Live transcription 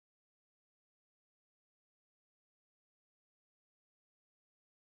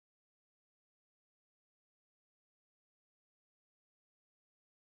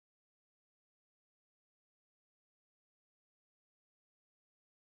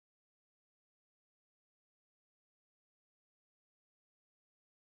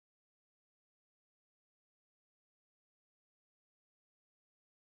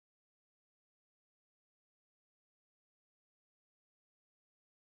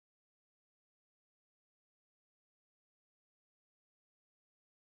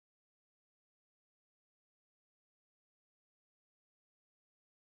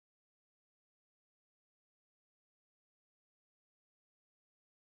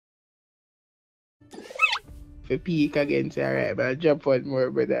for peak against alright, but I drop one more,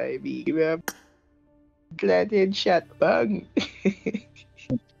 brother. I be give me a planted shot, bang.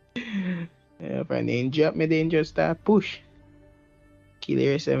 Yeah, and then drop me, then just start push. Kill the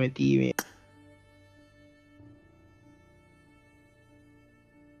rest of my teammate.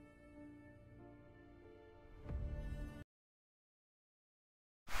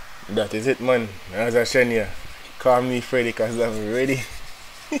 That is it, man. As I said, yeah. Call me Freddy because I'm ready.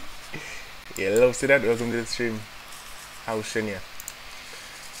 Yeah, love to that. Welcome to the stream. How's Shania?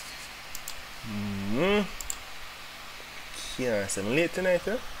 Yeah, so I'm late tonight,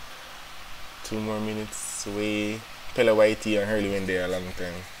 huh? 2 more minutes away. PubgMobile and Hurley went there a long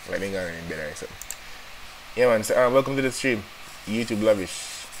time. Like they got in bed or something. Yeah, man. So, welcome to the stream. YouTube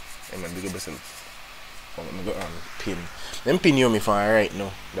lavish. Yeah, man. Big up yourself. I'm gonna go pin. Let me pin you on me for right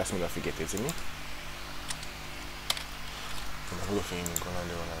now. That's me gonna forget it, isn't it? I'm gonna go for him.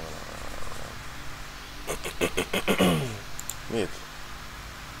 Wait.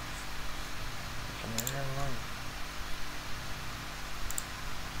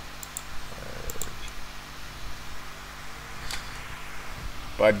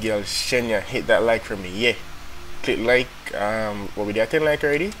 Bad girl Shenya, hit that like for me. Yeah. Click like. What we did 10 like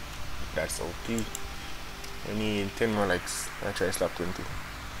already? That's OP. We need 10 more likes. I'll try to slap 20.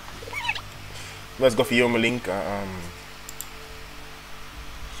 Let's go for your link.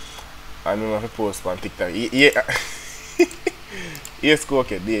 I remember to post on TikTok. Yeah. Yes, go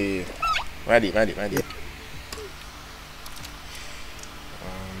okay. Yeah. Ready. Let's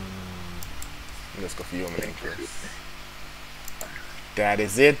go for your link first. That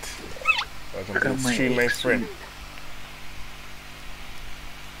is it. Welcome to the stream, my friend.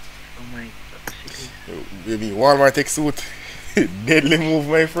 Oh my god. Baby, Walmart take suit. Deadly move,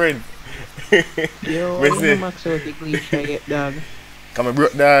 my friend. Yo, you max out the glitch I get, dog. Come on,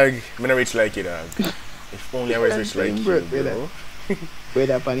 broke dog. I'm not rich like you, dog. If only I was rich like you, bro.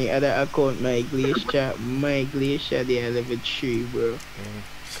 Brother, up on the other account, my glacier, they are level 3, bro.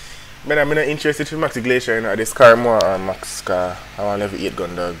 Man, I'm not interested in Max Glacier, you know. This car more on Max car. I want level 8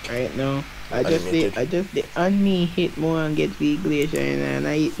 gun, dog. Right now, I just the on me hit more and get the glacier, you know, and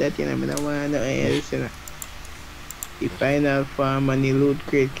I hit that, you know, I don't want nothing else, you know. The final farm and the loot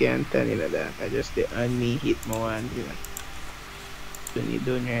crate can't tell you that. I just the on me hit more and, you know. When you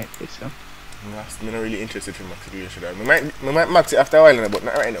done right, so. I'm not really interested in Max Glacier, dog. I might max it after a while, but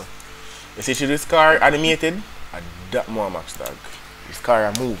not right now. You see, this car animated, I that more Max, dog. This car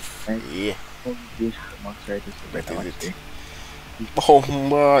a move. Yeah. That is it. Oh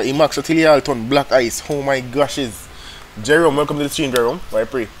my, he max until he all turn black ice. Oh my gosh, is Gyro, welcome to the stream, Gyro. I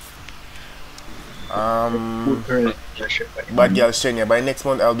pray. Bad girl Shenya. By next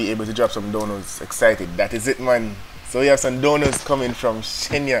month I'll be able to drop some donuts. Excited. That is it, man. So we have some donuts coming from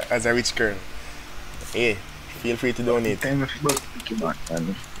Shenya as a rich girl. Hey, feel free to donate. Oh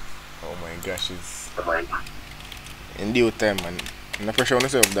my gosh, is in due time, man. No pressure on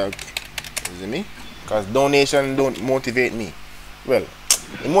yourself, dog. Is it me? Because donation don't motivate me. Well,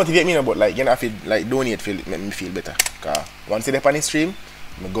 it motivate me, but like, you know, if it like donate, make me feel better. Because once it's up on the stream,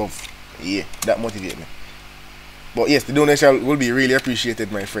 I go. Yeah, that motivate me. But yes, the donation will be really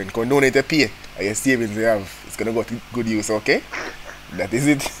appreciated, my friend. Can donate a pay, and your savings you have, it's gonna go to good use, okay? That is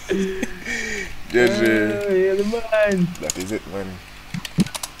it. Just, you're the man. That is it, man.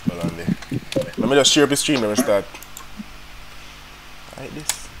 Hold on there. Let me just share up the stream and start. Like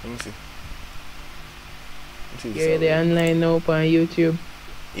this. Let me see. You're the online now on YouTube.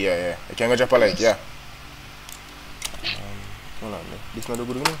 Yeah. I can go drop a like, yeah. Hold on, this not a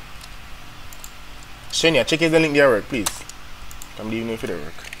good one. Shenya, check if the link there work, please. I'm leaving if it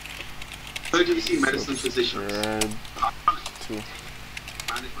work. Where did you see medicine physician? 2.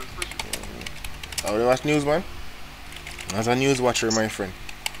 Oh, you watch news, man? As a news watcher, my friend.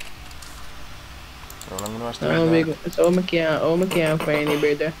 I'm gonna watch the so I can't find it,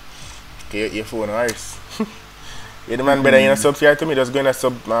 brother. Okay, your phone, nice. You're the man, brother, you know, sub to me, just go in a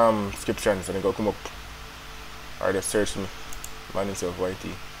subscriptions and it go come up. Or just search me.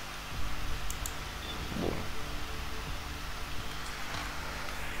 ManhimselfYT. Boom.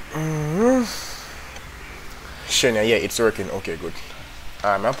 Shenya, yeah, it's working. Okay, good.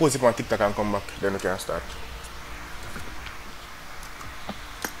 I'll post it on TikTok and come back, then we can start.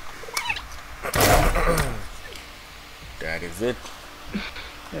 That is it.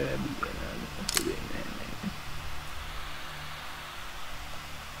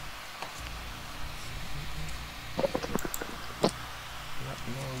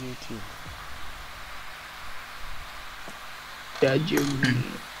 Judge you.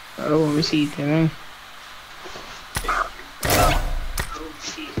 I don't want to see it, you know.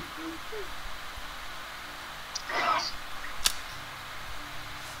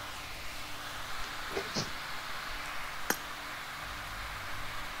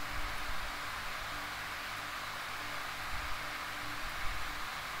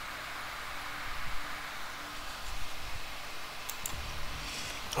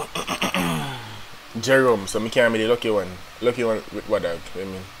 Jerome, so me can't be the lucky one. Lucky one with what dog? I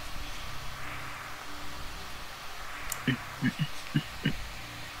mean.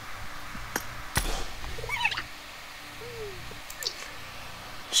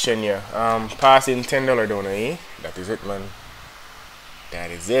 Shenya, passing $10 down, eh? That is it, man.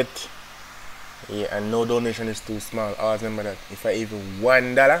 That is it. Yeah, and no donation is too small. Always remember that. If I even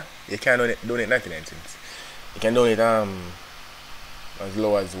 $1, you can donate 99 cents. You can donate as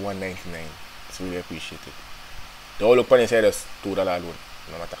low as $1.99. It's really appreciated. The whole look on your side is $2 alone.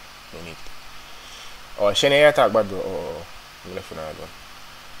 No matter. Don't need it. Oh, Shenya, you talk bad, bro. Oh, I'm left for another one.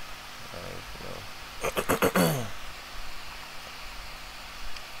 No.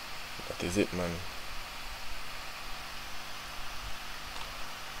 That is it, man.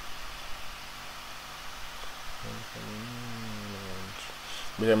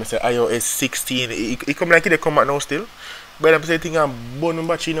 But I say iOS 16. It come like it come back now still. But I'm saying I'm born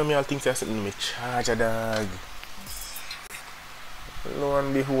battery no me all things I said me charge a dog. Lo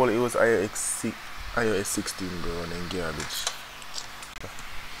and behold, it was iOS 16, bro, and then garbage.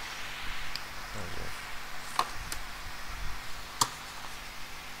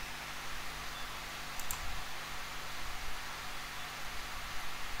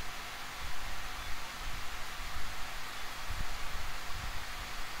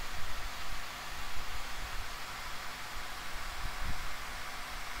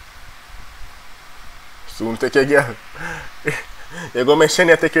 Soon take your girl. You go make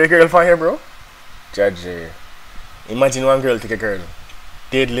Shenya take your girl for you, bro? Judge. Imagine one girl take a girl.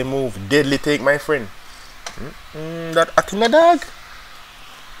 Deadly move. Deadly take, my friend. That Athena dog.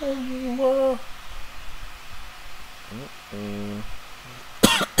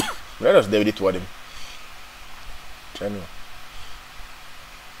 Let us David it to him. Channel.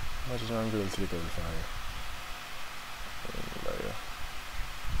 Imagine one girl take a girl for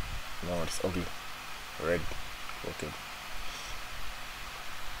you. No, it's ugly. Red. Okay.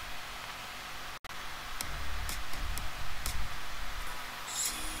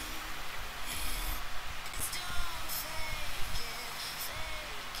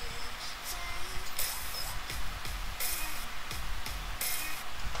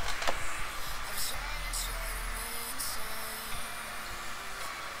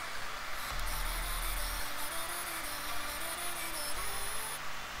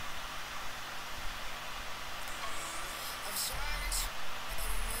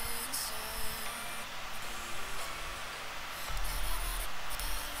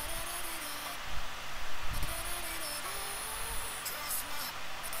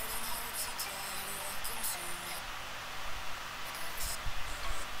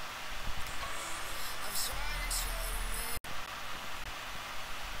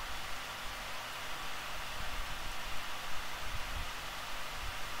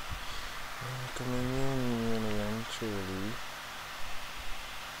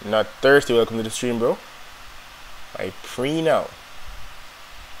 Not thirsty, welcome to the stream, bro. I pray now.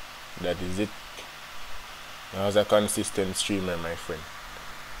 That is it. I was a consistent streamer, my friend.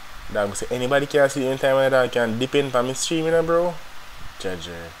 Dog say anybody can see you in time when I can dip in for me streaming, bro. Judge.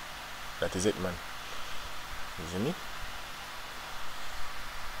 That is it, man. You see me?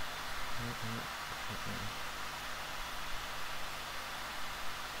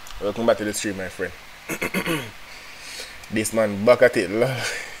 Welcome back to the stream, my friend. This man back at it,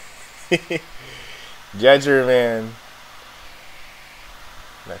 love. Judger, man.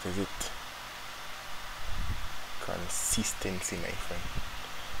 That is it. Consistency, my friend.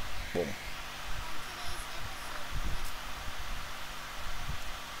 Boom.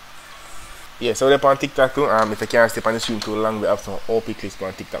 Yeah, so they're on TikTok too. If you can't step on the stream too long, we have some OP clips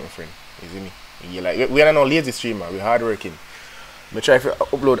on TikTok, my friend. You see me? Yeah, like we are not lazy streamer, we're hardworking. We try to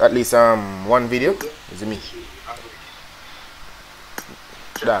upload at least one video. You see me?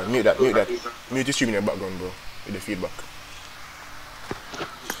 Dad, mute that. Mute the stream in the background, bro. With the feedback.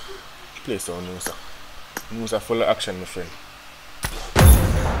 Play some news. News are full of action, my friend.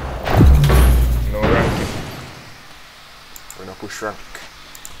 No ranking. We're not push rank.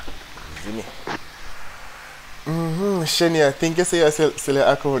 See me? Shenya, I think you say you sell your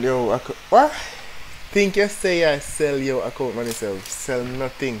account, yo. What? Think you say you sell your account, Manhimself. Sell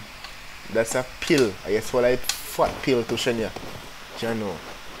nothing. That's a pill. I guess what I fat pill to Shenya. Jano.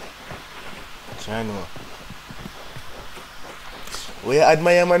 Where you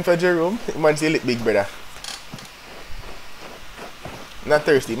admire man for Jerome? Man say lip big brother. Not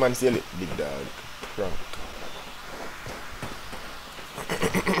thirsty, man say lip big dog. Frank.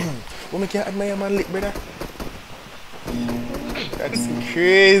 What make you admire man lip brother? That's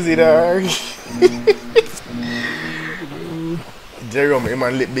crazy dog. Gyro,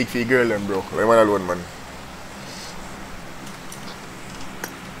 man lip big for your girl then, bro. Leave man alone, man.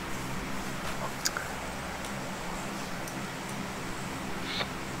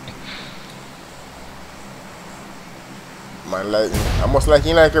 Man, like, I must like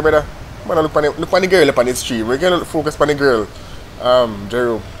you like her, brother. Man, look on the girl up on the street. We're gonna focus on the girl.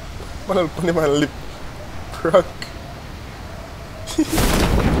 Gyro. Man, look on the man lip. Prank.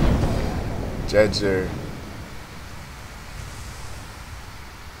 Judger.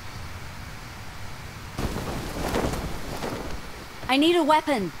 I need a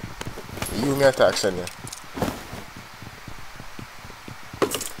weapon. You me attack, Shania.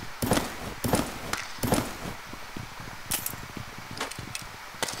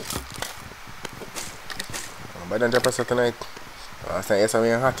 By then, drop us tonight. I say yes,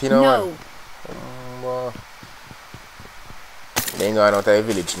 I'm hot, you know. No. Man. They ain't going out of the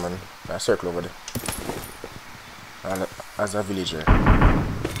village, man. I circle over there. And as a villager.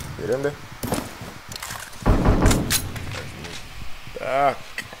 You them there? Ah.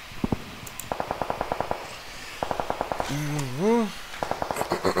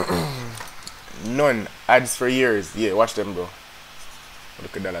 None ads for years. Yeah, watch them, bro.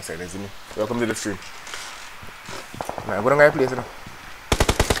 Look at that side, you see me? Welcome to the stream. Nah, go down my place, you know.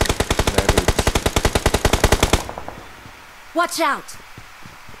 Watch out.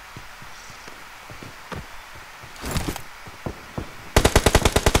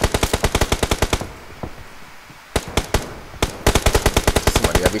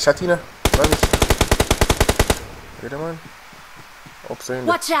 Somebody have a shot, you know? Get him, man. Upside.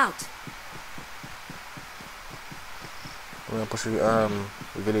 Watch out. I'm gonna push the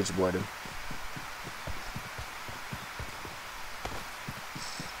village boy them.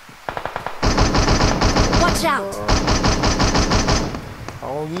 Watch out.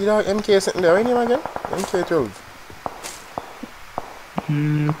 Oh, you know MK sitting there, ain't him again? MK12.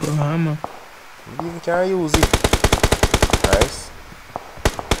 For hammer. You can't use it. Nice.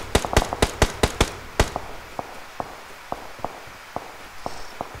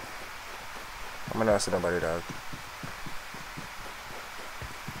 I'm gonna ask nobody, dog.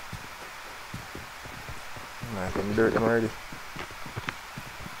 I can dirt them already.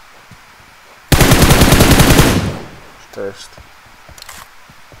 Thirst.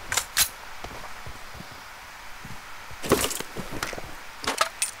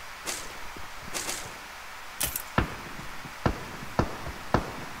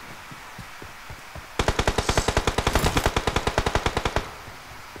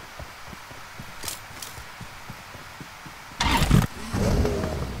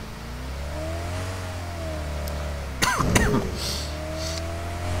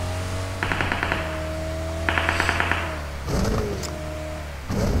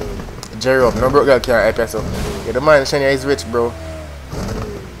 Gyro, no broke girl can't help you, so. Yeah, the man Shania is rich, bro.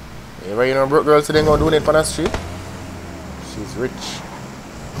 Ever you know broke girl today gonna donate on the street? She's rich.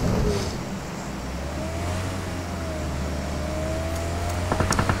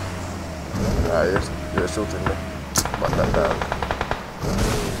 Ah, you're shooting me. But that dog.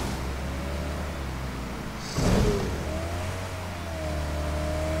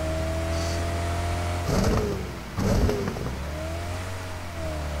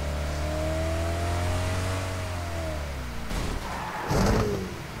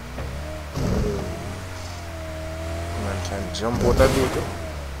 Jump out of vehicle.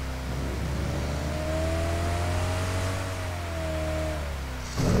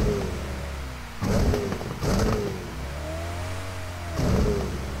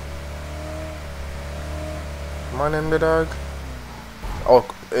 Man in the dog. Oh,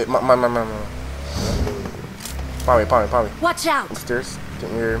 man. Power. Watch out. Upstairs. Can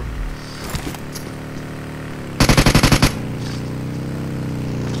you hear him?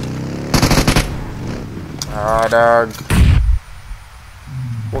 Ah, dog.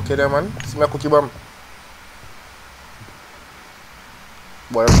 Okay there, man. See my cookie bomb.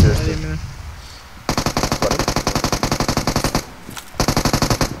 Boy, upstairs.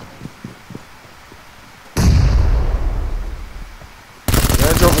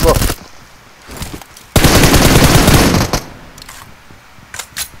 Yeah, jump, go.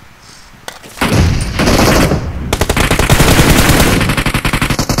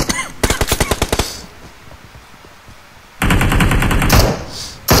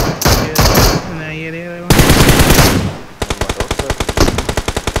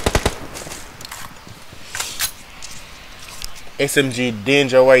 SMG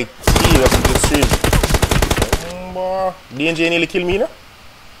Danger YT, that's a good stream. Danger nearly kill me, no?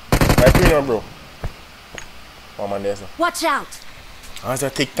 I pray now, bro. Oh man, there's a. Watch out. As a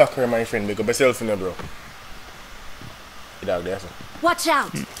TikToker, my friend, make up yourself in there, bro. The dog there, so. Watch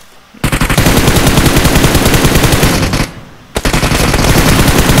out!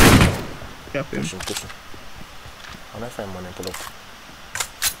 Drop him. Push him. When I find money, pull up.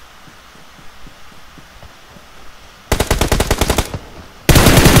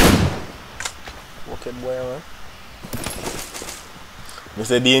 Okay, boy, man.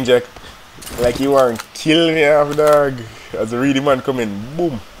 Mr. Danger, like you weren't kill me half, dog. As a ready man come in,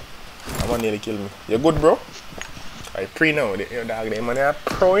 boom. I'm gonna nearly kill me. You good, bro? I pre now. Your dog, they man are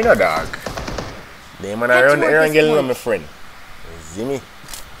pro in a dog. They man around here and getting on my friend. You see me?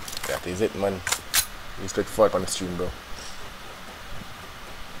 That is it, man. Respect for it on the stream, bro.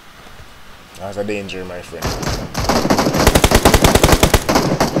 That's a danger, my friend.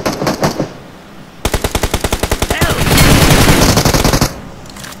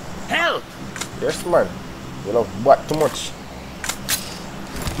 Help! Yes, man. You love butt too much.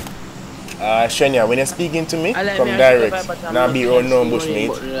 Shenya, when you're speaking to me, come direct. Now be around no bush,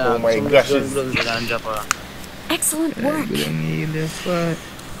 mate. Oh my gosh. Excellent work.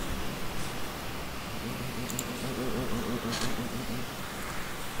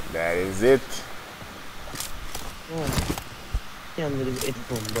 That is it.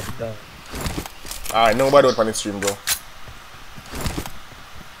 Alright, nobody out on the stream, bro.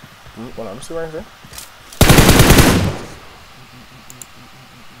 Hold on, see what I'm saying?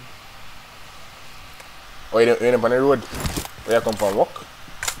 Oh, you ain't on the road? Where you come from work?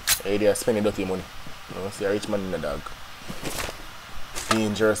 Hey, they are spending dirty money. You know, see a rich man in the dog.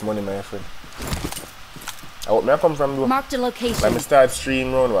 Dangerous money, my friend. Where I come from, though? Marked a location. Like, I start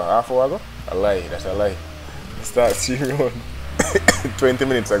stream round, what, half hour ago? A lie, that's a lie. I start stream round 20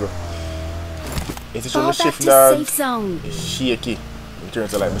 minutes ago. It's just my shift, dog. Safe zone. It's shaky in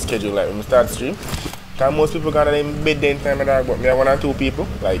terms of like my schedule. Like when I start stream, cause most people gonna in bed then time, dog, but me have 1 or 2 people,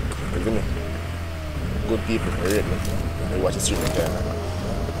 like, you see me? Good people, they rate me. They watch the stream in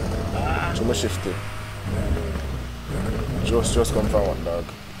time. So my shift too. Just come from one, dog.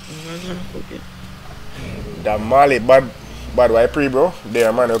 Okay. That Mali, bad why pre, bro?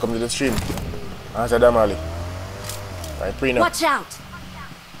 There, man, they'll come to the stream. Answer that Mali. Why pre now? Watch out!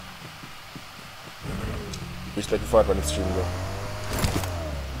 Respect for the stream, bro.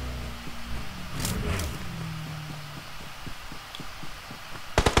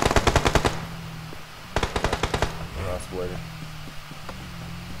 Last boy.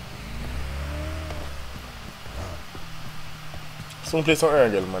 Some play some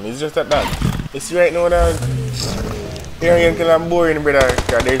Erangel, man. It's just that. It's right now that Erangel can be boring, brother.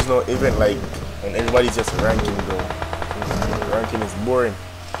 Because there's no event like, and everybody's just ranking, bro. Ranking is boring.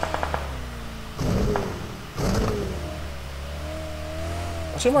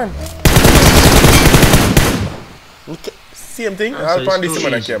 What's your man? Same thing. I'll find this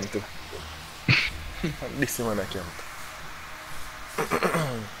man I came to. This man I came to.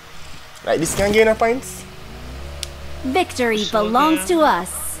 Like this can gain a points. Victory belongs to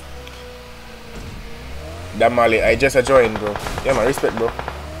us. That Mali, I just joined, bro. Yeah, man, respect, bro.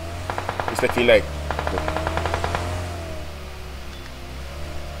 Respect you like.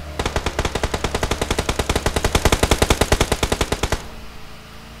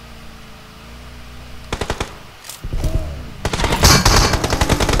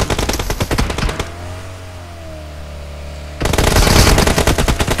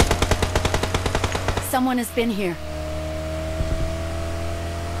 Someone has been here.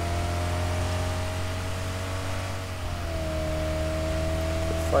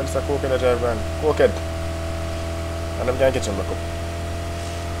 Find some coke in the drive van. Cokehead. And I'm gonna get him back up.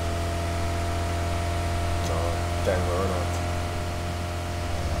 No, time will run out.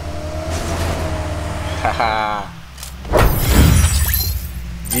 Haha.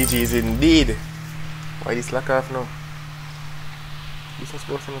 GG's indeed. Why this slack off now? This is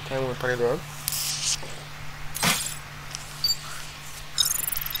supposed to be time with the dog.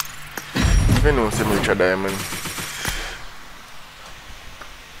 Even know some richer diamond.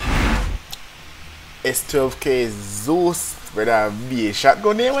 S12K Zeus, whether be a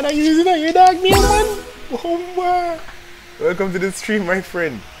shotgun name when I use it on your dog name, man. Oh my. Welcome to the stream, my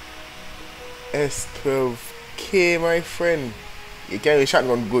friend. S12K, my friend. You can't use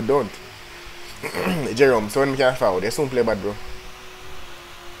shotgun good, don't. Jerome, so when I can't follow, they soon play bad, bro.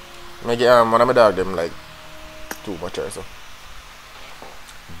 I get one of my dog them like too much or so.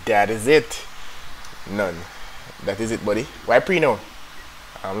 That is it. None. That is it, buddy. Why pre now?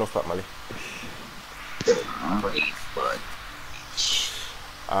 I'm not fat, Mali.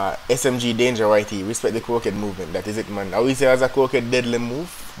 SMG Danger YT, respect the cokehead movement. That is it, man. I always say as a cokehead deadly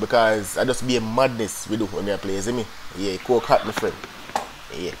move because I just be a madness we do when we play, see me? Yeah, coke hot, my friend.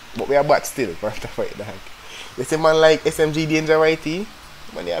 Yeah, but we are back still, man. Fight dog. You see man like SMG Danger YT?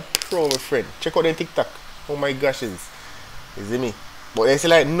 Man, they are pro, my friend. Check out their TikTok. Oh my gosh, you see me? But they say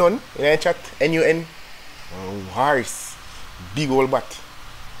like none in the chat. NUN. Oh, horse. Big old bat.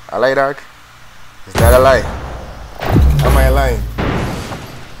 I lie, dog. It's not a lie. Am I lying?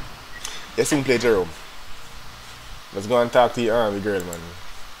 You see me play Gyro. Let's go and talk to the girl, man.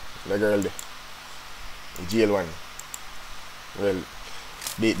 The girl there. The jail one. Well,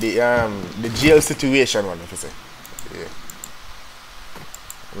 the jail situation one, if you say. Yeah.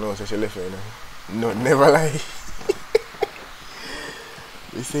 No, so she left her, you know. No, never lie.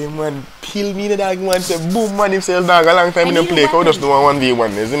 They say, man, kill me the dog, man. Say, boom, man, himself, dog. A long time in the play. How just do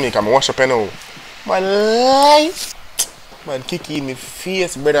 1v1? You see me? Come wash up, you know. Man, lie. Man, kick in my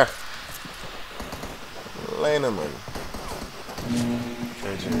face, brother. Liner, man.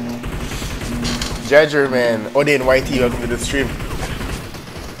 Judger, man. Odin YT, welcome to the stream.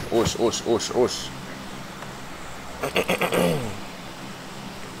 Osh.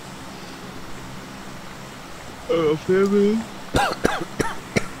 Oh, family.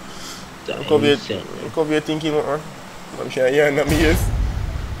 Look how you're thinking, man. I'm sure you're not me, yes.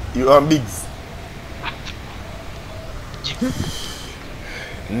 You are bigs.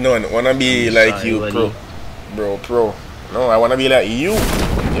 None. Wanna be like sorry, you, buddy. Pro. No, I wanna be like you.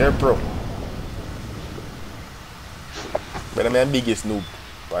 You're pro. But I'm the biggest noob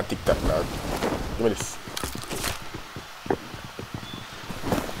on TikTok, dog. Give me this.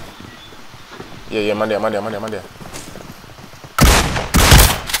 Yeah, man there.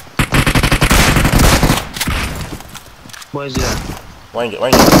 What is that? Wine get.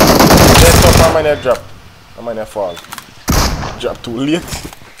 Let's stop, my man there drop. My man there fall. Drop too late.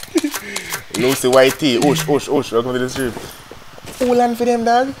 Lucy YT. Osh. Welcome to the stream. Hold on for them,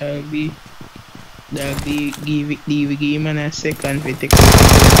 dog. Give man a second for take.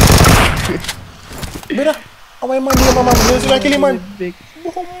 Brother, how my man there, mama? You like kill him, man?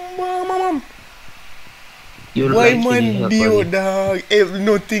 Mama. Why man do, dog?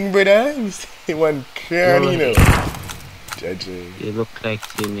 Nothing, brother. You say one crying, you know. You look like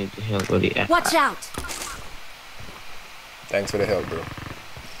you need help, buddy. Watch out! Thanks for the help, bro.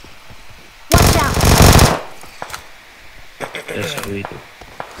 Watch out! That's great.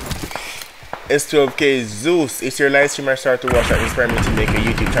 S12K Zeus, it's your live stream I start to watch that inspire me to make a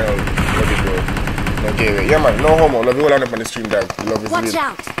YouTube channel. Love it, bro. Okay, yeah, man, no homo. Love you all up on the stream, dog. Love is watch real.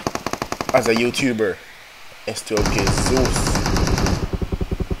 Out! As a YouTuber, S12K Zeus.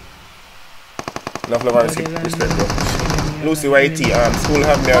 Enough love and respect, bro. Lucy YT, school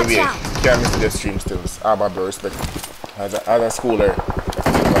have me away. Can't miss the stream still. My bro, respect. As a schooler,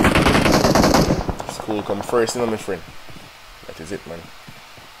 school come first, you know, my friend. That is it, man.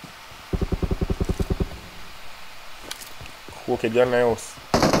 Cool kid, you're in my house.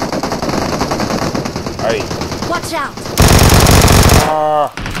 Aye. Watch out!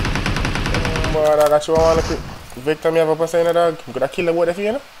 But I got you on the victim, you have a person in the dog. I'm gonna kill the boy if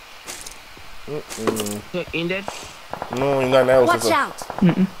you know. In there? No, you're not in the house. Watch out!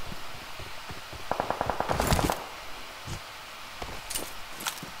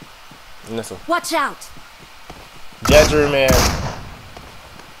 Listen. Watch out! Judger, man.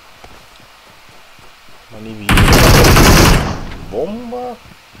 Money Bomba.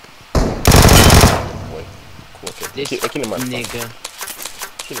 Wait. Cool. Okay. Kill him, man. Nigga.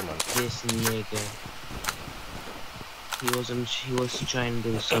 Kill him, man. This nigga. He was trying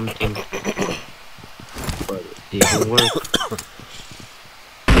to do something. But it didn't work.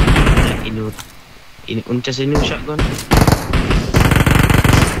 Unta sa new shotgun.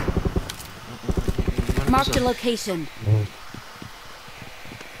 Mark the location.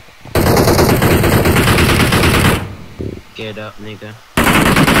 Get up, nigga.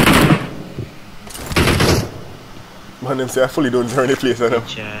 Man, them say I fully don't turn the place on them.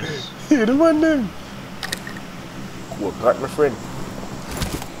 Yeah, the man them. Cool, got my friend.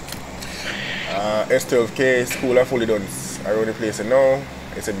 S12K school I fully done. I run the place now.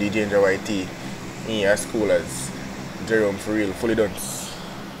 It's a DJ YT. Me at school as Jerome for real, fully done.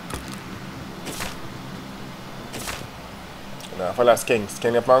 Now, for last Kings,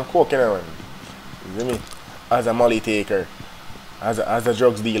 can you plan coke, you know, man? You see me? As a molly taker, as a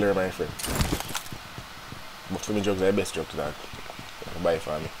drugs dealer, my friend. But for me, drugs are the best drugs, dog. Buy it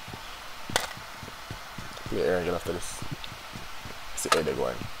for me. Play Aaron after this. See where they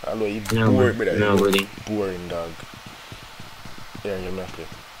going. Although you bored, brother. No, really. Boring, dog. Aaron, you'll play.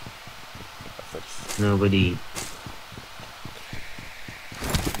 After this. Nobody.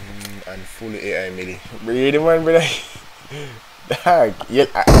 And fully AI, Millie. But you're the man, brother. Dog. Yeah,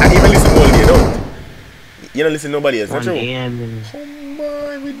 I even listen all day, though. You don't listen to nobody else, that's true? Yeah, man. Oh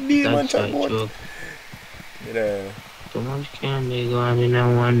boy, with these man chat about. Too much candy going in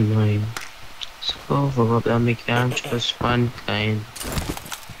a one mind. So fuck up that me can't trust mankind.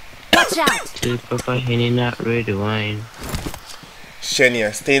 Watch out! Till Papa Henny not ready wine.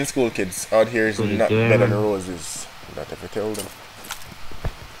 Shenia, stay in school, kids. Out here is Good not girl. better than roses. Not ever tell them.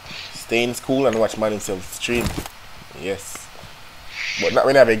 Stay in school and watch Manhimself stream. Yes. But not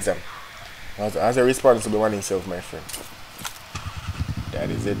when I have exam. As a responsible Manhimself, my friend. That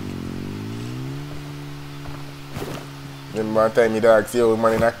is it. Remember one time the dog see a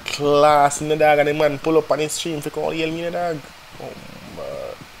man in a class in the dog and the man pull up on his stream for call yell me the dog. Oh,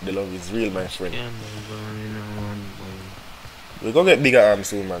 the love is real, my friend. Candy going in a one mind. We go get bigger arms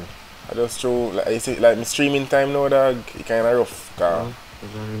soon, man. I just show like I see like my streaming time now, dog. It kinda rough, car.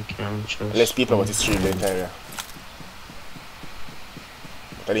 Less people want to stream the entire year.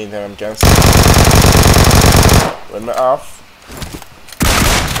 But the entire time I'm cancel. When I'm off.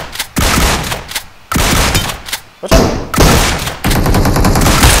 Watch out!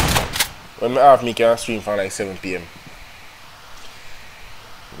 When I'm off, me can stream from like 7 PM.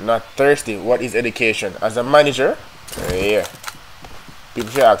 Not thirsty. What is education? As a manager, yeah. People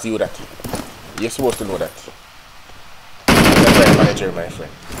should ask you that. You're supposed to know that. That's right, manager, my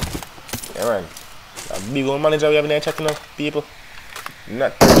friend. Yeah, man. A big old manager we have in there chatting up people.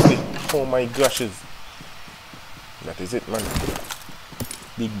 Not thirsty. Oh my gosh. That is it, man.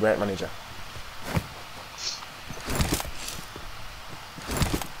 Big bright manager.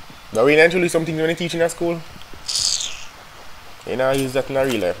 Now we introduce something when you teach in a school. You know, use that in a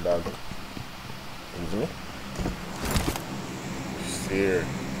real life, dog. You see me? Here.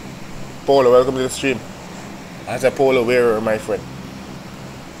 Polo, welcome to the stream. As a polo wearer, my friend.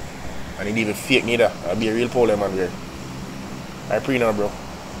 And he even fake neither. I'll be a real polo man wear. I pre now, bro.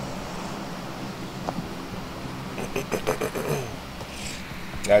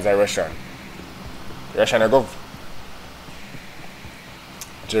 That's a Russian. Russian I go.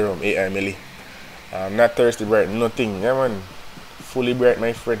 Jerome, AI Millie. I'm not thirsty bright, nothing. Yeah, man. Fully bright,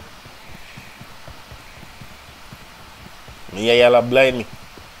 my friend. Me, y'all blind me.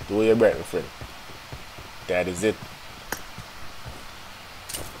 Do your bright, my friend. That is it.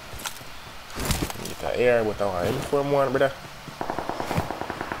 Get the air, but I want inform one, brother.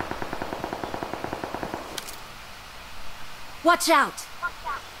 Watch out!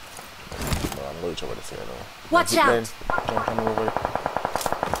 Oh, I'm going to over this here now. Watch out! Jump on over.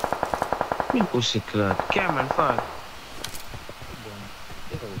 Me pussy clot. Cameron, fuck.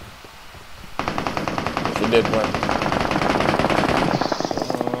 It's a dead one.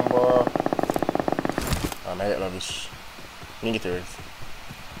 I get lavish. Me get yours.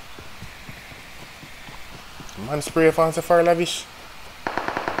 Man spray a fancy fire lavish.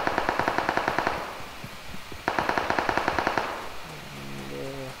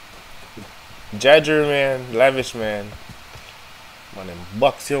 Gyro, man, lavish, man. Man, them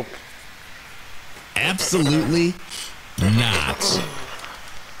box you up. Absolutely not.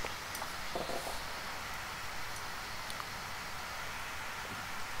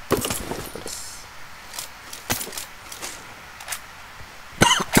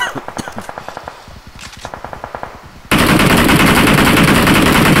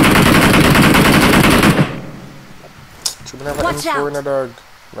 Watch out! In a dog.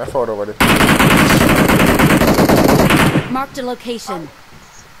 My fault over there. Marked a location.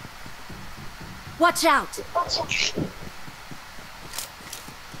 Watch out!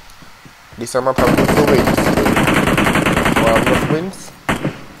 This time I'm probably good for wins. So I have enough wins.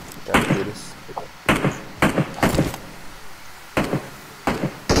 Can't do this.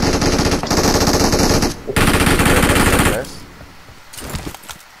 Nice.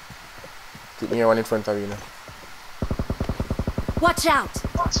 Keep me one in front of you now. Watch out!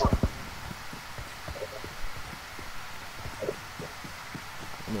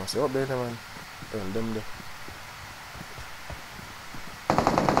 No, stay up there, man. Tell them there.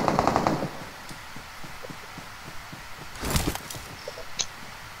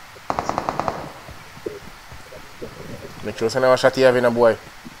 Make sure you never shot you having a boy.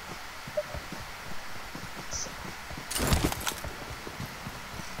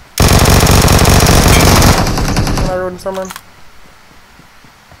 Can I run some man?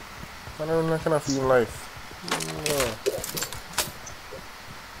 Can I run that kind of feel life?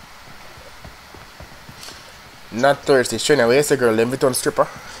 Not thirsty. Shana, where's the girl? Let me turn stripper.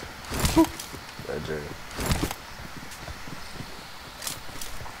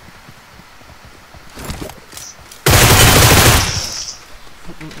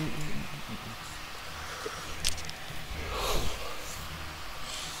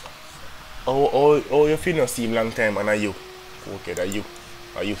 Oh, you feel no see him long time and are you? Okay, that you.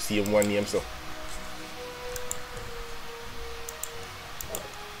 Are you see him one name so?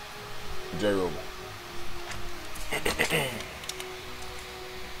 Gyro.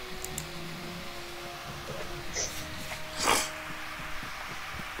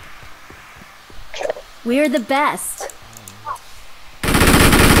 We're the best.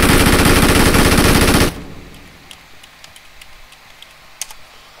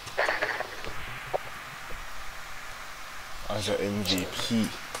 As a MVP.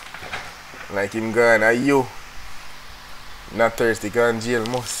 Like him gone, are you? Not thirsty, gone jail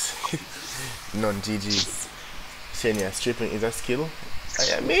most. None GG's. Shania, stripping is a skill.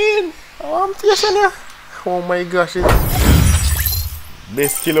 I mean, I'm Shania. Oh my gosh, it's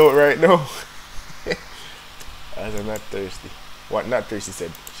best skill out right now. As I'm not thirsty. What not thirsty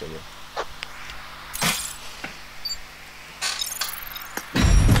said, Shania?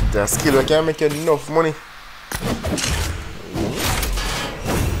 The skill I can make you enough money.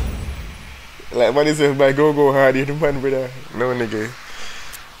 Like Manhimself by go hard, you the man, brother. No nigga.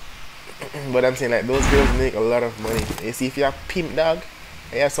 But I'm saying like those girls make a lot of money. You see if you're a pimp dog,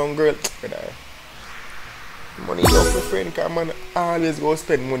 and you have some girl, brother. Money go for friend, cause man always go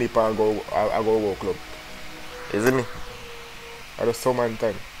spend money for I go work club. Isn't me? I just so man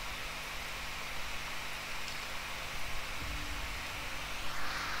time.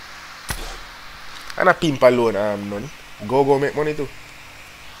 And a pimp alone money. Go make money too.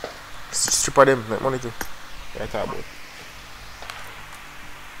 Stripper them make money too. Yeah, talk about.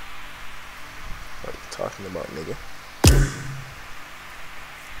 What are you talking about, nigga?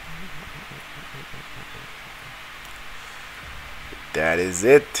 That is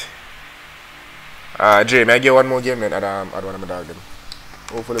it. Jay, may I get one more game then? Add one of my dog then.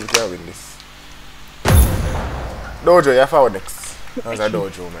 Hopefully we can win this. Dojo, you're forward next. How's a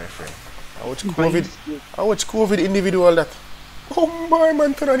dojo, my friend? How much COVID individual that? Oh my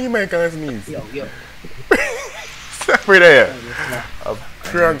man, turn on your mic and sneeze. Yo. Stop right there. I'm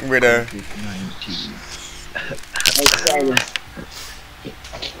drunk, brother.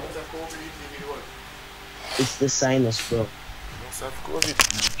 It's the sinus, bro. What's up, COVID?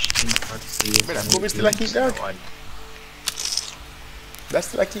 Brother, COVID still a keep, dog? That's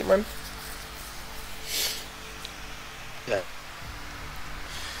still a keep, man. Yeah.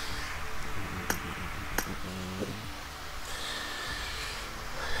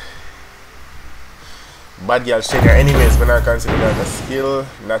 Bad girl shaker anyways, but I consider that a skill,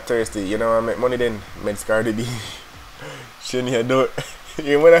 not thirsty. You know I make money then, made Cardi B. Shania don't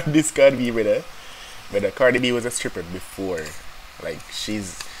you wanna this Cardi B, brother? But the Cardi B was a stripper before. Like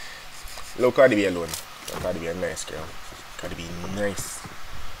she's low Cardi B alone. Cardi B a nice girl. Cardi B nice.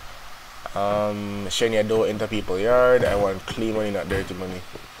 Shania don't enter people's yard. I want clean money, not dirty money.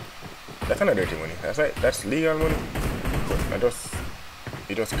 That's not dirty money. That's right, that's legal money. But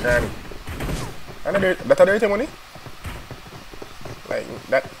it just crime. That's a dirty money? Like,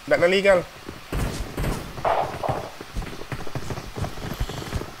 that not legal?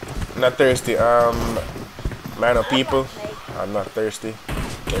 Not thirsty. Man of people, I'm not thirsty.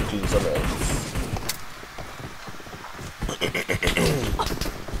 Can clean somewhere else.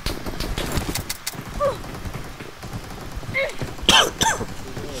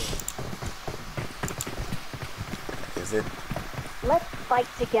 Is it? Let's fight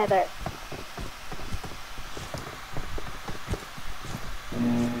together.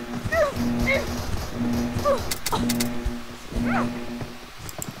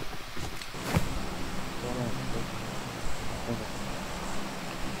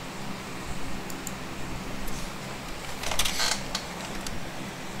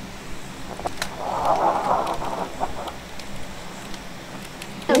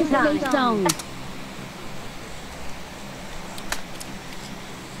 Zone.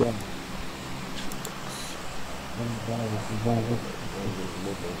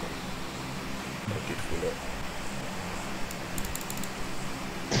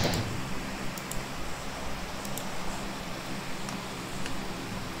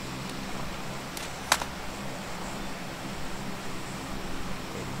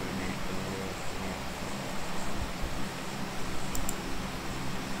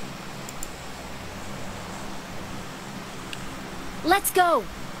 Let's go.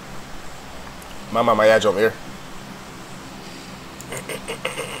 Mama, my jump here.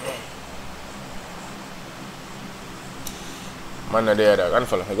 Man, not there, dog.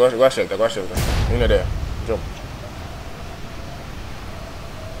 Unfollow. Go shelter. You know there. Jump.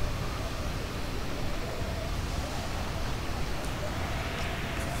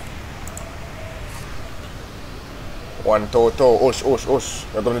 One toe. Osh.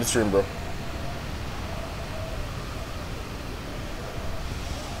 You're going to the stream, bro.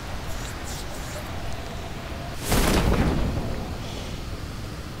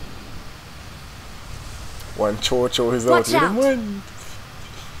 One cho is out. Watch out. One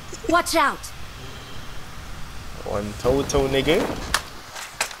Watch out! toto nigga.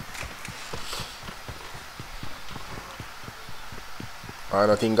 I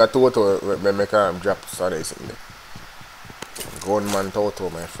don't think got toto when make drop Saturday something. Gunman toto,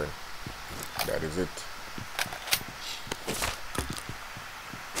 my friend. That is it.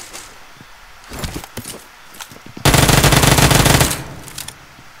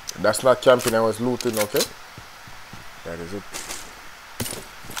 That's not camping, I was looting, okay? That is it.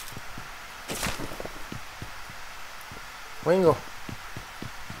 Where you go?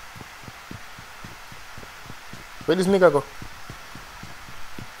 Where this nigga go?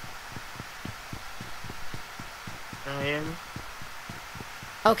 I am.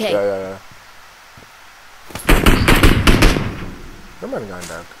 Okay. Yeah. No man gone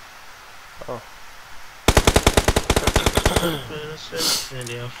dog. Oh.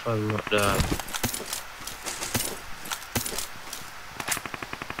 They are follow up dog.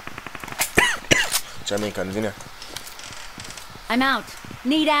 Jamaicans in here. I'm out.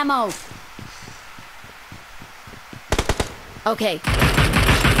 Need ammo. Okay.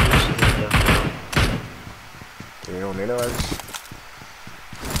 You don't need no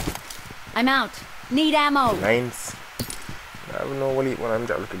I'm out. Need ammo. Nines. I don't know what when I'm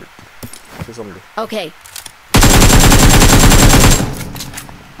just looking at it. See somebody. Okay.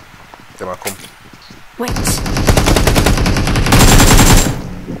 Them a come. Wait.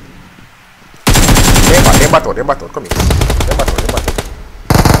 They battle, come here. They battle.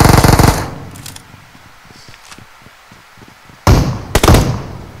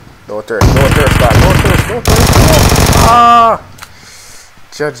 Don't thirst, don't thirst. Ah!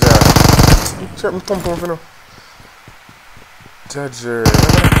 Judger. Check me pump for now. Judger.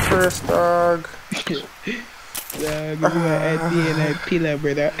 I'm first dog. Yeah, give me an idea and a pillar,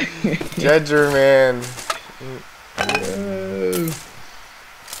 brother. Judger, man.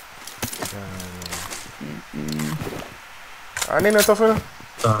 I need no stuff for now.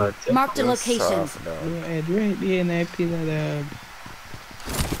 Mark the location. Right there and I pillar, dog.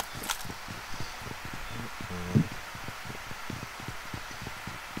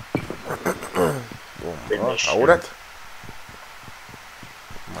 How that?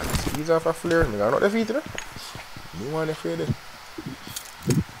 Man, he's off a flare. I got not defeated. You want to fade it?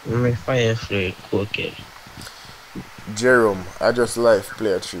 My fire flare, okay. Jerome, I just life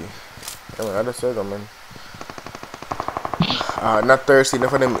player 3. Yeah, man, I just said that, man. Not thirsty,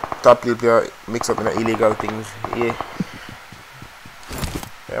 enough of them top league player mix up in the illegal things. Yeah.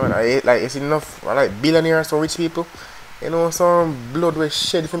 Yeah, man, I hate, like, it's enough. I like billionaires, so rich people. You know, some blood was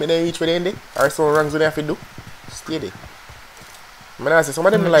shed for me to reach where they end, or some wrongs they have to do. Stay there. I mean, I say some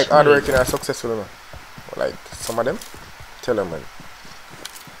of them like hard working and successful, you know. Like some of them, tell them, man.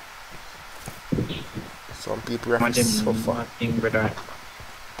 Some people have to suffer. Thing, brother.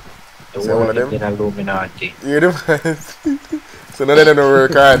 The Say one of them? Illuminati. You know, so none of them don't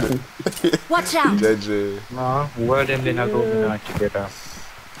work hard. Watch out! Judge. No, word them in Illuminati, brother.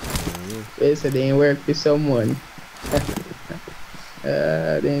 They said they ain't work for someone.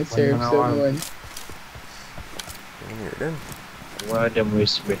 They ain't serve someone. Hear them. Word them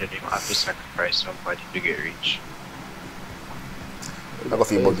ways better than have to sacrifice somebody to get rich. I go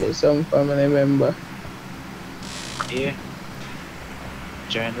feel buggy. Some family member. Yeah.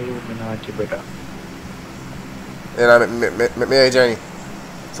 Join the Illuminati, brother. Yeah, me journey.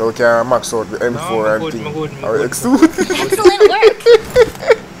 So we can max out the M4 and thing. Our X2. Excellent work!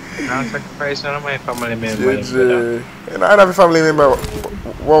 Now sacrifice one of my family members, brother. And I have a family member.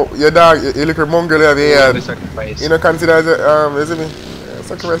 Wow, your dog, you look at mongrel you have here. You don't consider as isn't it? Yeah,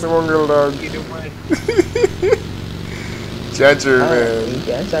 sacrifice a mongrel dog. Judger, man. You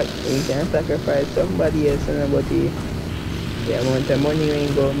can sacrifice somebody else, but the amount of money you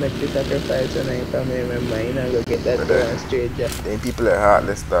ain't go make the sacrifice on your family member, you not go get that to a stranger. Then people are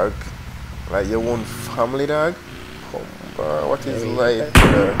heartless, dog. Like your own family, dog. What is life?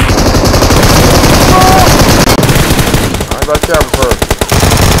 How's that camper?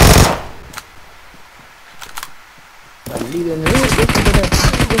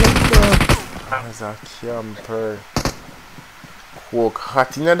 How's that camper? Coke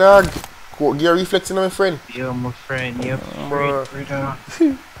hot in your dog. Coke gear reflexing on my friend. Yo, my friend, you're brother.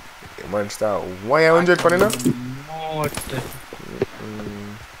 Man, start 100 for now.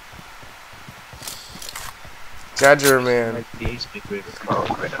 Judger, man.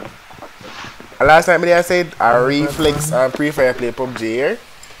 Last time I said I reflex and prefer play PUBG here.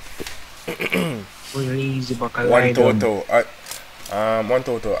 One total. One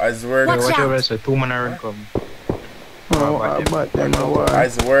total. As worker. 2 man are income.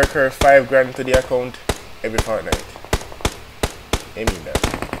 As worker, 5 grand to the account. every fortnight. I mean that.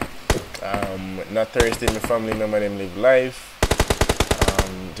 Not Thursday, my family member them live life.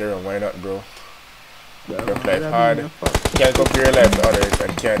 Gyro, why not, bro? Work life hard. Can't compare your life to others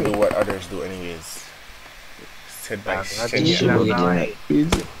and can't do what others do anyways. Said by Shenya.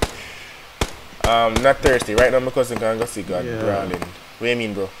 Not Thursday. Right now my cousin can go see God brawling. What do you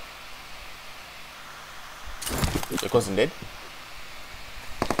mean, bro? Your cousin dead?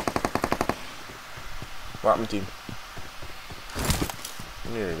 What happened to him?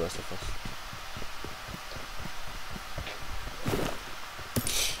 Let me reverse it first.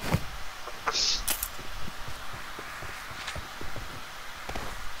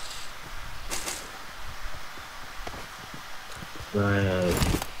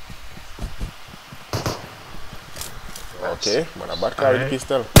 Okay, man, a bad car with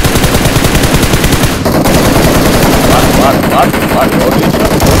pistol.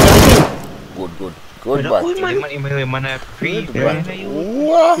 What? Good, bad. What?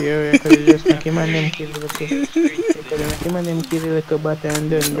 Yeah, because you just make him and them kill the bat and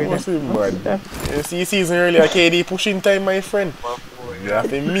done, brother. You see, season earlier, KD pushing time, my friend. You have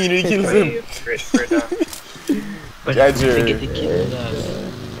to mean he kills him. But Gyro. to get the kill,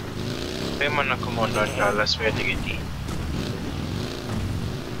 they man not come on that last way to get the.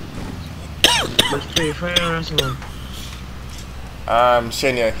 But pray for your as well.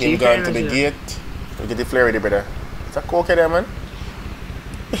 Shenya, him gone to the gate. We get the flare ready, brother. It's a coke there, man.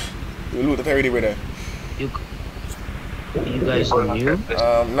 You loot the flare ready, brother. You guys on you?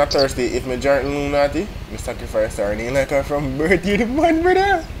 Not Thursday. If my giant Lunati, me sacrifice our name like her from birth. You the man,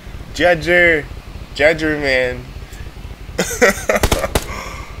 brother. Gyro, man.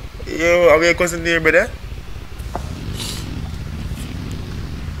 Yo, are we a cousin there, brother?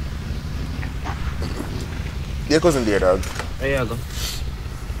 Your cousin there, dog. There you go.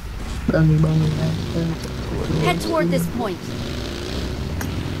 Head toward this point.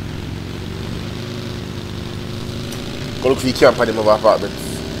 Go look for the camp at them over apartments.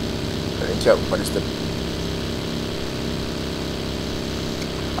 And camp for this step.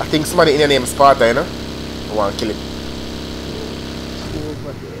 I think somebody in your name is Sparta, you know? I want to kill him.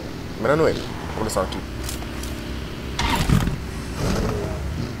 I don't know it. I want to sound kill.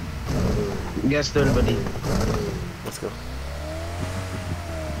 Guess done, buddy. Let's go.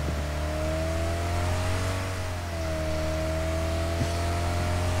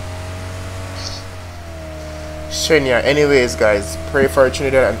 Shenya, anyways, guys, pray for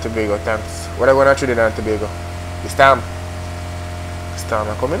Trinidad and Tobago. Thanks. What I want to Trinidad and Tobago? This time. This time,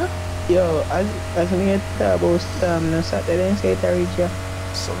 I come in? Yo, as we get about no Saturday and say to reach you.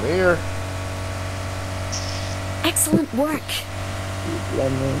 Some here. Excellent work.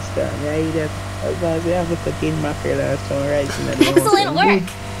 London Star. Yeah, I that. As we have to put in mackerel or some rice in the Excellent work.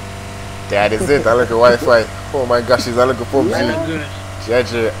 That is it. I look at Wi-Fi. Oh my gosh, she's a look at PUBG.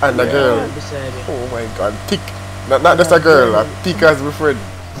 Gyro and a girl. Oh my god, thick. Not just a girl, a thick as my friend.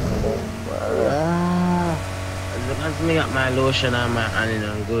 As long as me got my lotion and my hand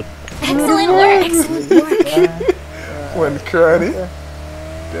I'm good. Excellent work. Excellent work. One cranny.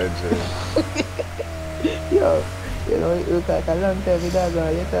 Gyro. Yo, you know, it look like a long time without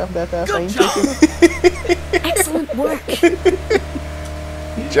going. You have that fine chicken. Excellent work.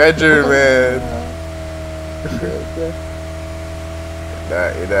 Gyro, man.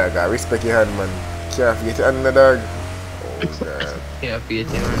 You got respect your hand, man. Can't forget your hand, dog. Oh, God. Yeah, forget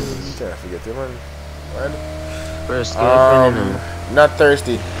it, man. Can't forget it, man. What? First girlfriend, not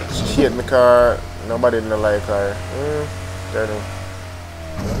thirsty. She hit my car. Nobody didn't like her. Don't know.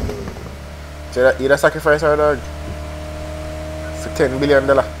 So you sacrifice her, dog? For $10 billion.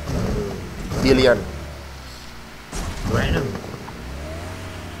 Billion. Right now.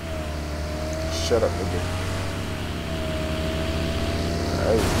 Shut up, nigga.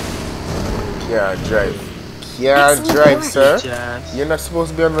 Can't drive. Can't drive, sir. You're not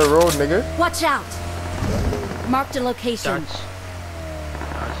supposed to be on the road, nigga. Watch out. Marked a location. Shots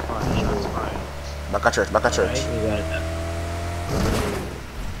fired. Back at church. Right, we got it.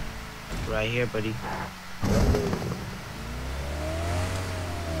 Right here, buddy.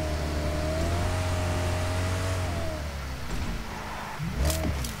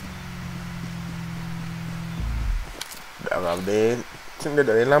 They think that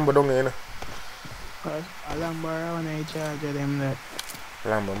they Lambo down there, you know. Cause a Lambo around I charge them that.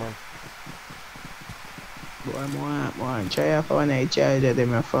 Lambo, man. But I want try off when I charge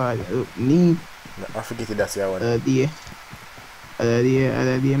them a fall. Need. I forget it, that's your one. Other day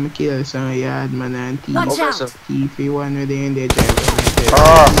I kill some yard man and thief. Watch out. Thief one with the in there driving.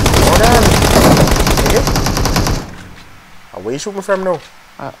 Hold on. Where you shooting from now?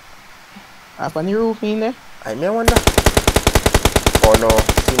 I Up on the roof in there? I may wonder. Oh no,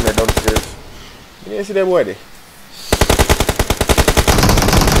 see me downstairs. You didn't see that boy there?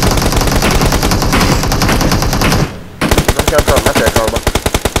 Don't can't come, not that call back.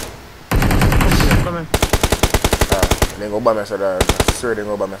 Come on. Ah, they go by me, so I swear they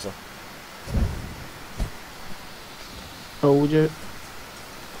go by me, so. Oh, would you?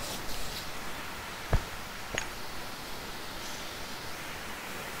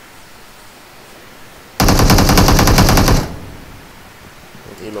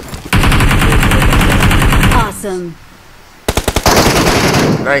 Okay, look. Awesome.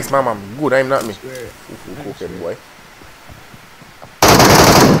 Nice, mama. Good, I'm not me. Okay, boy.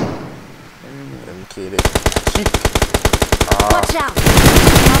 Okay, there. Watch out.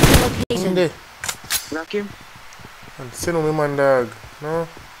 Mark the location. In there. Knock him. And send me, man, dog. No.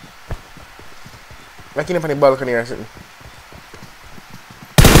 Like in up on the balcony or something.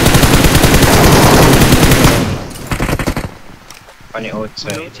 On the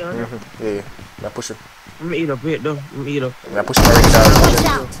outside. Yeah, I push him. I'm eat up, wait though. I'm eat up. I push him already, dog. Watch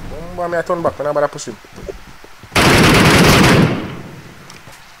out. Boy, I turn back, and I'm about to push him.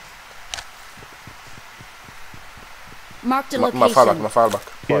 Mark the My location. fall back.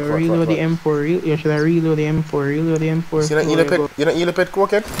 Yeah, reload the M4. You should have reload the M4. Reload the M4. See that you don't eat a pet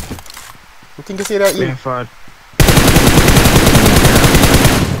coke yet? You think you see that Going eat? forward.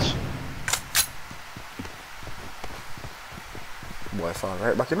 Boy, fall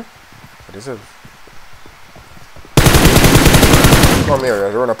right back, you know? What is it? Come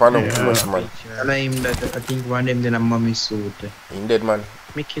here, run up on him. Push, man. And I think one of them then a mommy suit. He dead, man.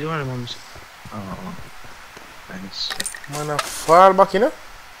 Me kid one of them. Oh. Nice. Man, I fall back, you know?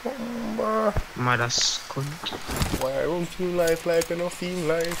 Mother's cunt. Why I don't feel life like I don't feel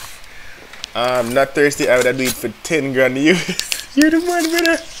life. I'm not thirsty, I would do it for 10 grand. You're the man,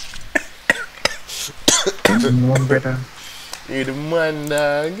 brother. One better. You're the man,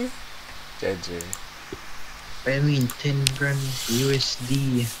 dog. Judge. I mean 10 grand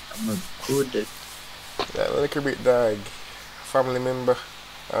USD. I'm a good. Yeah, like a bit, dog. Family member.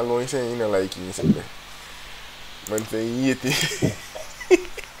 I'm going to say, you know, like you said. Man, saying, it.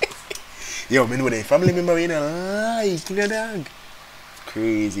 Yo, man, with a family member, you know, like, you know, dog.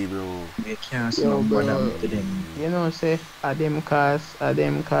 Crazy, bro. You can't see no bother to them. You know, say, at them cars,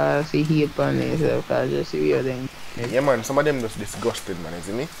 he hate on himself, cause just see where them. Yeah, man, some of them just disgusted, man,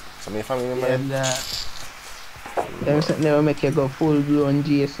 isn't me? Some of your family members. And, them something that will make you go full blown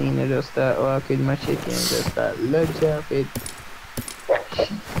Jason and just start walk with machete and just start lunge off it.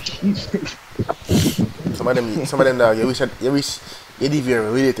 Some of them, dog, you wish you'd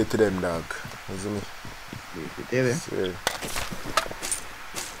even related to them, dog. Isn't me? Swear.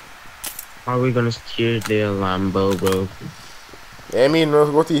 How are we gonna steer their Lambo, bro? Yeah, I mean, no,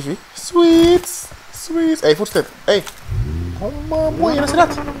 go TV. Sweets. Hey, footstep. Hey. Oh, my boy, you see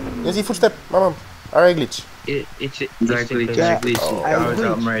that? You see footstep, my mom. Alright, glitch. It's Glitch. I was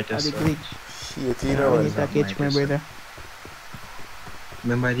glitch. right I as well. glitch. Shit, you know You what? need to catch me, brother.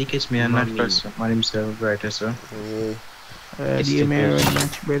 Remember, he catch me and not first man himself right as well. Yeah. Do you may run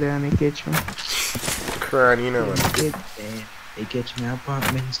match, brother, and he catch me. Crying, you know what? He catch me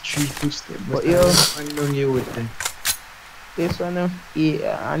apartments 3 footsteps. But yo, I don't you with them. this one,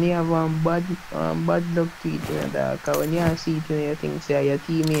 yeah, and you have bad luck to it, you know, dog. Cause when you see it, you think, say, your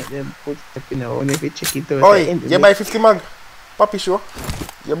teammate, them put step, you know, when if you check it out. Oi, you buy 50 mag? Papi show?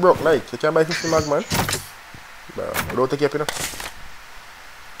 You broke like, you can buy 50 mag, man. But don't take it up, you know.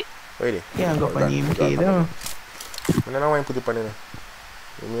 Wait there. Can't go for the MK, though. I don't want to put it on there.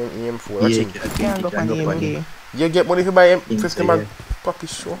 You M4, watch him. Can't go for the MK. You get money if you buy 50 mag? Papi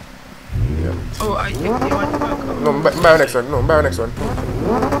show. Yeah. Oh, you want to back up? No, buy next one. No, buy next one.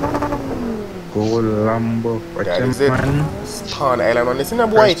 Go Lambo. That is it. Spawn Island on this. In a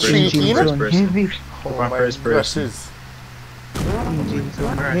boy tree, you know? Heavy. Oh my gosh. Engine so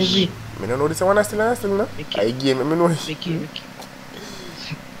heavy. I don't know this one still, no? I game, I know. Mickey. You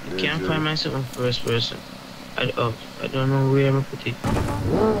can't find myself in first person. I don't know where I'm put it.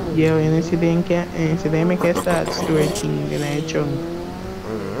 Yeah, when you see them make a start story thing in a chunk.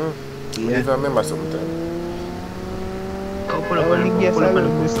 I even remember something. Pull up on guess pull up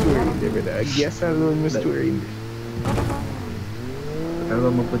alone on the story, brother. I guess alone the story. I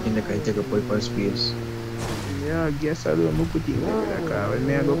will put in the car, take a boy for space. Yeah, I guess alone I put in there, brother. Cause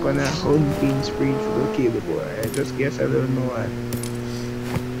when I go on a hunting spree for the cable boy, I just guess I don't know what.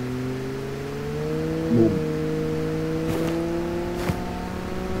 Boom.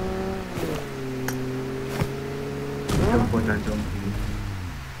 Jump on and jump in.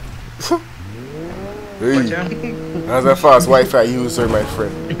 Hey, that's a fast Wi-Fi user, my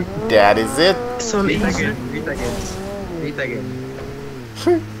friend. That is it. So Read easy. again. Read again.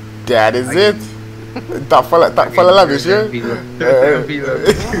 That is it. Tak fala lavish, ya?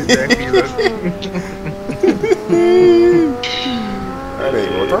 Allez,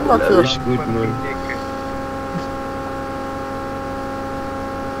 autant de Lavish good, man.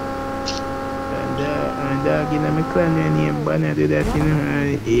 And dog, you know, my clan name Banner do that, you know,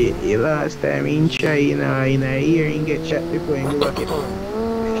 and he last time in try, you know, in a year he get shot before he go back in.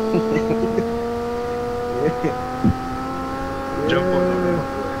 Jump on.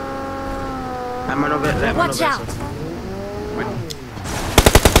 I'm on over there. Watch out!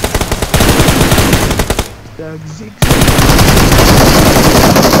 Dog zig.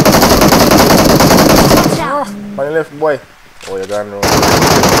 Watch out! On the left, boy. Oh, you're gone wrong.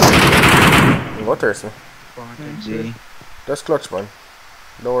 You go thirsty. G. Just clutch, man.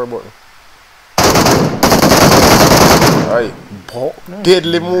 Don't worry about it. Alright.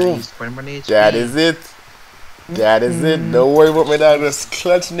 Deadly move. That is it. That is it. Don't worry about me, dog. Just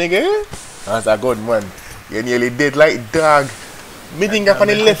clutch, nigga. That's a good one. You nearly dead like dog. Me think up on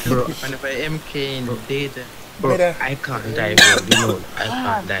the left. Bro, and if I MK in the data. Bro, I can't die, bro. You know, I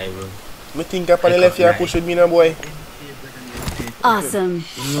can't die, bro. Me think up on the left, you push with me now, boy. Awesome.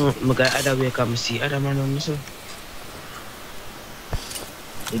 No, my guy, other way come see other man on me, so.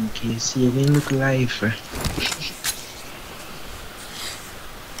 MK saving look life.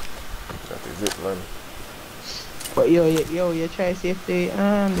 That is it, man. But yo, you try see if they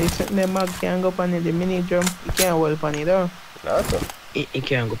something the mag can go up on it, the mini drum, you can't hold up on it though. Nah, sir. He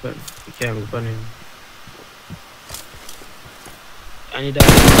can't go pan. He can't go pan him. I need that.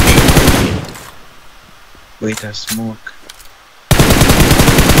 Wait a smoke.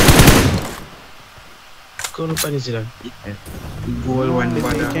 Go up on his land. Goal one There's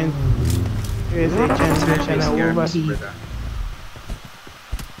banner. a chance we can overheat.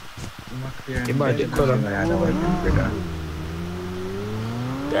 You buy the color.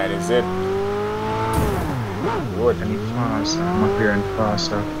 That is it. Good. And it fast. I'm up here and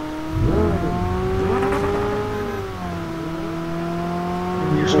faster.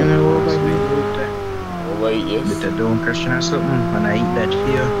 You're just gonna overheat. Over it, yes. Better don't question or something when I eat that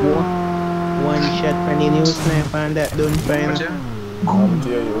here. One shot from the new sniper and that done fine. Watch out. Come to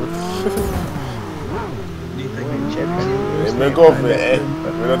you. One shot from the new Let me sniper go and for that it. done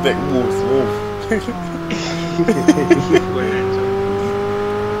fine. We don't take moves. Move.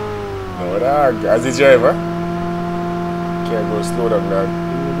 No, dog. As the driver. Can't go slow down, dog.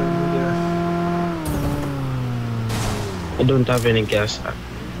 I don't have any gas.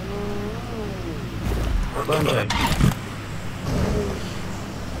 Go and drive.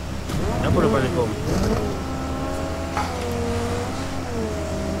 Now put up on the pump.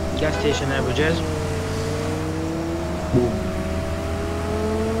 Gas station averages.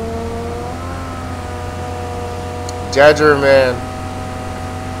 Gyro, man.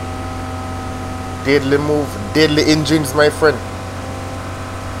 Deadly move, deadly engines, my friend.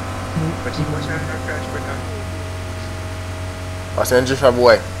 But he was on that crash, but I said, drift,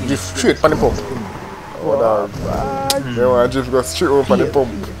 boy. Drift straight on the pump. Oh, dog. They want to drift go straight over on the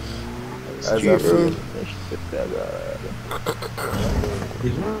pump. As I feel.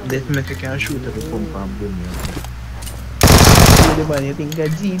 That make you can shoot at the pump and boom. The man, you think a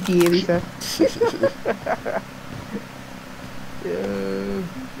GTA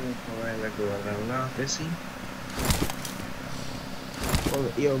this a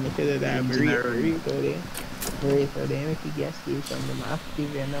yo, me tell you that I'm Rito there. Rito there, make the gas station, them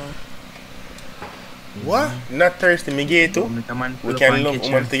active, you know. What? Not thirsty, me get to. We can love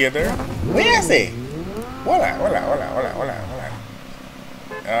woman together. What you say? Hola.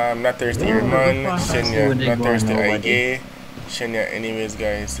 Not thirsty here, man. Shenya, not thirsty, I gay. Shenya, anyways,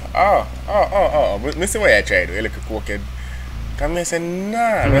 guys. Oh. Me see what I tried. You look crooked. Come me say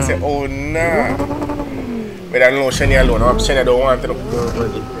nah. Me say oh nah. But I know Shenya alone. Shenya don't want to.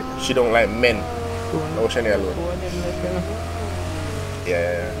 She don't like men. No, Shenya alone.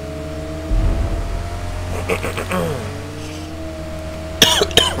 Yeah.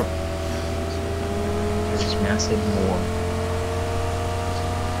 Massive more.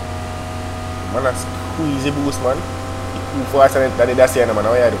 Man, a squeeze the boost, man. You faster than the Daciana, man.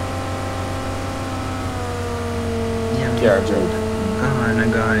 How you do? Can't joke.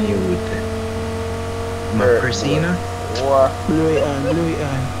 Gone, you with it. My Christina? What? Blow it on.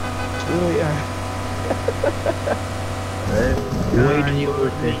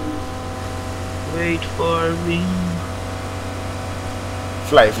 Wait for me.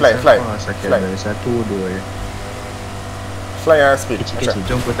 Fly. It's a two-door. Fly and speed. Catch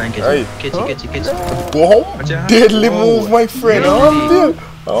jump with and catch Hey. it. Catch it. Go home. Deadly move, my friend. I'm there.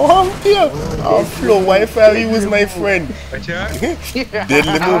 Oh, I'm here. I'll flow Wi-Fi use my friend.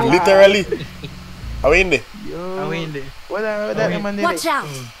 Deadly move, literally. How in there? How in there? What that man did? Watch out!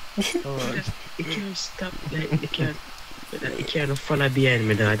 It can't stop, like, it can't follow behind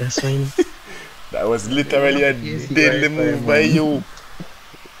me, dog. That's why. That was literally a deadly move by you.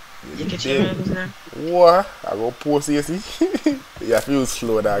 You catch your man, now? What? I go post you see. You have to use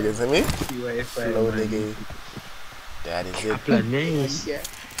slow dog, you see me? Slow nigga. That is it. Nice.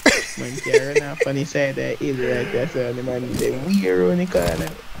 Man can't run off on the side of the hill right there, so the man they weird around the corner.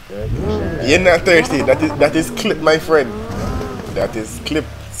 You're not thirsty. That is clip, my friend. That is clip.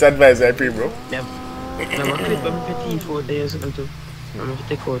 It's advice I pre, bro. Yeah. I'm a clip of petty for days ago too. I'm gonna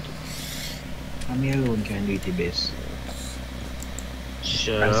take out. I'm alone can do it the best.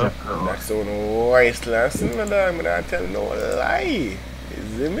 Shut up. That's so nice last no dog. I'm not telling no lie.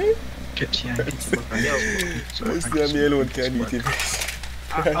 Is it me? Catch ya, get you back on So me alone can do it the best.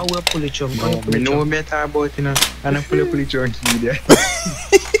 I will pull it chunk. I know better about you know. And I pull it chunk there.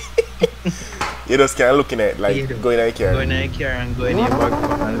 You just can't looking at like going in the car. Going in the car and going in the back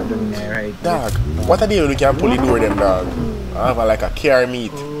and looking there right. Dog, what are they when you can pull the door them dog? I have like a car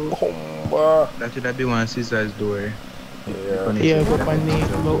meet. That would be one sister's door. Yeah, go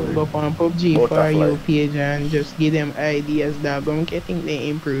on PUBG for you page and just give them ideas dog. I think they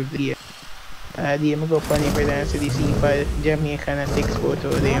improved here. They go up on every dance to the C5 Jamaican and take photo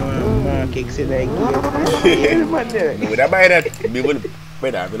they want kicks it like yeah, man there. No, would I buy that? We will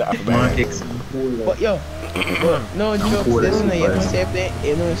buy that. We don't have to buy that. But yo, no jokes, listen, you know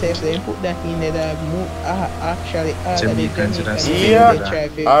say if they put that in there that move actually Jamaican to that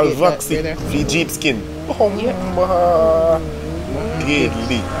yeah, I'll wax it the Jeep skin.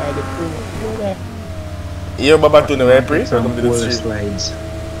 Deadly. Yeah, Baba to the April, welcome to the street. Slides.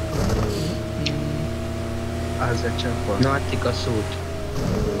 As a chopper. Not take a suit.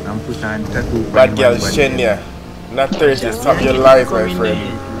 And put on tattoo. Bad girl Shenya. Not Thursday, stop your lies, my friend.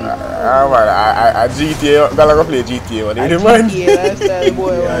 Man, I GTA, gonna play GTA, man. You mind?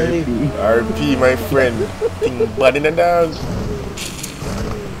 RP, my friend. Think bad in the dog.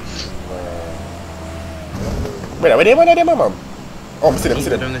 Wait, where they man, mom? Oh, I'm sitting,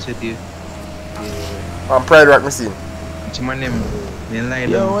 I'm Pride Rock, me see. What's my name? They lie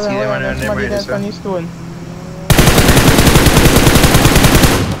yo, down. See them on their name right stone.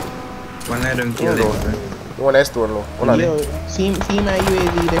 One lie down, kill them. One nice stone, no. One yo, see my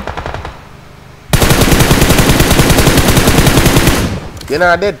UAV there. You're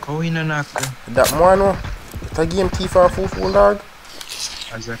not dead. Oh, you know knock. That man, no. It's a game thief and fool dog.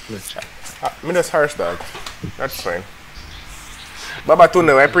 As a clutch. Me just harsh dog. That's fine. Baba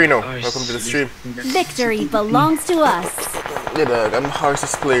Tuna, I pray now. Welcome to the stream. Victory belongs to us. Yeah, dog, I'm the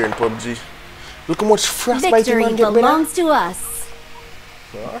harshest player in PUBG. Look how much frostbite Victory man get belongs to us.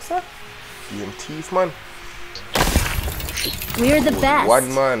 What's that? Game thief, man. We're the best.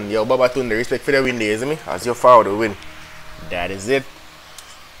 One man. Yo, Baba Tuna, respect for the win there, isn't me? As your father the win. That is it.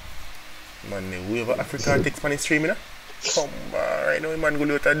 Man, we have Africa takes money stream, you know? Come on, right now, man,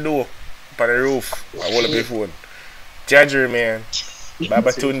 go out the door. Up on the roof. I hold up your phone. Judger, man.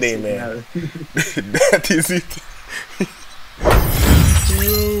 Baba Tunde, man. That is it.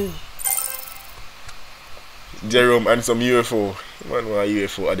 Jerome and some UFO. Man, what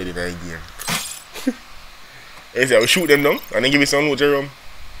UFO added in that game. Hey, say, I will shoot them down and then give it some loot, Jerome.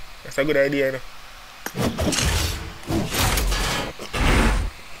 That's a good idea, you know?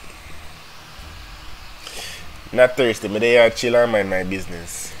 Not thirsty, but they are chill and mind my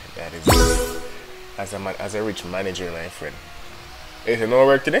business. That is it. As a rich manager, my friend. Is there no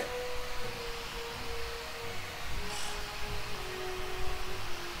work today?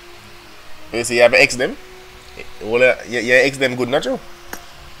 You see, you have X them? Well, you X them good, not true?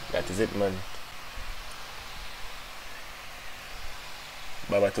 That is it, man.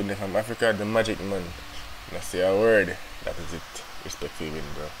 Baba Tunde from Africa, the magic man. Let's say a word. That is it. Respect for you,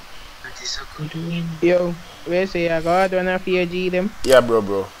 bro. That is a good win. Yo, where say I got one of your G them? Yeah,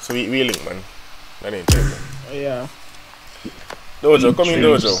 bro. So we link, man. That ain't true, man. Yeah. Dojo, come in,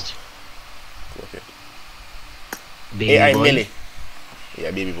 Dojo. Okay. Baby AI boy. Millie.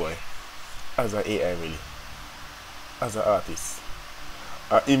 Yeah, baby boy. As an AI Millie. As an artist.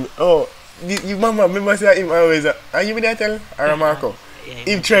 Him, oh, you mama, remember say him always. Are you me there tell? Or Marco?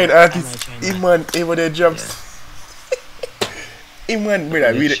 Him trained artist. Him man, him with the jumps. Him man,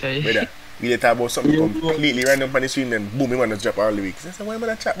 brother, we talk about something completely random on the stream, then boom, him man just drop all the weeks. I said, why am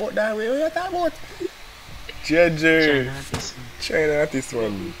I chat about that way? What you talk about? Judge. China artist,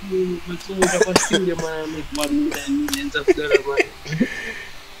 man.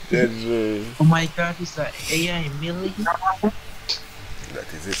 Judge. Oh my god, is that AI Millie? That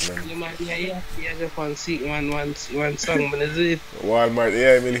is it, man. You man, yeah, just one seat, one song, man, is it? Walmart,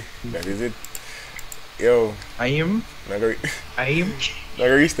 yeah, Emily. That is it. Yo. I am. Not gonna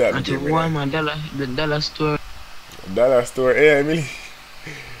restart Until the game, Walmart, the dollar store. Dollar store, yeah, Emily.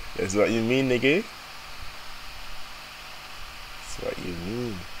 That's what you mean, nigga. That's what you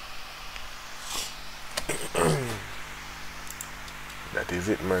mean. That is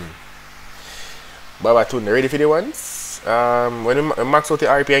it, man. Baba Tune, ready for the ones? When you max out the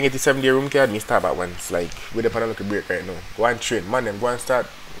RP and get the 7-day room card, me start at once. Like, with the panel break right now. Go and train. Man, them go and start.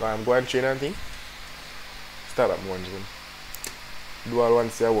 Go and train and thing. Start at once, man. Do all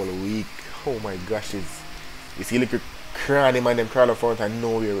once a whole week. Oh my gosh, you see like a cranny man them crawl up front and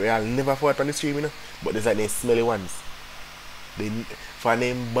nowhere. I'll never fought on the stream, you know. But there's like them smelly ones. They for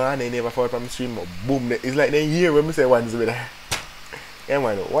them ban they never fought on the stream, but boom, it's like they hear when we say ones with that. Yeah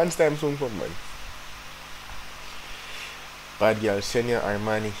man, once time soon fun, man. Bad girl, Shenya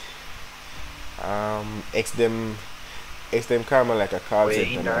Armani. X them karma like a call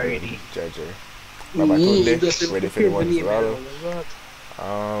center already. Judger. Baba Tunde, ready for the ones as well.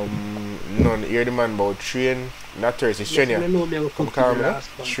 None hear the man about train, not Thursday, it's train ya. Come calm,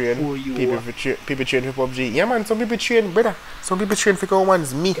 train, people train for PUBG. Yeah man, some people train, brother. Some people train for come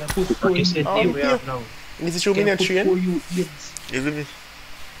ones, me. This is true, me not train. Is it?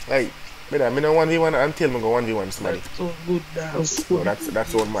 Like, brother, me no 1v1 until me go 1v1 somebody. That's so good, no,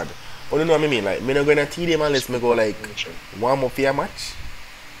 that's so mad. Oh, you know what I mean? Like, me not gonna TD man unless me go like warm up for a match.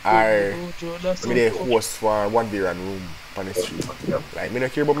 Or me they host for 1v1 room on the street. Like, me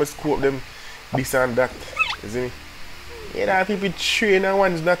not care about my scope them this and that. You see me? Yeah, that people train and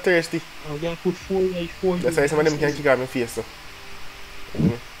one's not thirsty. That's why some of them can kick out my face, so. You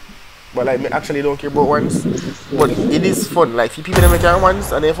know? But like, me actually don't care about ones. But it is fun. Like, if people them make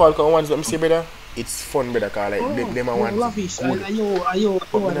ones and they fall on ones, let me say, brother, it's fun, brother, cause like, them are ones. But me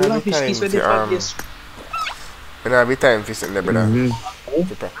not have time for sitting there, brother,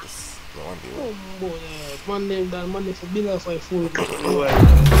 to practice. Monday for bill for full.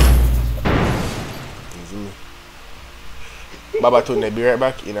 Baba Tunde, be right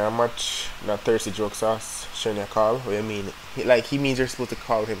back in a match. Not thirsty joke sauce. Showing your call. What you mean? Like, he means you're supposed to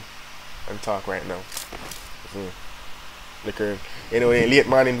call him and talk right now. Look, you know, late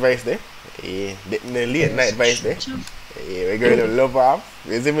morning vice there. Yeah, the late night vice there. Yeah, we girl love off.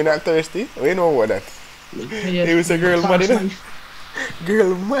 Is he not thirsty? We know what that. He was a girl mad, you know?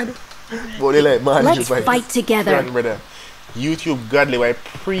 Girl mad. But they like man. Let's fight together. Grand brother. YouTube godly why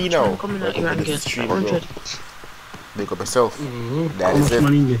pre now. Stream, bro. Make up yourself. That is it.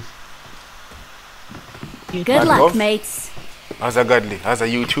 Good luck, mates. As a godly, as a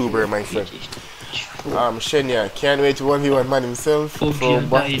YouTuber, my friend. Shenya, can't wait to 1v1 man himself. From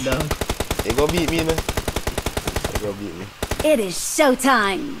back. He go beat me, man. He go beat me. It is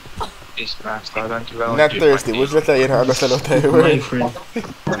showtime. Not thirsty. Which letter you don't understand what I my friend.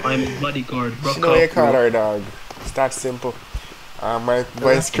 I'm bodyguard. You know what you call her, dog. Start simple. My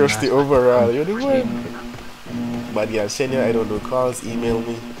voice crusty overall. You're the one. But yeah, Shenya, I don't do calls. Email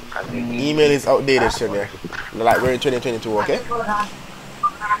me. Email is outdated, Shenya. Like we're in 2022, okay?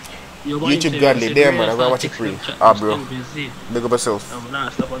 YouTube godly, there man. I'm gonna watch it free. Bro. Big up yourself.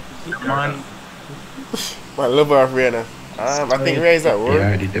 Man, love her, Rihanna. I think Ray is at work.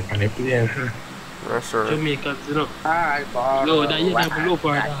 Yeah, the different player. That's right. Jamaica, you know. No, that you have low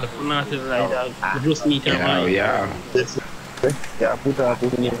part of not like that. Just meet her. Yeah.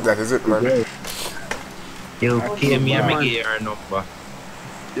 That is it, man. You came here, me get your number.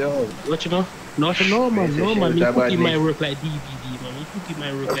 Yo, what you know? Not man. No, man. You put in my work like DVD, man. You put in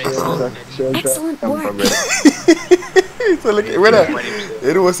my work like CD. Excellent work. So look, brother,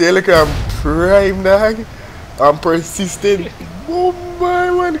 it was like I'm prime, dog. I'm persistent. Oh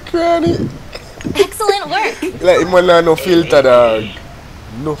my one cranny. Excellent work. Like him man no filter, dog.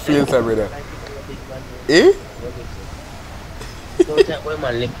 No filter, brother. Eh? That boy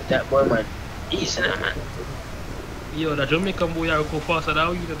man, that boy man. Easy now, man. Yo, the Jamaican boy are go faster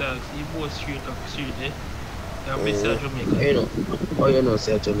than you, dog. See both straight eh? They're Mr. Jamaica. You know. Oh, you know,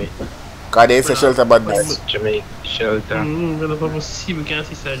 say Jamaica. Cause they say shelter bad this. Jamaica shelter. Brother, from see we can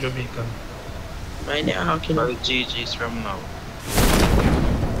see Sir Jamaica. Mind you, how can I GG's from now?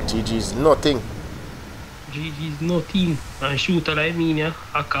 GG's nothing. GG's nothing. And shooter like me, yeah.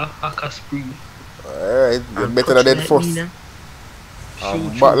 Haka spree. Alright, you're better than that first.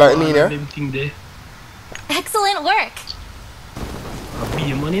 But like me, yeah. Excellent work.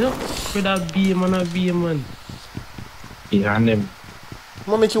 Be a man, you know? Without be a man. Yeah, and them.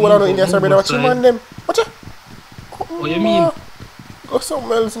 I'm make you want to India, sir, brother. What you man them? What you? What you mean? Go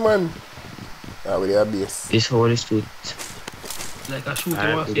something else, man. Ah, with your base. This whole is too. Like a shooter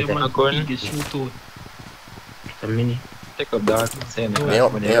Alright, was we here, get man. a gun. He get shoot out. The mini. Take up dog. Send it. They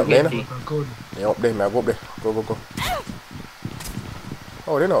up there, man. A gun. They up there, man. Go up there. Go.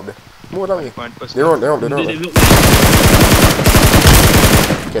 Oh, they're not up there. Move along here. They're on.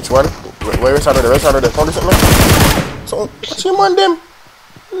 Catch one. Where is another? Found something? So, what's him on them?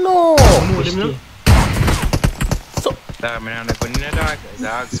 No. Move them now. So, Dog, man, I'm not going in the dog.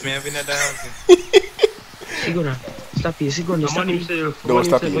 Dogs, me having a dog. Sigona. Stop here, Sigona. The Stop man here. himself. Don't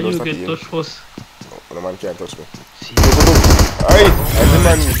stop When you, don't you stop get you. touched first. the man can't touch me. Go. Aye, as the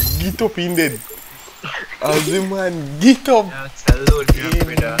man get up in dead. As the man get up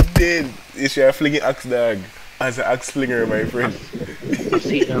in dead. You should have flinging axe dog. As an axe flinger, my friend.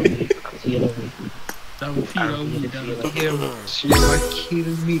 See that way. See that way. That will feel how we done. She might kill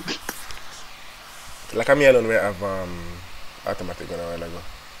me. Like I'm here alone where I have automatic gun a while ago.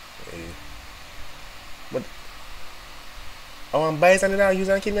 But I want to buy something that I use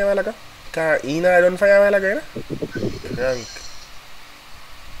and kill me a while ago. Because he not done fire a while ago, you know? Rank.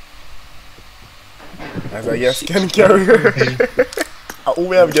 As a gas can carrier. Who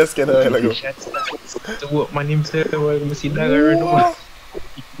we have gas can a while ago? To what man himself, I see dog around.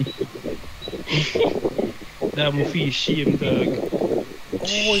 That will feel shame, dog.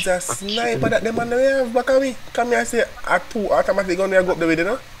 Oh, it's a sniper that the man we have back at me. Come here and say, a 2 automatic gun there go up the way, you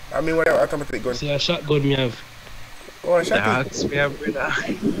know? I mean, what automatic gun? See a shotgun me have. Oh, a shotgun. Dogs, me have brother.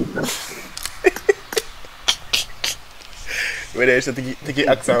 Whether you should take your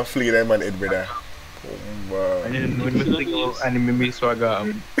axe and fling that man head, brother. Oh, I didn't know anything of anime me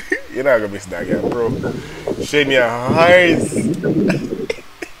swagger. you're not gonna miss that guy, bro. Shane your eyes.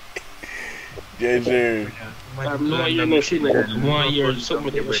 JJ. I'm not hearing no shit like that. 1 year or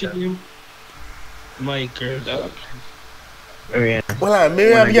something like that. Shit him. My girl, dog. Well,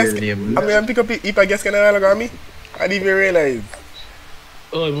 maybe I'm gonna pick up if I guess can I log on me. I didn't even realize.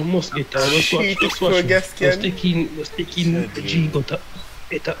 Oh, we must get that. Let's watch. Let's watch. Let's take in G, but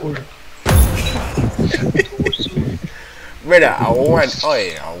better order. Brother, I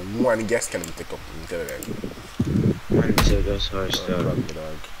want guess can we take up instead of that. Man, so that's how I start.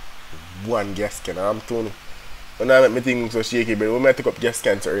 One guess can I'm Tony. When I make me think so shaky, but we might take up guess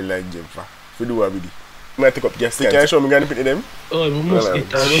can to early like Jim. We do what we do. We might take up guess can. Can you show me gonna put them? Oh, we must get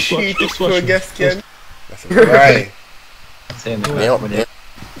that. Let's watch. Let's watch. Guess can. That's right. Send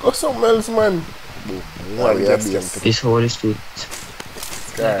Go something else, man. One guess can. This whole is too.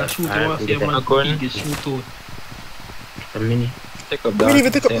 Like a shooter was here, man. He get shoot out. The mini. Take up We dog. need to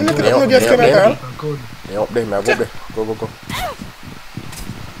take up no guess can at all. A gun. They up there, man. Go up there. Go.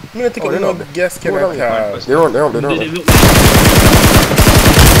 Me not take up no guess can at all. They're on.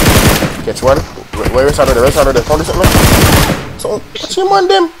 Catch one. Where is another? Found something? So, what's him on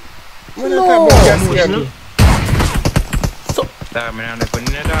them? No. So, Dog, man, I'm not going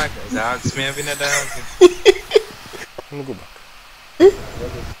in the dog. Dogs, me having a dog. let me go back.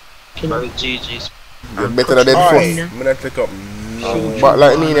 GG's. You're better than them first. I'm not take up no. But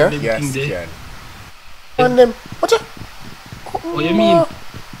like me, yeah? Yes, can. On them. Watch out. What you mean?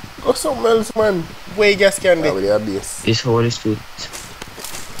 Go something else, man. Where gas can they? With their base. This whole is too.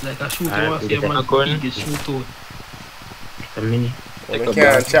 Like a shooter was here, man. He get shoot out. The mini. We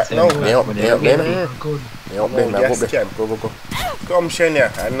can't chat now. They up there. A gun. They up there, man. Go there. Go. Come,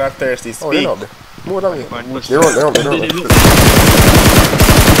 Shania. I'm not thirsty. Speak. Oh, they're not there. Move down here. They're on.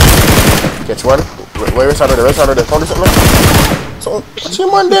 Catch one. Where is another? Found something? So, what's him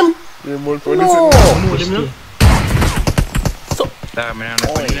on them? No. Move them now. Dog, man, I'm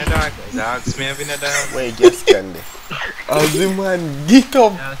not going in the dog. Dogs, me having a dog. Where guess can they? As the man get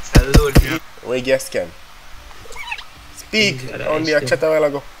up. Dogs alone, me. Where guess can? Speak. Only a chat a while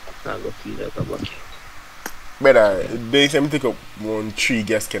ago. I go feel like a bucket. Brother, they say me take up 3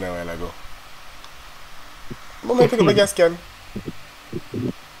 gas can a while ago. But me take up a gas can.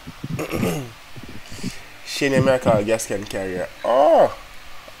 Shane, me call gas can carrier. Oh.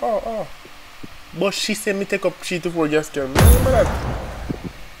 But she said me take up 3 to 4 gas can. Remember that?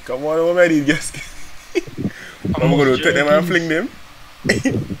 Come on, what I need gas can? I'm going to take them and fling them.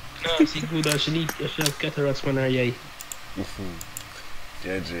 No, she good as she need. She have cataracts on her eye.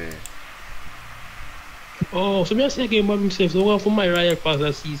 JJ. Oh, so me I say again about himself. So one for my royal pass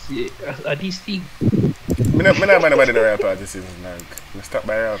as this thing. Me not mind about the royal pass this season, like. Me stop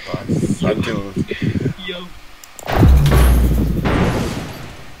by royal pass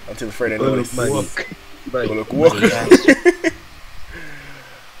until Friday notice. Look.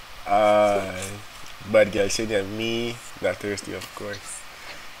 Bad girl, she and me, not thirsty of course.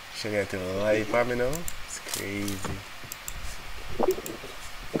 She got to lie for me now. It's crazy.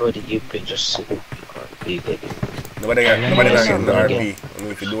 What did you pick? Just sit. Nobody got the RP. I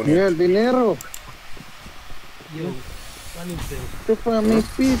mean, if you don't hit. Dinero. Yo, Manhimself. Te fa mi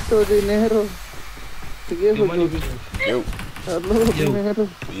pito dinero. Sige Yo, ko. Manhimself. Yo. Hello, dinero.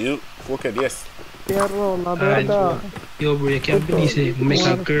 You. Fuck it, yes. Fierro, la verdad. Yo, bro, you can't believe it. Make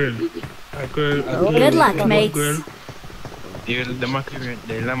a girl. Good luck, mates. Girl. The McLaren,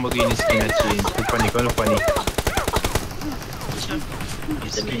 the Lamborghini skin change. Look funny.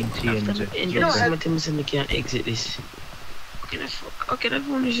 Skin change. I can't exit this. Okay, that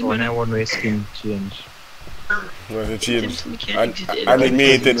one is when I want to skin change. What's the change?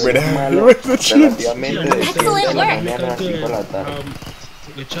 Animated, brother. What's the change? Excellent work.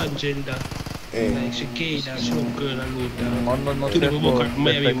 The transgender. Like she gay, that she look girl and look down. No, To the book at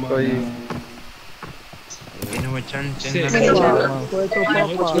Miami, man. You know what transgender?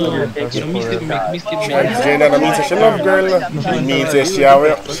 Transgender, that means she love girl. It means that she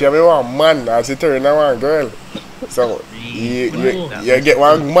have one man as she turn a one girl. So, you get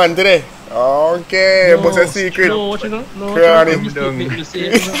one man today. Okay, what's a secret? No, what you know? No, Excellent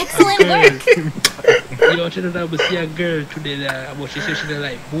work. You know, she don't see a girl today, but she said she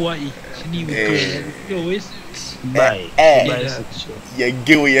like boy. She need a girl. Yo, it's Bye. You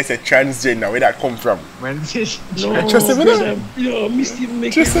give away as a transgender. Where that come from? Man, no, Just a minute. Yo, Misty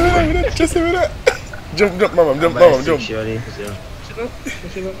make Just a minute. Jump, mama, jump. She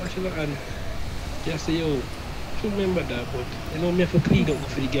look, and just say, yo, she remember that, but you know, me have to clean up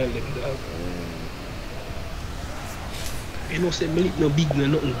for the girl. You know, say me no big no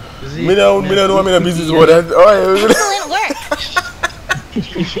nothing. Me don't know me no business about that. Oh, Excellent work.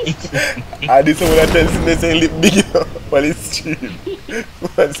 I did someone that tells me say lip big but it's cheap.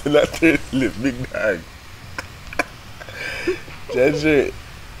 Man say that tells lip big dog.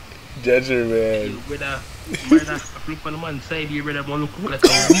 Judge man. Brother, look on the man's side here, brother, man look like a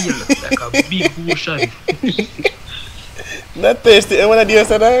wheel, like a big ocean. Not thirsty, I wanna do a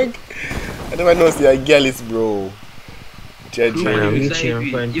dog. I never know see a girl is bro. Judge Yo, man.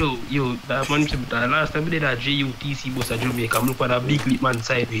 that man, last time we did that JUTC bus at Jamaica, I'm looking at a big lip man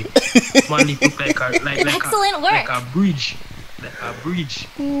side way. Man, it look like Excellent work. like a bridge. Like a bridge.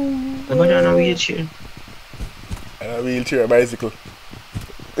 Nobody on a wheelchair. And a wheelchair, a bicycle.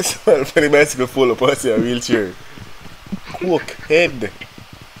 This one for the bicycle fall up, I see a wheelchair. Cook head.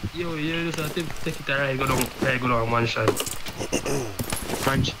 Yo, just take it a ride, go down mansion.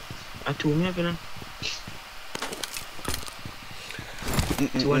 Mansion. I told me, I've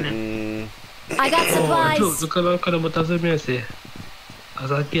I got supplies. Look at what I say.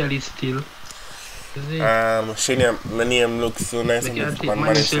 As a girl is still. My name looks so nice on the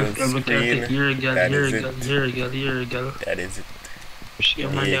Manhimself screen. That is it.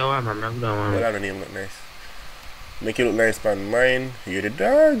 Well, that name look nice. Make it look nice on mine. You're the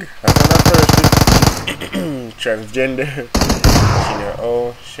dog. That's not person. Transgender. Shania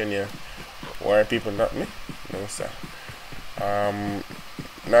O. Shania. Why are people not me? No sir.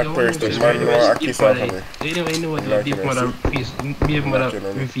 Not person. Man no a kiss off of me. You know what the deep mother face. Baby mother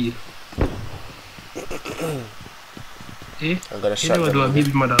reveal. Eh? I got a You shot. never do a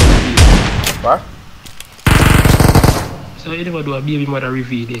baby mother reveal. What? So you never do a baby mother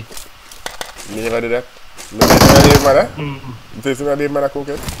reveal, eh? Me never do that. Me never do a baby mother? You think a baby mother cook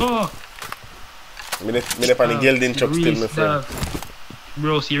it? Oh! Me never find a gelding chuck still, my friend.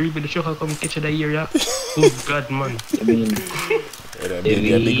 Bro, so you reap the truck and come catch you the area? Oh God, man. I mean, That'd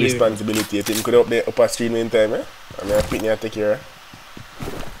be a big responsibility. You think you could up there upper stream in time, eh? I mean, I pick me and take care.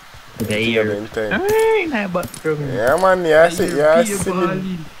 the year. Yeah, man, yeah, I see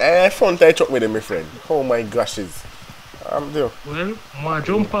me. Fun tie truck with them, my friend. Oh my gosh, I'm there. Well, I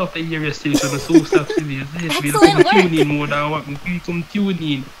jump off the area station and so stop serious. Excellent work. Tune in more than what we come tune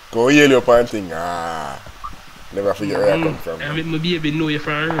in. Go yell up and thing. Never forget where I come from. I mean, my baby know you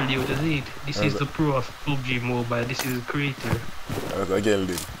from earlier. What is it? This is the pro of PubgMobile. This is the creator. That's a girl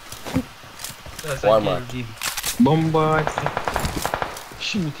did. That's Why, a man? girl did. Bombard.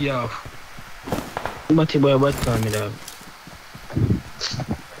 Shoot you off. Batty boy, bat call me dog.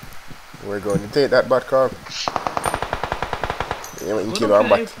 We're going to take that bat call. You want to kill one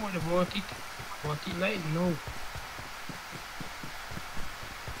bat. Want it like no.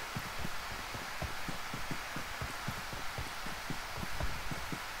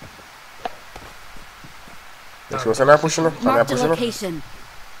 Let's go. Can I push him? Mark the location.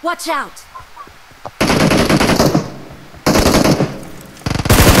 Watch out.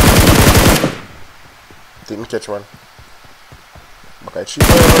 Didn't catch one. But I cheat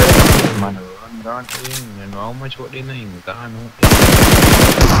already. Man, run down to him. You know how much what they know him. Yeah,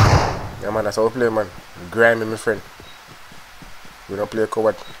 man, that's how we play, man. Grimy, my friend. We don't play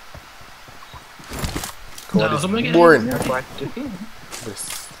coward. God, it's boring.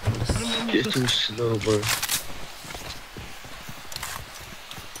 You're too slow, bro.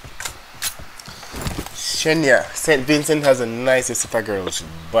 Shenya, St. Vincent has a nice super girls.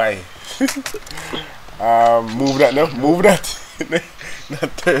 Bye. Move that now. Move that.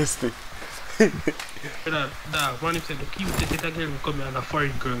 Not thirsty. Dog, man, if the cutest little girl will come here and a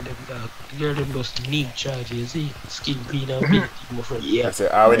foreign girl, them dog. The girl them just need charges, see? Skin clean and ability, my friend. Yeah. I say,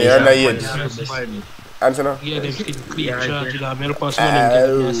 when you're under age. Answer now. Yeah, them skin clean charges, and I'm help us when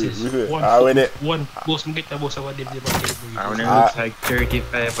them get one boss, get the boss of them, they might get When it looks like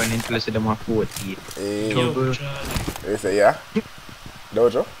 35 and interested them at 40. You say, yeah?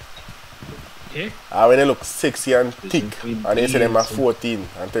 Dojo? Yeah? When they look sexy and thick, and they say them are 14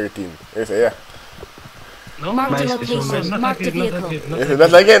 and 13. You say, yeah? No, Mark the location. Mark the vehicle.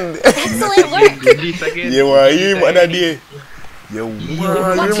 That's again. Excellent work. You want him on a day. You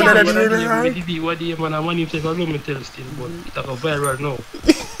want him on a day. What do you man? I'm himself alone, me tell still, but it's a viral now.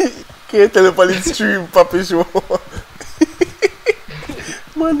 Can't tell the police stream, Papi show.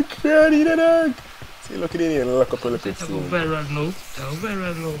 Man, crying in the dog. See, look at it, lock up all the It's a viral now. It's a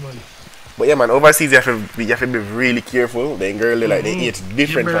viral now, man. But yeah, man, overseas you have to be really careful. The girl like they eat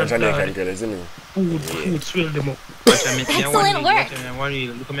different from Jamaican girls, isn't it? Food swell them up. Excellent work.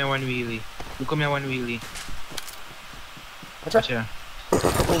 Look at me one wheelie. Look at me one wheelie. Watch out.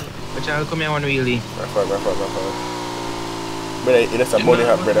 Watch out, look at me one wheelie. My fault. Brother, it's a money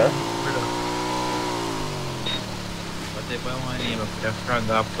hat, brother. Whatever I want to name of the frog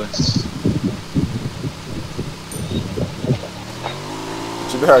up.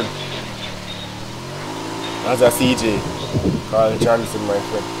 What you done? That's a CJ. Carl Johnson, my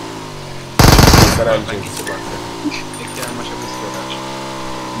friend. San Andreas.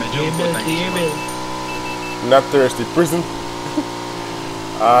 Not thirsty. Prison.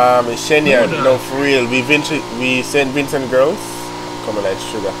 Shenya, no, for real. We St. Vincent girls. Coming like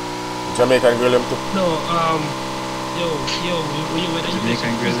sugar. Jamaican girl them too. No, yo,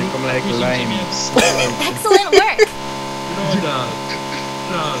 Jamaican girls they come like limes. Excellent work.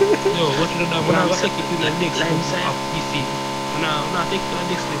 No, yo, what you do now? When I take it to the next level of DC, when I take it to the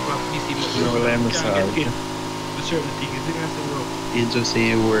next level of DC, No lime salad. The certain thing is in the world. You just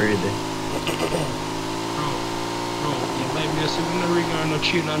say a word. Bro, you might be a similar ring or no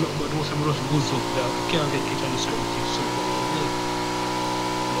chain or nothing, but most of them just goes up there. You can't get kicked on the certain things. So,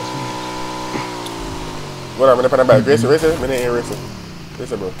 what I'm gonna put a bag. Race it. I'm gonna race it,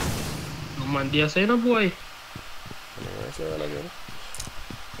 bro. no man, they are saying, no boy.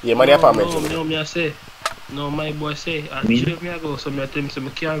 Yeah, man, the apartment. No, me I say. No, my boy say. And me I go, so me I tell him, so me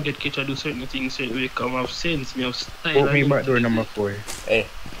can't get catch and do certain things, certain way, come have sense, me have style. Put me back door number 4. Hey.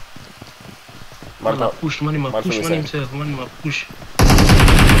 Man, push, man, himself, man, push.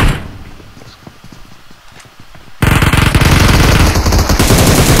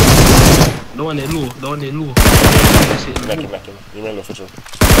 The one they low. Knock him. You may low for sure.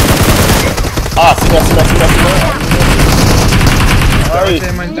 Ah, see that. Alright.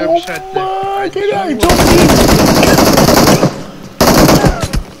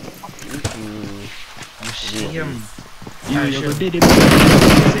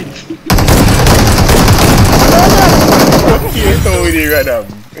 Potato with it, Radam.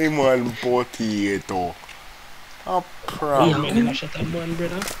 Hey man, potato. A prank. Yeah, man, I shot that man,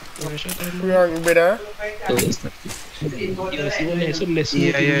 brother. Prank, brother. You see, when I some less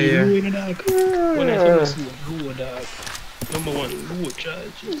Yeah. when I some less dog. Number one, low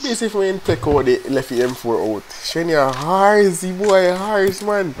charges. Basically, when take out the left the M4 out. Shenya harsy boy, harsh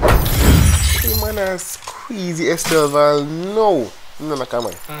man. Hey man, that's crazy Estelval. No, come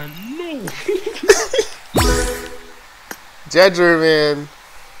on. No. Jadger, man.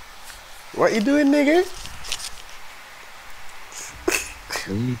 What you doing, nigga?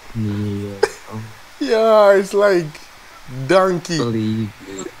 Yeah, it's like donkey.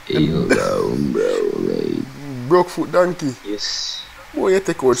 Broke foot donkey. Yes. Boy, you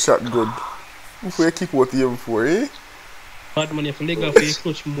take out shot good. Before you kick out the M4, eh? Bad man, if you leg off your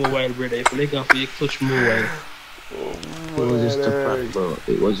clutch more while, brother. If you leg off your clutch more while. It was just a prank, bro.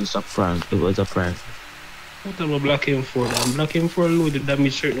 It was just a prank. It was a prank. What am I black M4? I'm black M4 loaded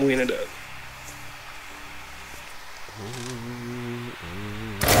damage certain way in that.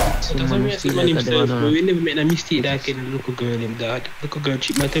 That's why I see Manhimself, bro. We never make a mistake that can look a girl in that. Look a girl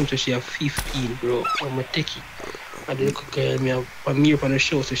cheap my time so she have 15, bro. I'm a techie. And the look a girl me have a mirror on the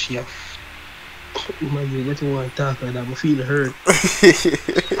show so she have. Man, what you want to talk like that? I feel hurt.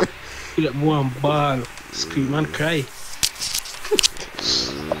 Feel like one ball, scream and cry.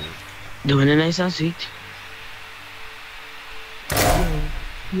 Doing a nice and sweet.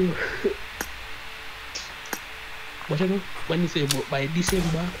 But you know, when you say about by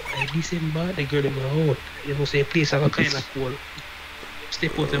December, the girl them go out. You know, say place have a kind of cool.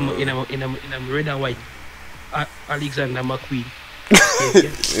 Step out in a red and white. Alexander McQueen.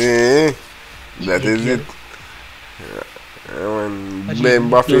 That is it.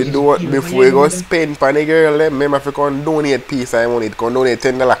 Remember if you do it before you go spend for the girl, remember if you can donate piece of money, you can donate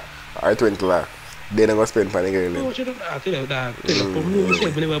 $10 or $20. Then you go spend for the girl. No, you don't tell you that.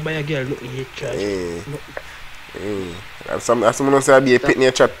 Whenever I buy a girl, look, you charge. Someone say I be a pit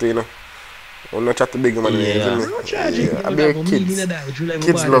near chat, you know. I'm not chat to big man. I'm not charging. I be kids.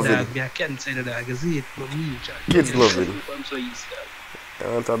 Kids love it. I can't say the dog. Kids love it. I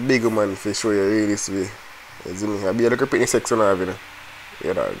want a big man to show you really this way. I be a little picnic section of you know.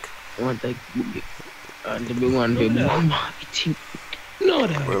 Yeah, dog. I want like the big one to mama. No,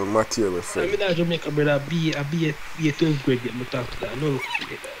 dog. Well, Matthew, my friend. I'm in Jamaica, brother. Be a 12th grade. Get me talk to that. No,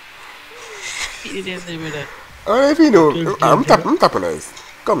 if you know, I'm tapping nice.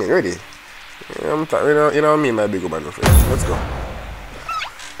 Come in, ready? I'm tapping, you know what I mean, my big man, my friend. Let's go.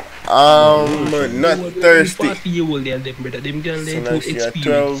 Not thirsty. So now she at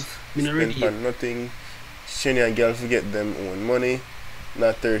 12. Spend nothing. Shani and girl forget them own money.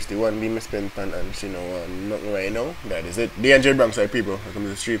 Not thirsty. One be me spend pan and she know nothing right now. That is it. The Angel Bank side people. Welcome to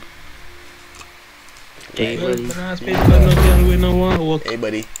the street. Hey buddy. Hey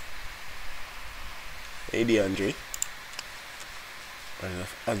buddy. Hey DeAndre.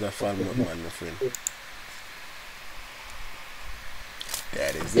 As a farm man, my friend.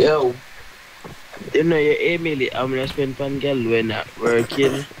 That is it. Yo. You know your email I'm gonna spend pan girl when I'm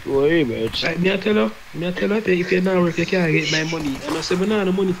working. Worry about it. Me tell her, if you're not working, you can't get my money. And I say, I don't have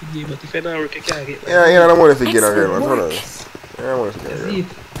the money for you, but if you're not working, you can't get my money. Yeah, I don't want to get a girl, man. Hold on. I don't want to get a girl.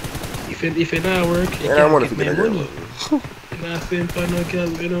 If you're not working, you can't get my money. If I spend pan a girl,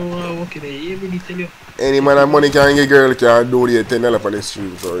 you don't want to work in it. You really tell you. Any man have money can get a girl, can do the $10 on the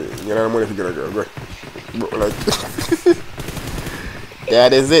stream. So you don't have money to get a girl, bro. Like, yeah,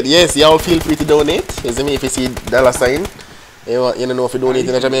 that's it. Yes, y'all feel free to donate. You see me, if you see dollar sign, you don't know if you donate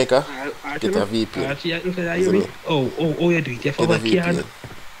in Jamaica, get a VPN. Oh, you do it. You have a card.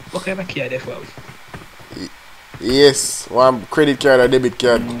 What kind of card you have? Yes, one credit card or debit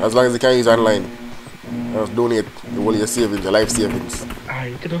card, as long as you can use online. Just donate the whole your savings, your life savings.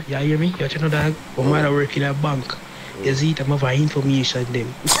 Alright, you know, you hear me? You know that when I work in a bank, you see it, I'm have information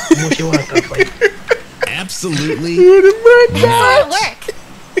them. How much you want to fight? Absolutely.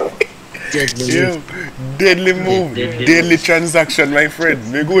 Deadly move, deadly transaction, my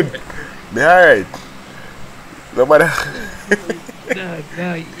friend. Me good. Me alright. Nobody.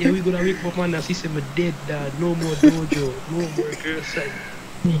 Yeah, we gonna wake up man and see some dead dad. No more dojo, no more girl side.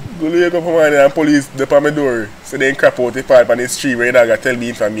 Go wake up man and police the my door. So they crap out the part on the street where they tell me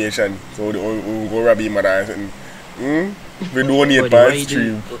information. So we go rob him and something. We donate by the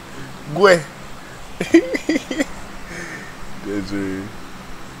stream. Go ahead.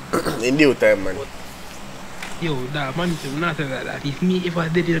 In due time, man. Yo, that man is not like that. If I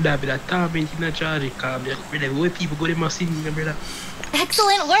did it, that be that time in the charge, calm down. Brother, where people go to my city, brother.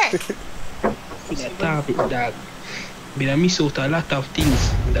 Excellent work. That time, that. But I miss out a lot of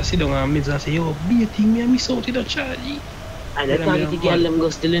things. I sit down and say, yo, be a thing, I miss out in the charge. And that's how the girl them go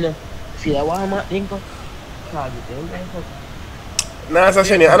still in. See that Walmart thing go? Charge it, nah, it's a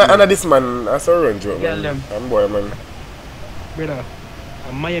shame. And this man, I saw run joke, man. I'm boy, man. Brother,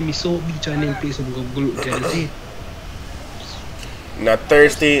 Miami so beach and then place and go look at Not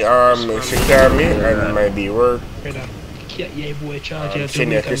Thursday, she carry me and might be work. Brother, yeah, boy, charge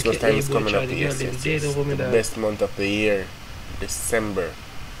you. Christmas time is coming up. Yes. The best month of the year, December.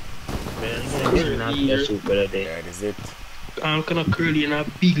 Yeah, that is it. I'm kind of curly and a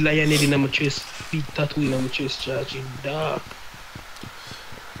big lion head in my chest, big tattoo in my chest, charging dark.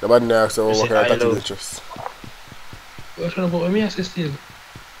 The bad now, so what can I tattoo in the chest? What's about me? I say still,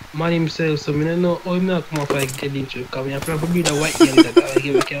 Manhimself, so I don't know how I'm not come off like get into it, because I probably the white girl that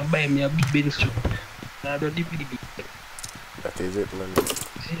I can buy me a big Benz truck. I don't do it. That is it, man.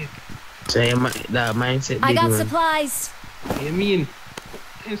 So that mindset big, I got man. supplies. You mean?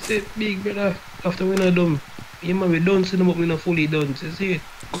 Mindset big, brother. After we're not done, yeah, man, we done, so but we're not fully done. You see it?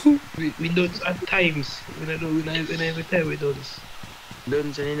 we done at times. We're not done, every time we done.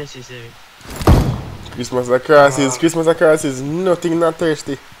 Don't say necessary. Christmas across is nothing not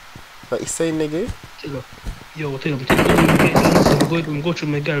thirsty. Like you say, nigga. Yo, tell him, I'm go through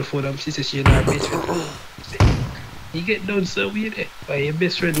my girlfriend, I'm sister, she and her best friend. You get done so weird, eh? By your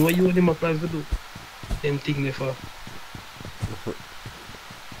best friend, what you want him plans to do? Them thing there for.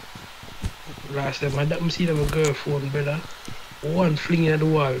 Last time I see them a girlfriend, brother. One fling at the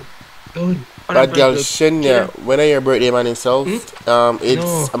wall. Done. Bad girl Shenya, when are your birthday, man himself? It's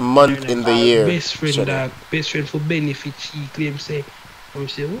a month in the year. Best friend, dog. Best friend for benefit. She claims say, I'm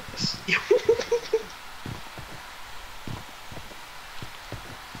say what?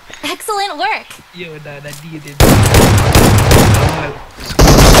 Excellent work. Yo, that did.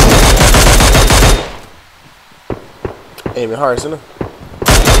 Hey, me horse, you know?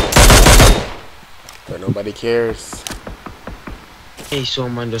 But nobody cares. Hey, so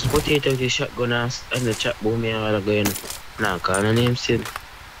man, just put it out the shotgun and the chat bomb me and go in. Nah, call the name still.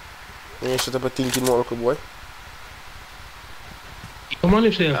 You shut up a thinking more, local boy. Come on,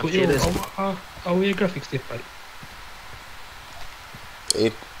 himself. How are your graphics step on?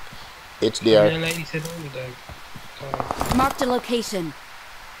 HDR. Marked a location.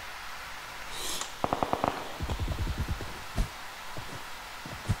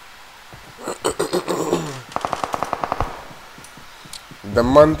 The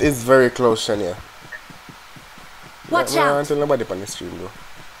month is very close, Shania. Watch I out! don't tell nobody on the stream, though.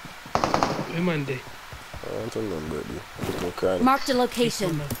 Monday. I don't tell nobody. I'm crying. Marked a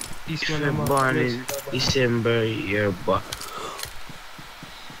location. This one, I'm born in December, you're back.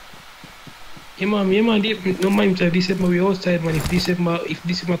 Yeah, man, no mind if December we outside, man. If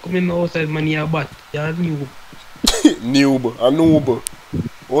December coming outside, man, you're bad. You're noob. Noob, a noob.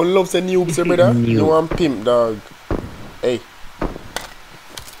 One loves a noob, sir, brother. You want pimp, dog. Hey.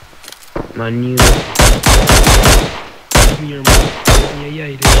 Man, you.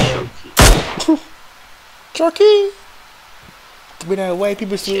 Chucky. With that white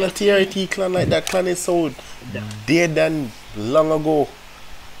people still in a TRT clan like that clan is so dead and long ago.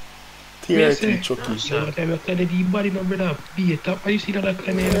 TRT Chucky. Yeah.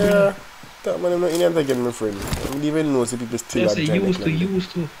 That man I'm not in again, my friend. I don't even know if people still are used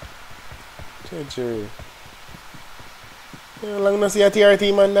to. JJ. Yeah, long not see a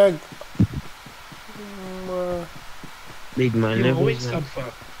TRT man, dog. Big man, yo, never wait stand for.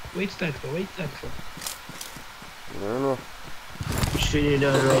 I don't know.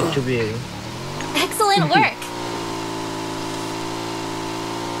 Trinidad right to be. Excellent work.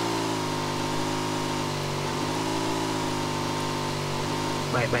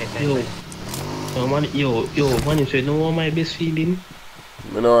 Bye. Yo, man, you know what my best feeling?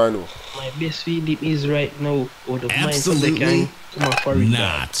 I know. My best feeling is right now out of mind so Absolutely they can come up for it.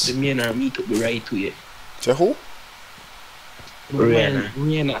 not. The men are meet up the right way. Say who?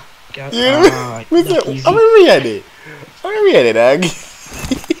 Rihanna. Yeah, I'm ready. Dog.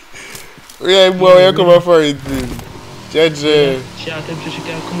 Yeah, boy, you come up for it. Judge. She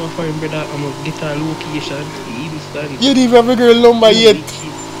can come up for him, brother. I'm gonna get her location. Instant. You didn't even have a girl number yet.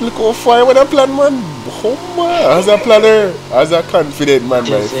 Look how far with a plan, man. Oh, man. As a planner, as a confident man,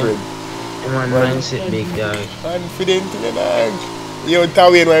 my friend. One mindset, big dog. Confident in the dog. Yo,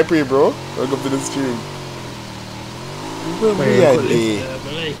 Tawi and my pray, bro. Welcome to the stream. I'm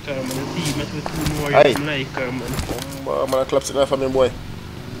gonna clap it for me, boy.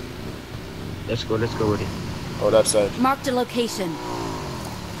 Let's go with it. Oh, that side. Marked a location.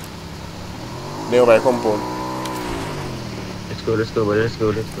 Near my compound. Let's go.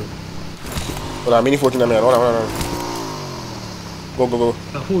 Hold on, mini 14 man. Hold on. Go.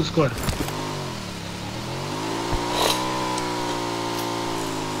 The full squad.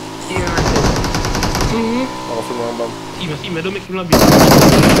 Oh, from one bomb. Team, don't make him lobby.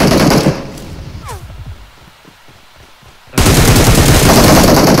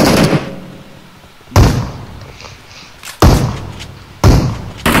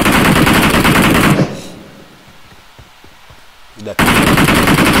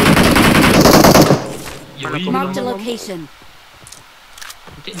 Marked a location.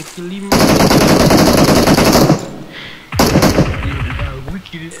 Technically,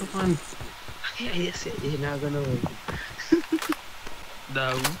 wicked, come on. Yes, you're not gonna win.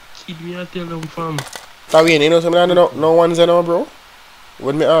 That wicked, me I tell them fam. Tawi, you know something? No one's in now, bro.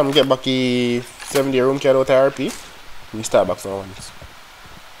 When me get back the 7-day room card out of RP, we start back some ones.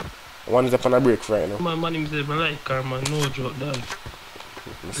 One is up on a break right now. My man himself, I like her, man. No joke, dog.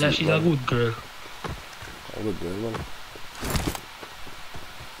 Like she's a good girl. A good girl, man.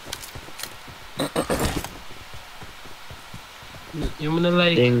 You mean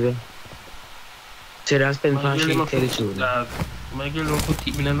like? So that's been partially tell you. My girl don't put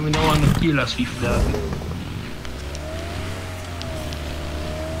it, I don't want to kill her swift, dog.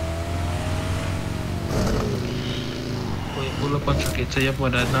 Pull up a ticket, say your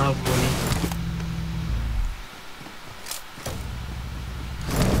brother don't have money.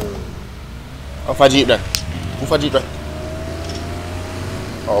 Off a jeep then. Move a jeep then.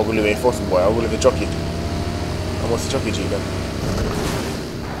 Oh, I'm going to leave it first, boy. I'm going to leave the jockey. I must jockey jeep then.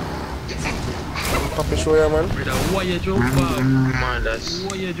 Papi show ya, man. Brother, why you jump off? Man, that's...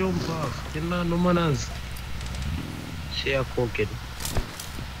 Why you jump off? You know no manners. She a cooking.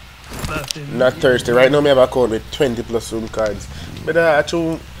 Not thirsty. Right now, me have a account with 20 plus room cards. But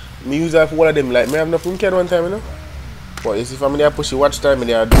actually, me use that for one of them. Like, me have enough room card one time, you know. But you see, if I'm there push watch time,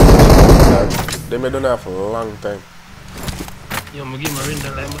 they are doing it. They may done that for a long time. Yo, I'm give my render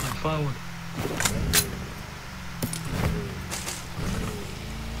like man forward.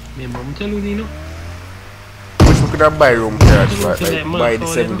 Me, I'm telling you, Wish we could have buy room cards, but like, buy the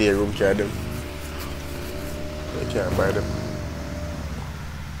 7-day room card them. We can't buy them.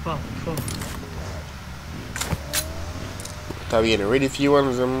 Fuck. Tawian ready for you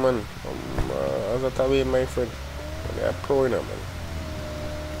ones, man. How's that Tawian, my friend? They are pro in it, man.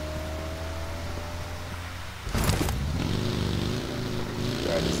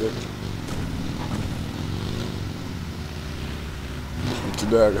 That is it. To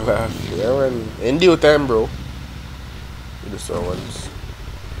dog laugh. Yeah, man. In due time, bro. We do so once.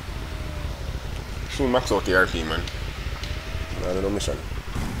 Should max out the RP, man. I don't know mission.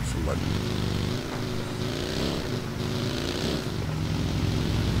 Somebody.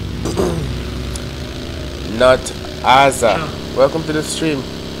 Not Aza. Welcome to the stream.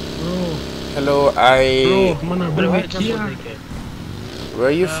 Bro. Hello, Where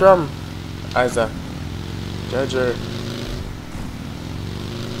are you from? Aza. Judger.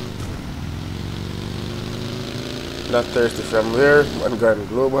 Not thirsty from where? One gun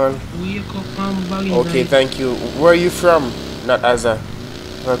global. Okay, thank you. Where are you from? Not Aza.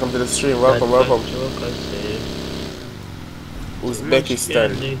 Welcome to the stream. Welcome.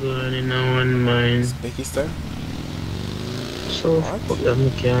 Uzbekistan. Uzbekistan? So fuck them,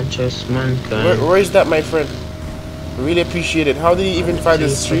 you can't trust mankind. Where is that, my friend? Really appreciate it. How did you even find the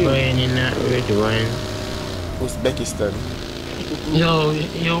stream? Uzbekistan. Yo,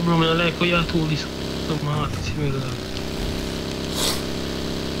 bro, I like how you told this.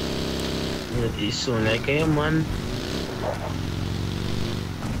 It's so like a man.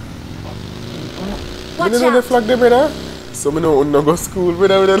 You know the flag there, brother? So I know no go school,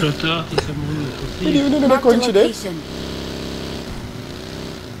 brother. You didn't even know the country there?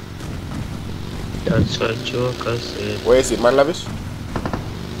 That's what Joker said. Where is it, man, lavish?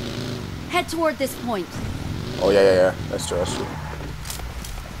 Head toward this point. Oh, yeah. That's true.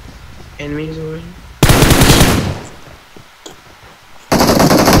 Enemies already?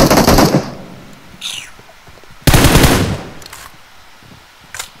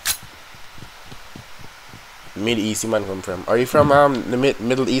 Middle East, man, come from. Are you from the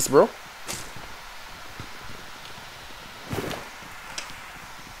Middle East, bro?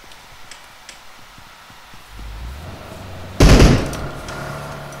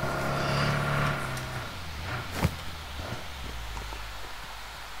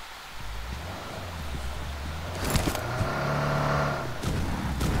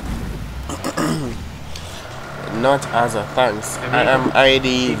 Not as a thanks. I am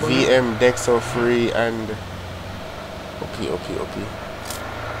ID, VM, Dexo free, and OP.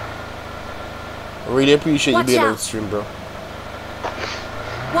 Really appreciate you being on the stream, bro.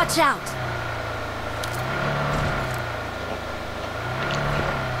 Watch out!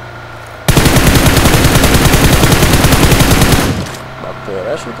 Back there,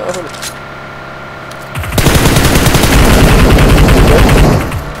 that's what I want.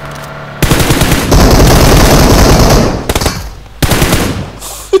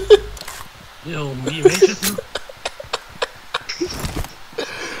 Yo, me racist.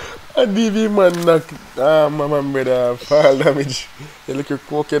 A DV man knock my man brother fall damage. You look your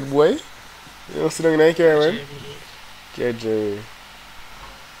cokehead boy. You know sit down in here, man. Okay, Jerry.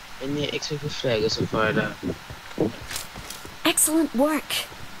 And you expect the flag or something like that. Excellent work.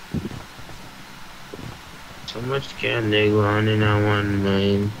 So much can they go on in that one,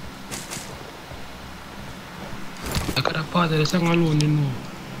 man? I could have part of the song alone, you know.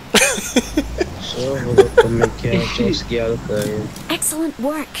 So we'll come and just girl. Excellent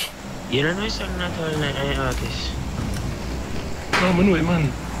work. You don't know song not all like any artist. No, I know it, man.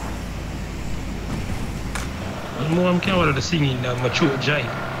 I know I'm careful of the singing that mature jive.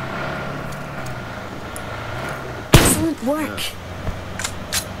 Excellent work.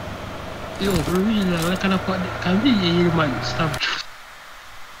 Yo, for real, I kind of can be a man. Stop.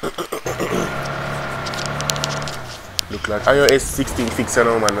 Look like iOS 16 fix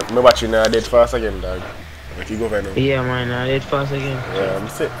now, man. My battery now dead fast again, dog. But you go for now. Yeah, man, I dead fast again. Yeah, I'm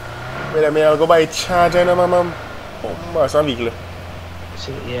sick. Wait a minute, I'll go buy a charger now, man. Oh, man, some vehicle.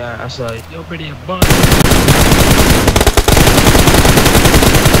 So, yeah, I saw it. Yo, pretty bad.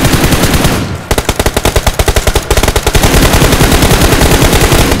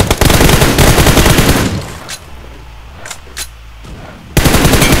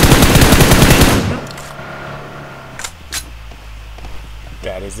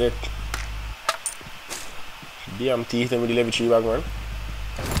 is it. Damn teeth and with the level 3 bag, man.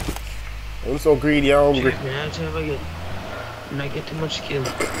 I'm so greedy and hungry. I get too much skill.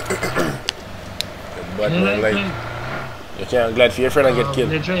 But man, like, you can't glad for your friend and get killed.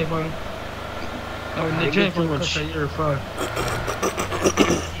 They drive on. They drive on because of your fault.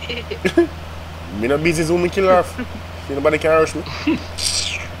 Me not busy zooming kill off. Nobody can rush me.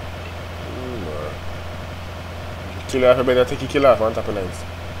 Kill off, I better take a kill off on top of lines.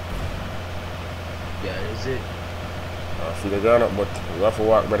 Yeah, that's it. I feel the ground up, but we have to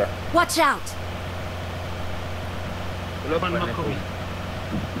walk, brother. Watch out!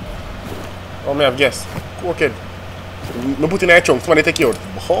 Oh, me have guess. Go kid. Me put in a trunk, somebody take you out.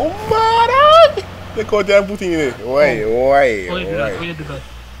 Oh, man! Take out there and put in it. Why?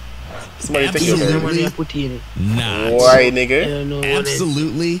 Somebody take you out. Why, nigga?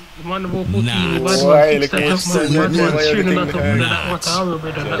 Absolutely not. Why? Look at Absolutely not.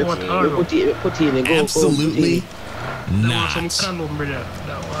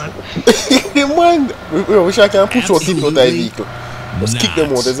 Man, we wish I can push out people out of the vehicle. Just kick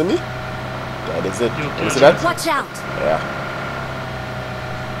them out, isn't it? That is it. You see that? Watch out! Yeah.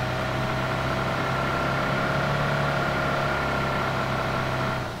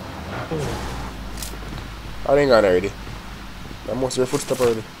 I ain't gone already. I must be a footstep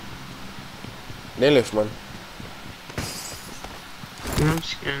already. They left, man. I'm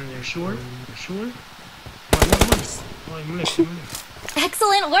scared. They're sure?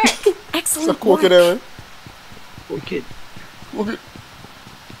 Excellent work! Excellent work! There, man. Okay.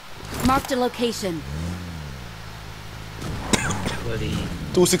 Marked a location.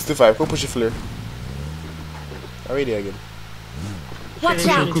 265. Go push it flare. Already again. Watch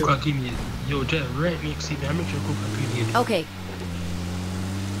out! Yo, Jeff, right next to me. I'm sure cook a Okay.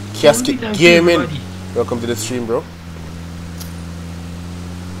 Casket Gaming. Welcome to the stream, bro.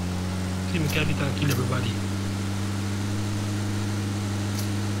 Team Capital kill everybody.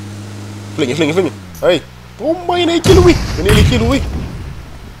 Fling it. Hey. Oh my, you kill me. You nearly kill me.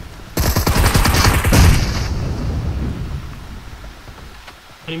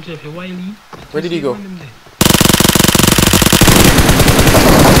 Himself, you're wily. Where did he go?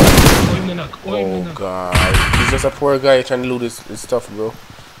 Oh god. He's just a poor guy trying to loot his stuff, bro.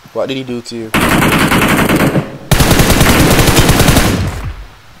 What did he do to you?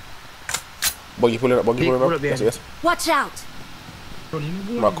 Buggy pulling up. Yes. Watch out!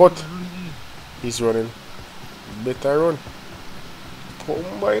 My cut. He's running. Better run. Oh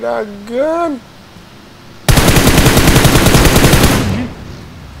my god.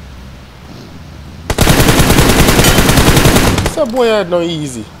 That boy had no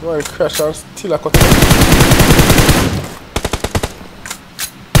easy. You want to crash and still a cut him.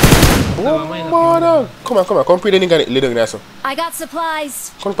 Oh mother. Come on. Come pre the nigga little there, so. I got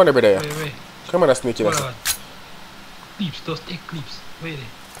supplies. Come on, brother. Wait. Come on, a snake here. Clips, just take clips. Wait.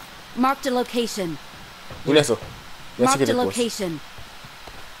 Marked a location. You so. Marked a location.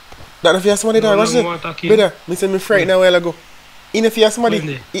 That if you have somebody there, watch it. Brother, me send me fright now a while ago. If you have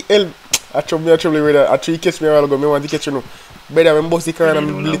somebody, he help. I trouble with that. I try to catch me a while ago. Me want to catch you now. Brother, when boss the car and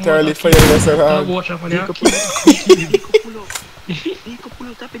I'm literally firing myself. Watch out for that. You can pull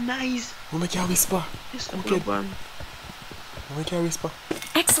out that be nice. We make a whisper. Okay. We make a whisper.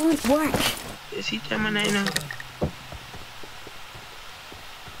 Excellent work. You see time and I know.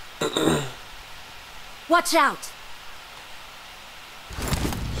 Watch out.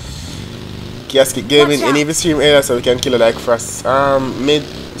 Casket Gaming, any of the stream area so we can kill it like fast. Mid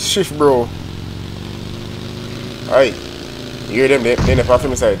shift, bro. Alright. You hear them, they never off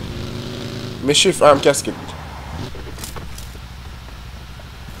on the side. Mid shift, casket.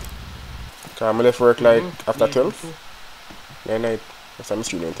 Cause I'm left work like after 12. Yeah, night. That's how I'm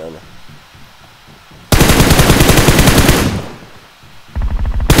streaming time now.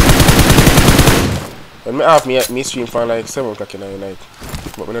 When me off, me stream for like 7 o'clock in the night.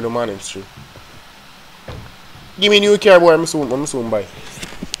 But when I do morning stream. Give me a new car, boy. I'm soon buy.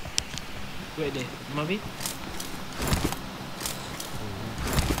 Wait there, Mavi?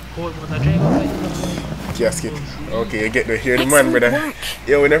 Casket. Okay, you get to hear the man, brother.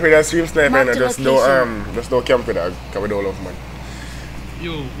 Yo, whenever that stream sniper, and just no camp with that. Cause we don't love man.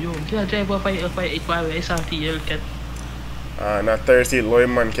 Yo, can I drive up by SRT Hellcat? Not Thursday, low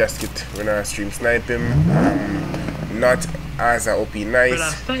man casket. When I stream snipe him. Not as a OP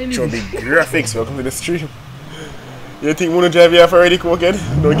nice. Show the graphics. Welcome to the stream. You think wanna drive you off already, Cokehead?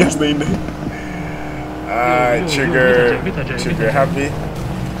 No gas in there. Trigger happy.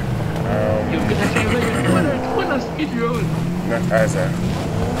 Not as a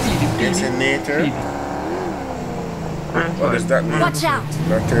designator. What does that mean? Watch out!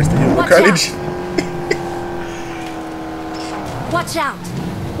 Not thirsty, you go Watch college. Watch out!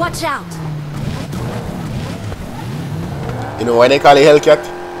 Watch out! You know why they call it Hellcat?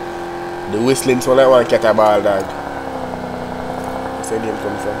 The whistling sound like one cat a ball dog. That's where the name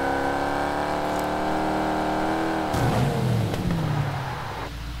comes from.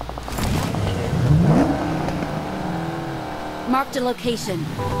 Marked a location.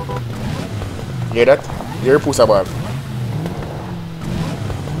 You hear that? You hear puss a ball.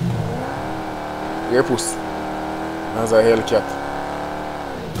 You hear puss. That's a Hellcat.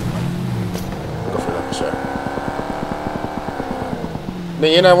 Go for that shot.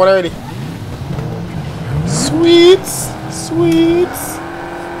 Then you know one already. Sweets. Sweets.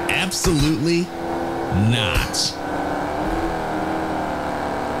 Absolutely not.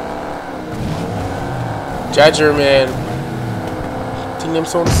 Judger, man. Think them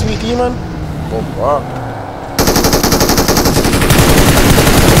sound sweetie, man. Oh, wow.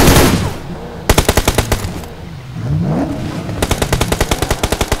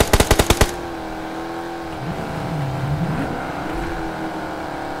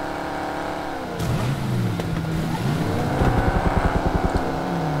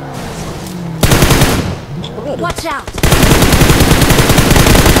 Watch out!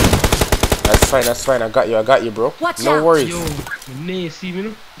 That's fine. I got you, bro. Watch no out. worries. Yo, my neighbor see me,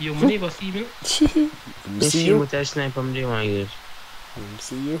 no? Yo, my neighbor see me, no? See you? With that sniper, I'm doing use.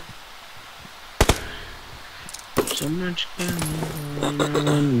 See you? So much on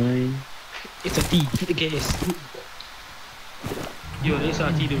mine. It's a T, the gas. Yo, this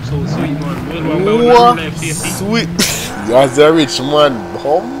RT them so sweet, man. What? Sweet. You're a rich man.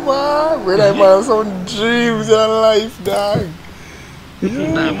 Oh man, where that man some dreams in life, dog. Your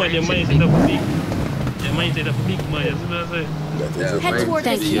mindset of big. Your mindset of big man, that's what I say. Head toward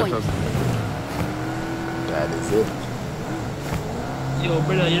this point. That is it. Yo,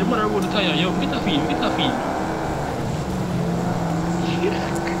 brother, you're the man who the tire. Yo, bit of feel.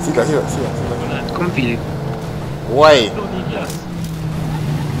 See that. Come feel it. Why? Don't need gas.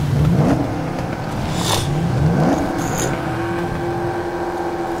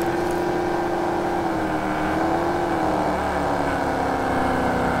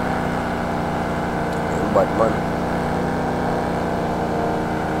 Bad man.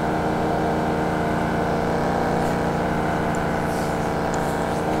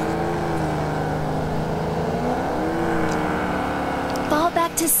 Fall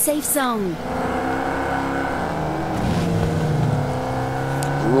back to safe zone.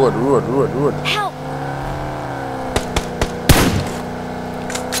 Road. Help!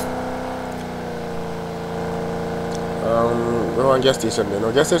 We want gas station there.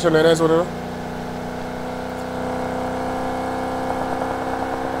 No gas station there, nice one, no?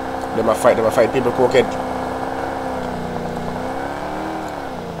 They might fight people crooked.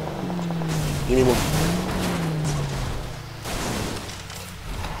 Give me move.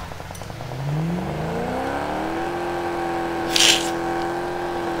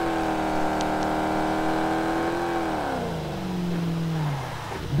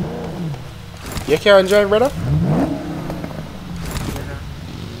 You can't drive, brother?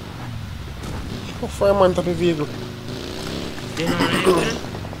 Oh, fireman type of vehicle.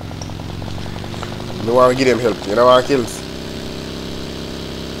 You want to give them help, you don't want kills.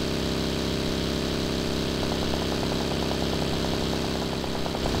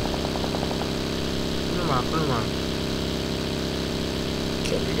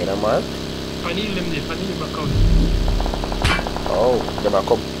 Can we get a mark? I need them back out. Oh, they might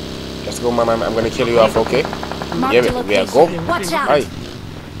come. Let's go, man. I'm gonna kill you off, okay? Marked Yeah, a we are location. go. Watch out! Aye.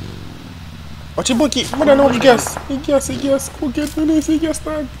 Watch your bucket. Man, I know the gas. The gas. Go get me this gas,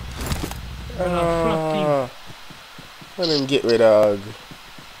 dog. Let them get rid of.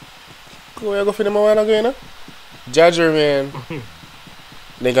 Go for them a while ago, you know? Judger, man.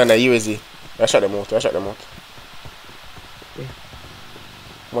 They got the USD. I shot them out.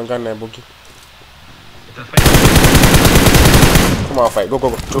 One gun there, boogie. Come on, fight. Go.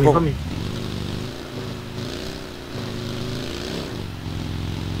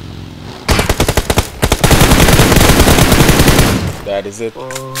 That is it.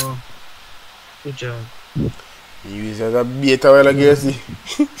 Oh, good job. You use a beta while ago, see?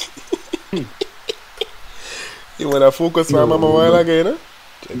 You wanna focus for mama while ago, you know?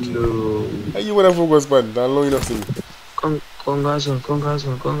 No. You wanna focus, man? Don't long enough, see? Congazo.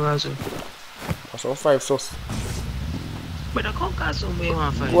 That's on 5 sauce. But the Congazo may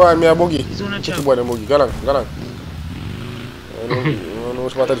want 5. Go on, me a buggy. He's on a Put chop. the boy in the buggy. Go on. You know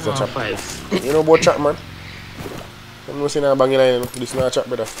what matter is a chop. 5. You know about chop, man? You know what's in a banging line, this is not a chop,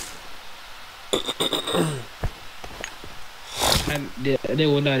 brother. And they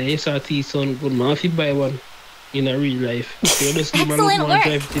were that the SRT sound good, man. If you buy one in a real life, you just leave man drive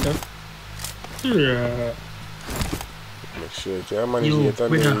it, you know. Yeah. Make sure you can manage it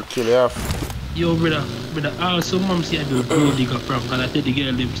and then kill it off. Yo, brother, also mom say I do a gold digger prank, and I tell the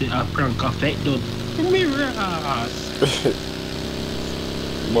girl them say a prank affect done. Mirrors.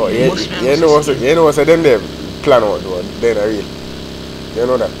 But you know what's them plan out though, then a real. You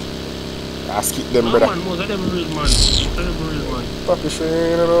know that. I skip them, brother. Man, most of them real man. Papi, sure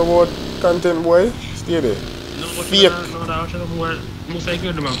you don't know about content, boy. Stay there. No, fake. No, most of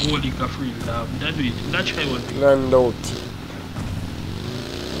them are gold digger free. That do it. That try one thing. Land out.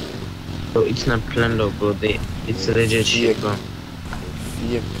 Bro, it's not planned out, bro. It's a legit shit, bro.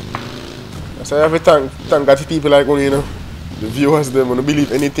 Fake. So I have to thank God to people like you know. The viewers them wanna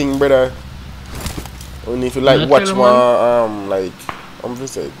believe anything, brother. Only if you like watch one like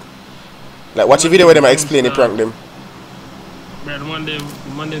like watch a video where them explain the prank them. Brother, one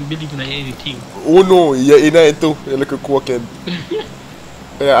them believe in anything. Oh no, you're in it too. You look a cokehead.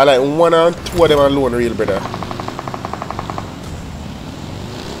 Yeah, I like one and two of them alone real, brother.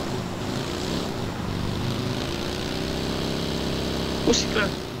 What's that?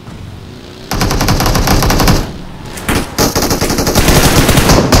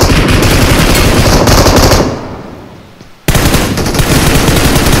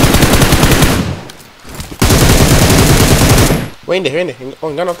 Where in there?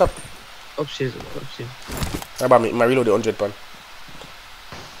 Oh, gun on top. Upstairs. How about me? My reload the 100 pound.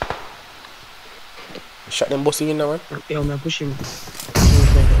 Shot them bossy in now, man. Yeah, I'm pushing.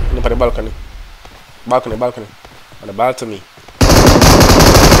 Look at the balcony. Balcony. On the ball to me.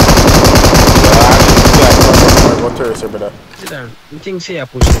 Go Thursday, brother. Sit down. You think say I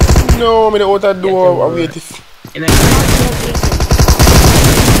push it? No, me the outer door. I wait if. In a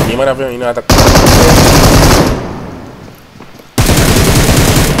You might have you know attack.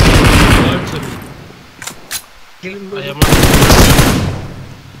 Good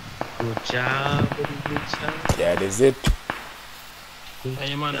job. Yeah, that's it.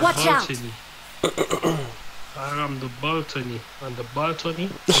 Watch out! I am the balcony. And the balcony?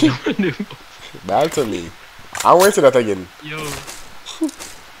 Balcony. I went to that again. Yo.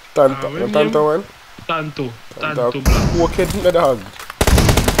 Tanto one? Tanto. Walk it in the dog.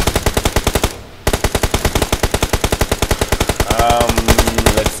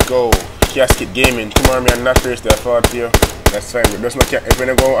 Let's go. Casket gaming. Tomorrow me and not Thursday I thought to you. That's fine. But there's no if we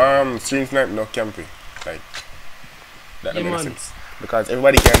go stream tonight, no camping. Like that doesn't make sense. Because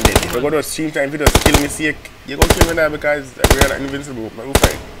everybody can dead. If we go to a stream time videos kill me sick, you go kill me now because we're not invincible. But we'll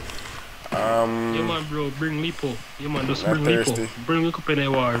fight. Yeah man bro, bring Lipo. Yeah man, just bring Thursday. Lipo. Bring Lipo in a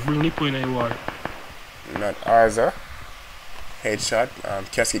war. Bring Lipo in a war. Not Arza. Headshot.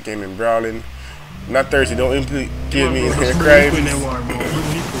 Casket gaming brawling. Not Thursday, don't implicate me in her crimes.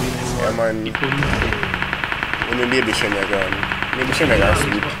 Yeah man. When you maybe shine your gun. Maybe shine your gun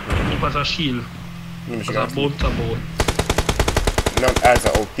sleep. It was a shield. It was a bounce about. Not as a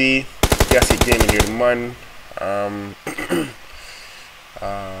OP. Casket gaming here the man.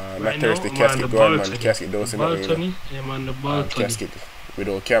 Not Thursday, casket going man. The casket doesn't know. Yeah man, the balcony. Casket. We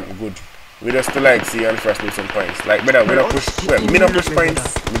don't camp good. We just like see and first with some points. Like brother, we don't push me don't push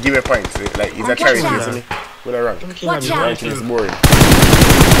points, we give you points. Like it's a charity, isn't it? We don't rank. Ranking is boring.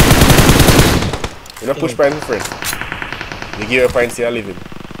 We don't push points with friends. We give you points you're living.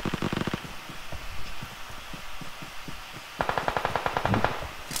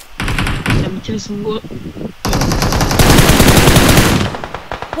 Let me tell you some good.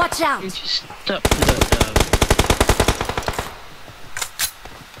 Watch out! Just stop that dog.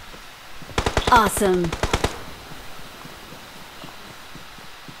 Awesome.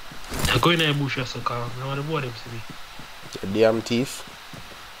 I go in the bush as a car. I want to board him to me. The damn thief.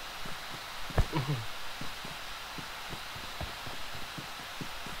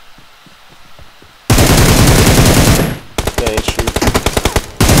 Yeah, it's true.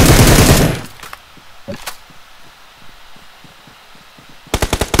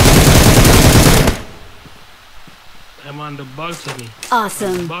 I'm on the balcony.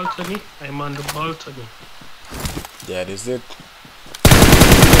 Awesome. Balcony. I'm on the balcony. Yeah, that's it.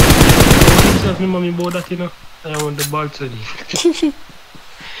 Tell me mommy about that, you know. I'm on the balcony.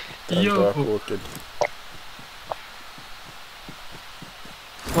 Yo.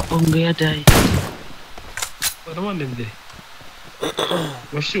 What hungry I die? What do I want them there?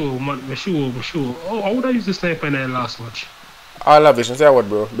 I'm sure, man. I'm sure. Oh, how would I use the sniper in the last match? All of vision. Say what,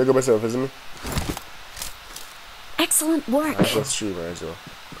 bro? Big up yourself, isn't it? Excellent work. I just stream as well.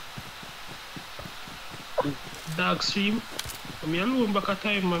 Dark stream. I'm alone back at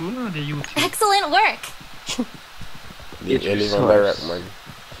time, man. I'm not the youth. Excellent work. Leave live on the rock, man.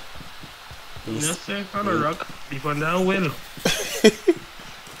 Yes, sir, on the rock. Live on that well.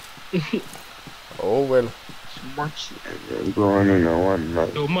 Oh, well. So much going in a one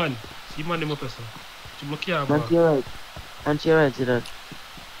night. Yo, man. See, man, them up, sir. Man to your right. Man to your right, see that.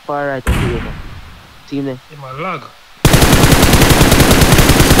 Far right of the man. See him there. Yeah, man, lag.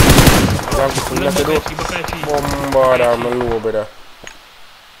 Bombard, I'm a low, brother.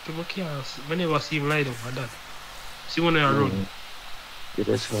 I never see him lie down like that. See when I run. It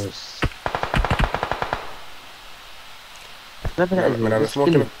is first. Man, I'm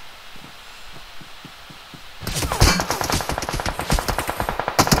smoking.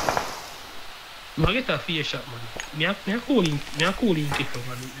 I get a fear shot, man. Me a cooling kettle,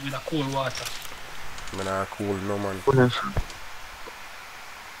 man, with a cold water. Man, I'm cool, no, man.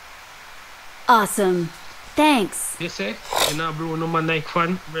 Awesome. Thanks. You say? You know, bro, no man like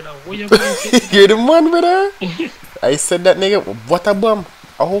fan, brother. What you going to say? You're the man, brother. I said that nigga, what a bomb.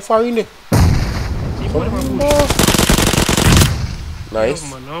 How far in it? Nice.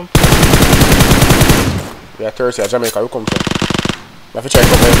 We are Thursday, Jamaica, you come from. I have to try to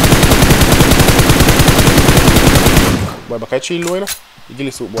come here. Boy, but I chill low, you know? You give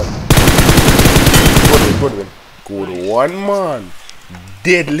me soup, boy. Good win. Good one, man.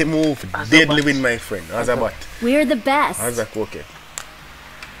 Deadly move. Deadly win, my friend. How's that bot? We're the best. How's that okay?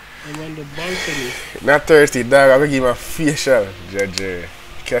 I'm on the balcony. Not thirsty, dog. I'm gonna give him a facial. Judge.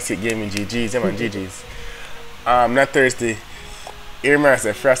 Classic gaming GG's. Yeah, man, GG's. Not thirsty. Here, man,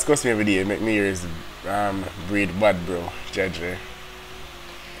 say, Frost cuss me every day. Make me ears breed bad, bro. Judge.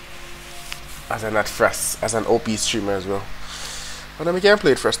 As a not Frost, as an OP streamer as well. But then we can't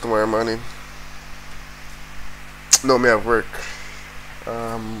play it Frost tomorrow morning. No, me have work.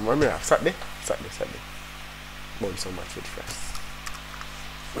 What me have? Saturday. Bought so much with Frost.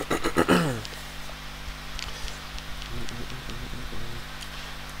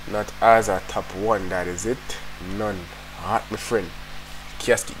 Not as a top one, that is it. None. Hot, my friend.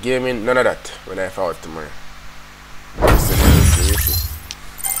 Casket gaming, none of that when I fall out tomorrow. Listen.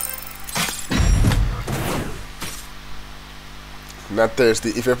 Not thirsty.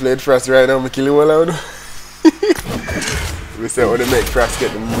 If I played Frost right now, I'm kill you all out. We say, how to make Frost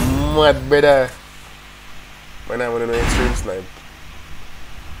get mad better. When I want to know extreme snipe.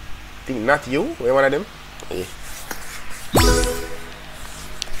 Think not you? We're one of them? Yeah.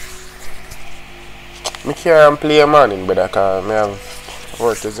 I can't play a morning, but I have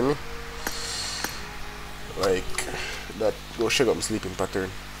work, isn't me? Like, that go shake up my sleeping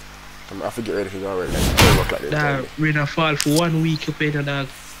pattern. I have to get ready to go already. Like this. Dog, rain a fall for 1 week, you pay the dog.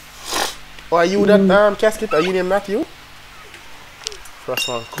 Oh, are you that casket? Are you named not you? First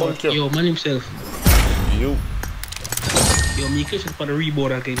one, Conqueror. Yo, man himself. You. Yo, me question for the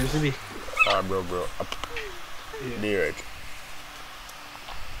reboard again, you see me? Ah, bro. Yeah. Near it.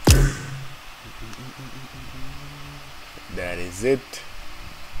 That is it.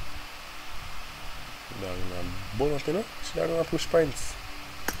 Dog, na bonus, you know? She's not gonna push points.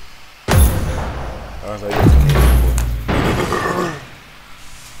 As I used to.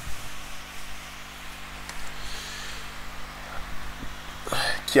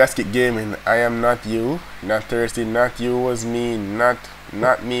 Casket gaming. I am not you. Not thirsty. Not you was me. Not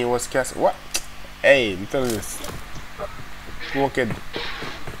me was casket. What? Hey, I'm telling you this. Crooked.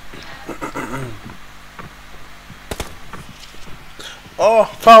 Oh,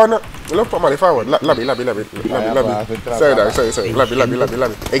 forward. Look for money forward. Lobby. Sorry. Lobby.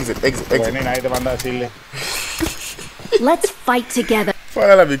 Exit. Let's fight together.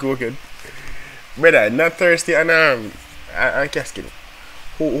 Follow lobby, crooked. Brother, not thirsty and casket.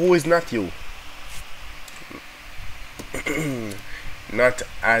 Who is not you? Not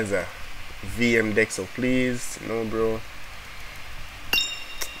as a VM Dexo, please. No, bro.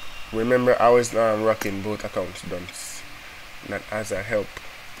 Remember, I was rocking both accounts, dunce. Not as a help.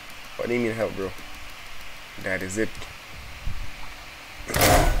 What do you mean help, bro? That is it.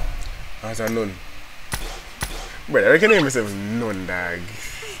 As a none. Brother, I can name myself none, dog.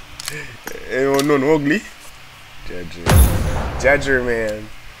 None ugly. Judger, man.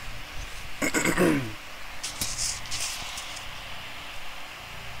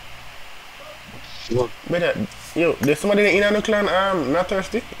 Brother, yo, there's somebody in the clan, not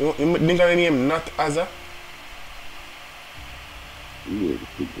thirsty. You think I name not Azza?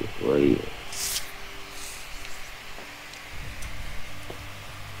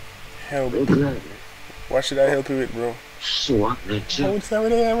 Help. What should I help you with, bro? Swat the How would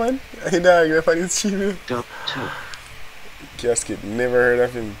somebody here, man? Hey, dog, you're funny as cheap. top. Casket, never heard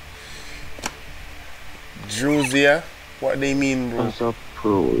of him. Druzia? What they mean, bro? That's a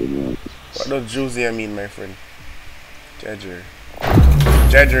pro, man. What does Druzia mean, my friend?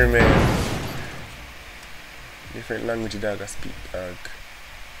 Gyro, man. Different language dog I speak, dog.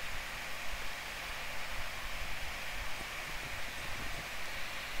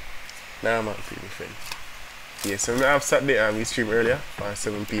 Nah, man, pretty friend. Yeah, so I have Saturday we stream earlier,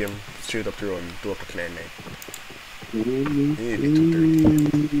 7 p.m. straight up to around 2 o'clock at night. Maybe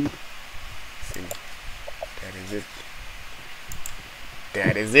 2:30. See, that is it.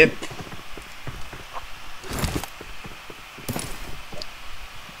 That is it.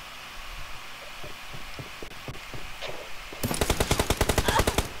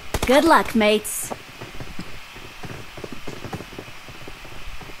 Good luck, mates.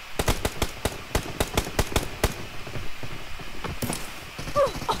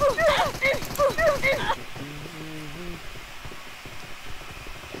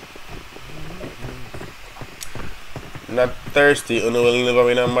 Not thirsty, you will never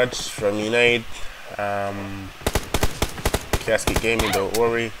win a match from Unite. Casket gaming, don't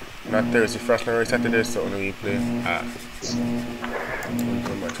worry. Not thirsty, Frost Norway Saturday, so when we play. We'll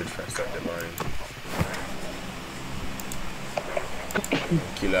come match with Frost at the morning.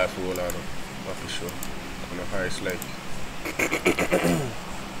 Kill out for all out of the show. On the highest like.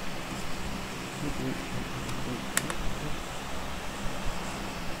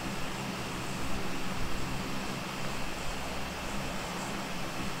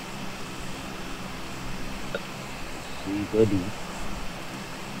 But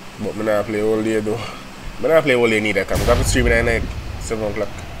I'm not play all day though. I'm not play all day neither because I'm streaming at night, 7 o'clock.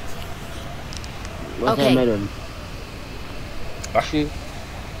 What time I done?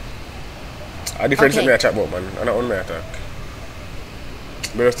 A difference that me I chat about, man. I'm not on my attack.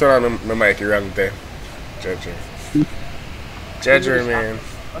 But I turn on my mic wrong time. Gyro, man.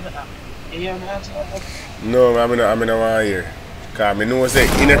 No, I'm in a one here. Because I know say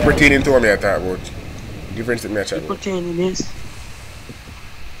in a pertaining to what I talk about. Difference that me I chat about. Pertaining is?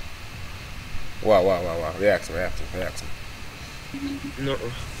 Wow. React me. No.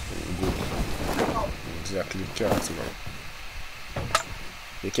 Good. Exactly. You can't ask me.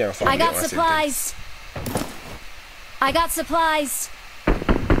 You can't find I got supplies. I got supplies.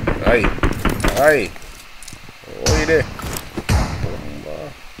 Aye. Oh, you there?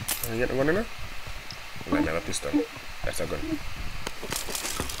 You get the gun in there? I have a pistol. That's a gun.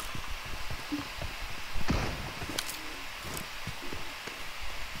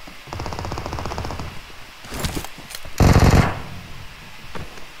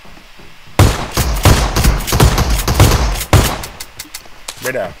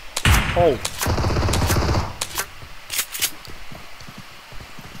 Brother. Oh.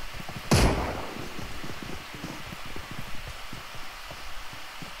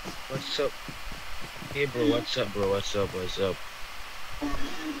 What's up? Hey bro, what's up? Bro, what's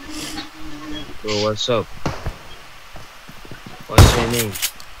up? What's your name?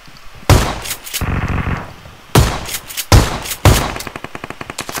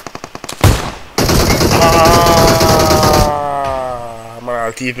 Man,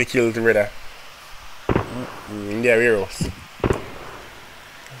 I'll see if he kills the brother. In their heroes.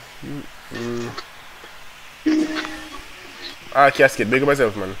 Casket, big up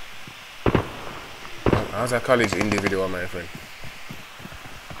myself, man. I was at college individual, my friend.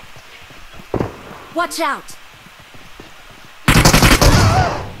 Watch out.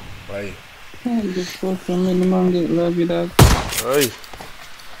 Why? Just fucking let the man get love you, dog. Aye.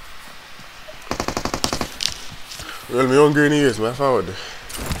 Well, me hungry in the ears, man. Forward.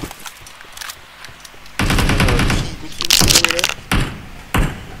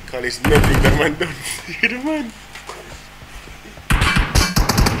 College nothing, that man done. See the man.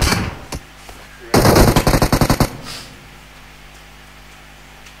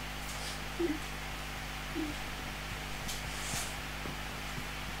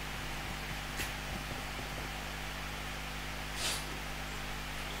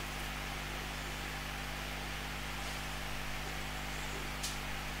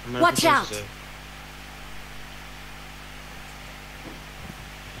 Watch out.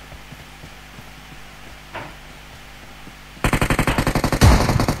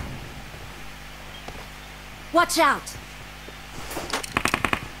 Watch out.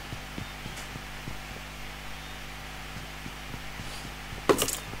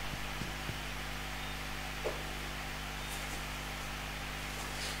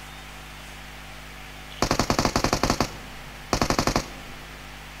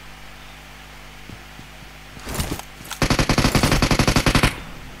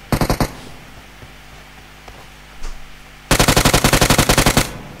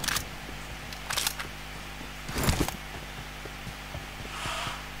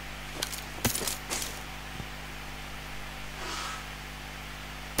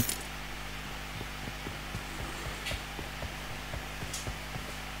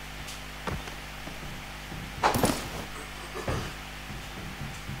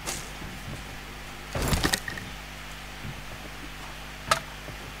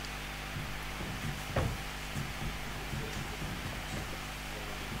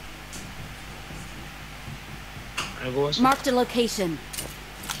 Marked a location.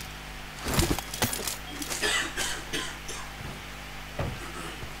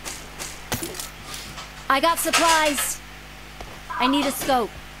 I got supplies. I need a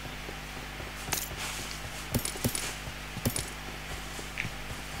scope.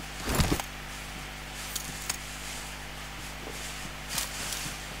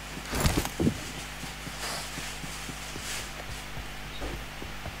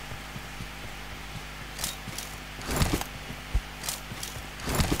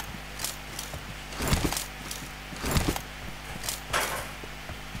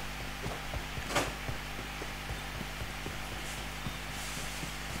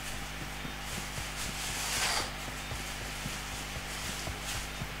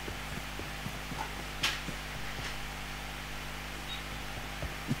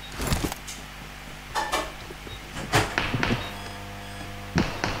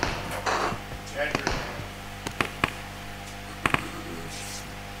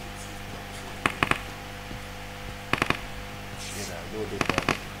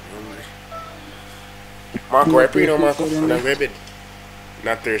 Marco, I pre know Marco. I'm going to bed.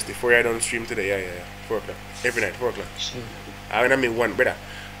 Not Thursday. 4 I don't stream today. Yeah. 4 o'clock. Every night, 4 o'clock. I when I mean one, brother.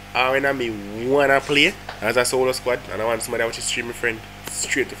 I when I mean one I play as a solo squad, and I want somebody which is stream my friend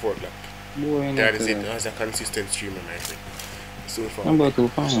straight to 4 o'clock. That is it. As a consistent streamer, my friend. So far. I'm about to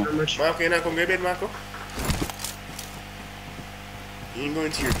find Marco, you not come to bed, Marco? You ain't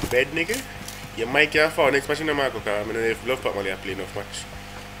going to your bed, nigga? You might get fall next match in the Marco, because I mean, if Love Pack money I play enough match.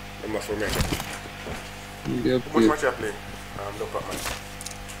 I'm not for match. How much match you play? Love Pack match.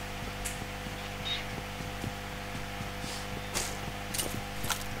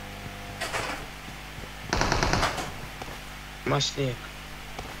 Mistake.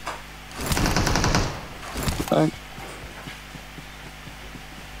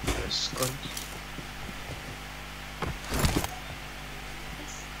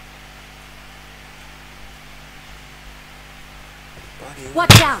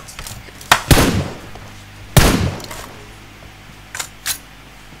 Watch out!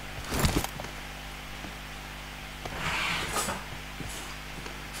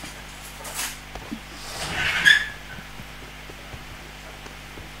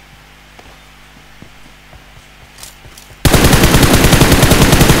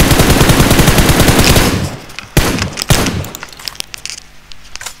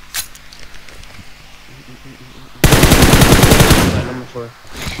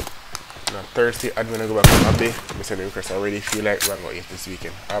 Now Thursday, I'm gonna go back to PubG. I send the request. I already feel like we're gonna eat this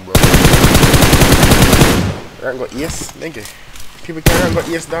weekend. Bro. We're gonna yes, nigga. People can't go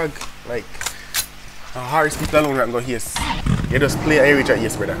yes, dog. Like, hard people alone are gonna go yes. You just play a reach at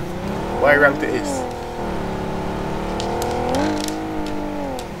yes, brother. Why rank to yes?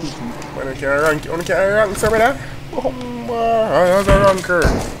 When you can't rank, you can't rank, sir, brother. Oh, how's a ranker?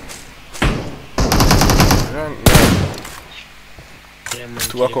 Rank, man.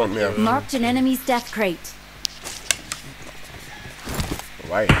 To account me. Marked an enemy's death crate.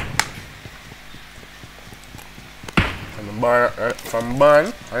 Why? From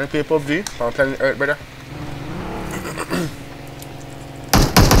barn, I play PUBG, from Planet Earth, brother.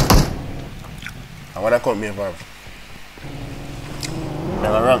 I wanna count me from. I'm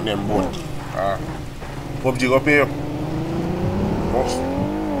gonna rank them both. PUBG go pay you. Most.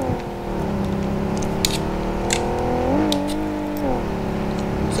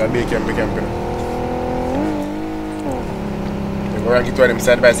 So be camping. You go rank it to them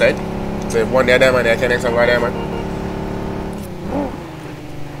side by side. So if one day diamond, I can next one diamond.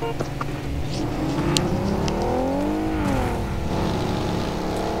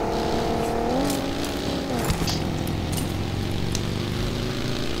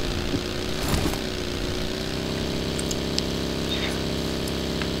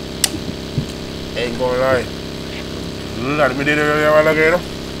 Ain't gonna lie. Let me do it a while ago.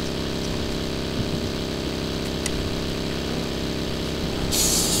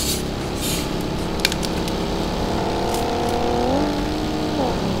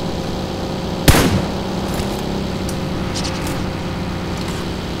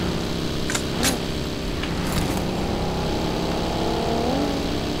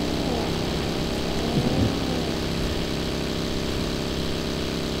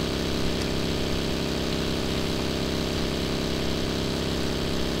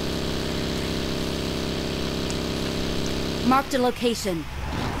 Marked a location.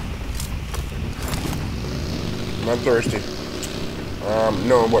 I'm thirsty.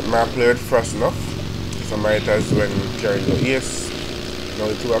 No, but my played fast enough. So I might as well carry the yes. No,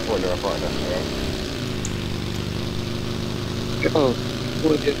 the 2 are for the partner. Oh,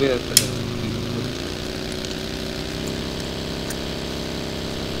 what is it?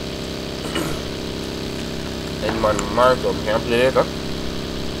 And man, Marco, can I play later?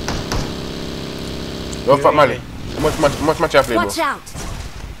 Yo, Fat Mali. Much match I play, bro? Watch out!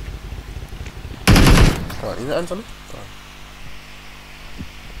 Oh, is that answer me? Oh.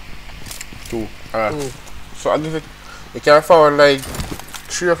 2. So I guess you can forward like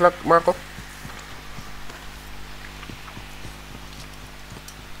 3 o'clock, Marco?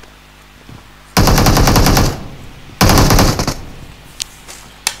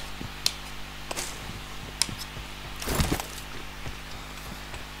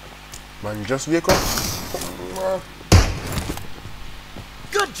 Man, just wake up.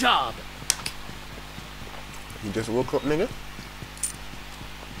 Good job. You just woke up, nigga.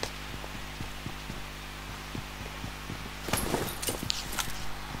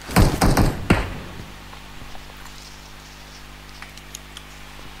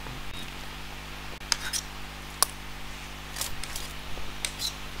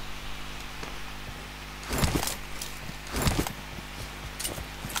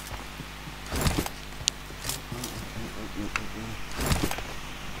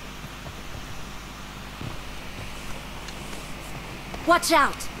 Watch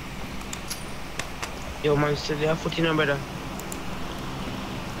out! Yo, man, still there, foot in, brother.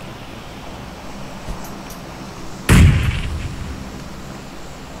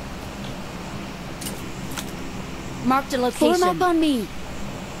 Mark the location. Form up on me.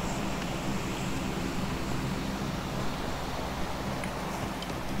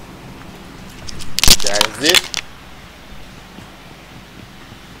 That's it.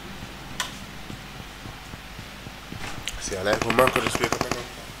 See, I like when Marco just wake up now.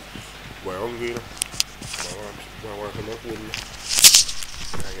 Boy, I'm hungry, you know. I want to make food, you know.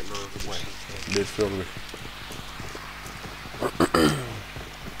 I get no boy. Dead hungry.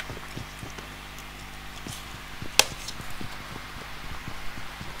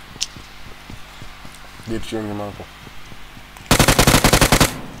 Dead hungry, Marco.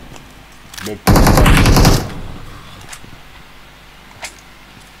 Dead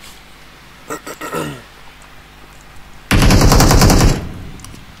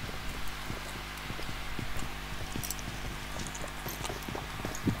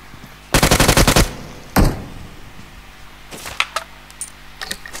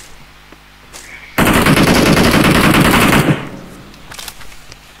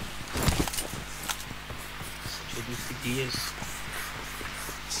Yes.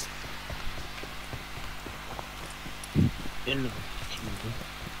 In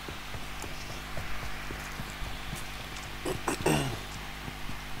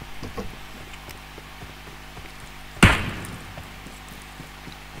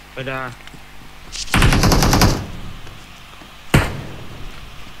but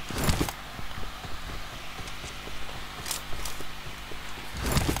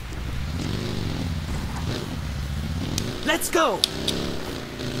Let's go.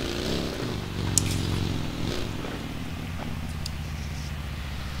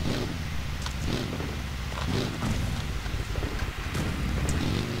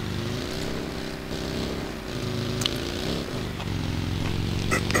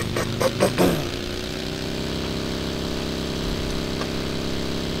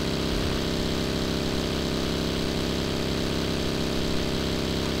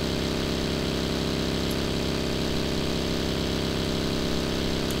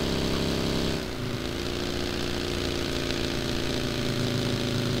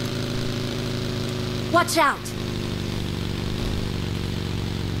 Watch out!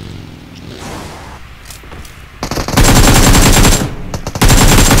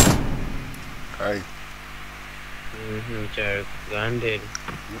 Hi. Gyro, landed.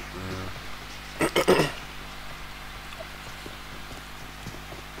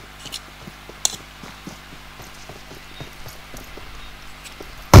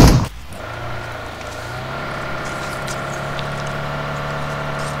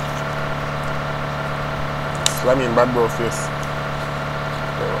 Slam in bad bro face.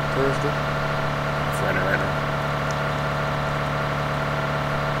 Thursday? Friday right now.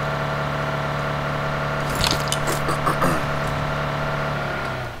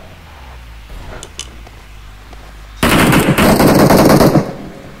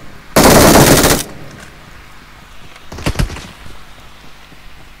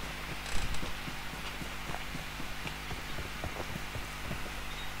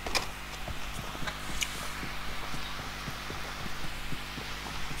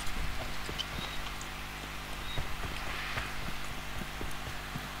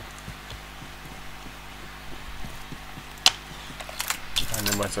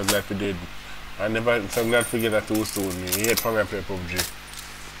 I'm so glad we did. I never so glad we get that too soon. Me hate for me to play PUBG.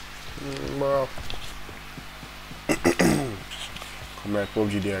 Bro. Come like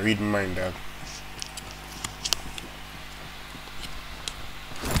PUBG there, read my mind, dog.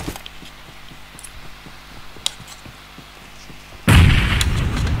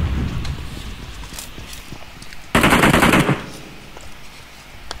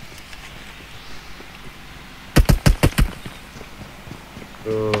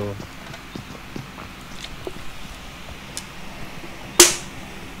 Oh.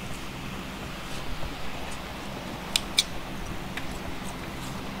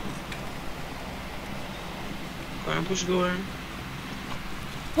 Push going.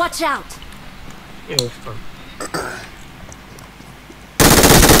 Watch out! Yo, fuck.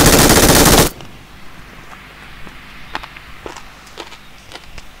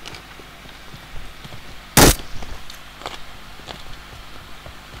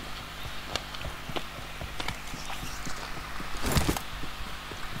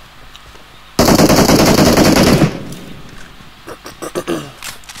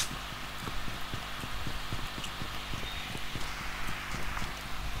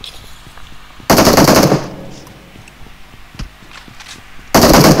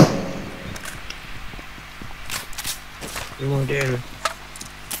 More there.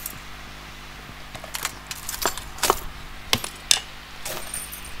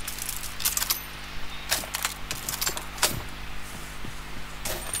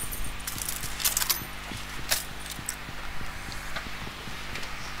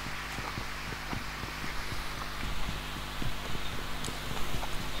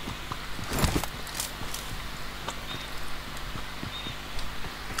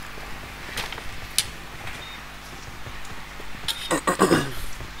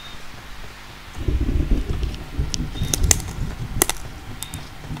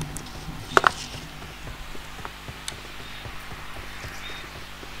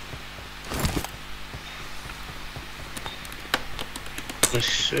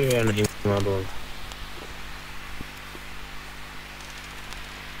 Sure, I'm my ball.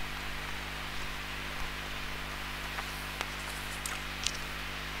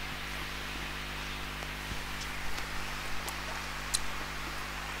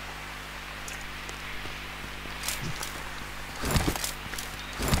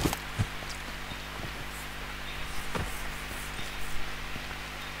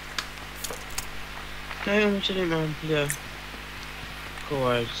 How much of them yeah.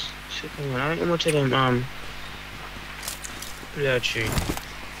 Cowards. Shit, man. How much of them player 3?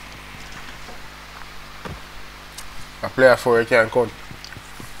 A player 4 you can't count.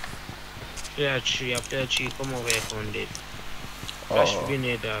 Player 3, a player 3 come over here on it. Flash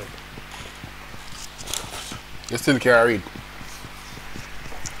grenade dog. You still can't read.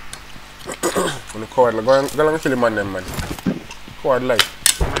 When the coward go along and kill him on them, man. Coward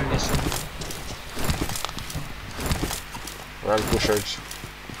life. Man, listen. Run pushers.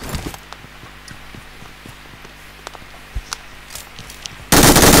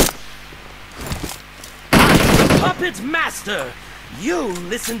 Puppet master, you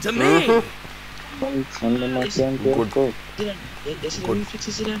listen to me. Good.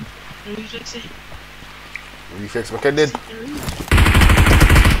 Reflex, what I did.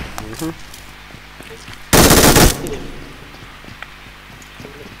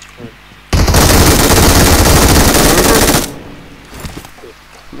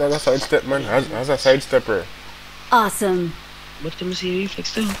 That's a sidestep, man. That's a sidestepper. Awesome. But let me see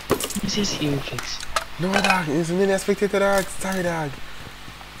reflex though. Let me see reflex. No, dog. It's a mini spectator, dog. Sorry, dog.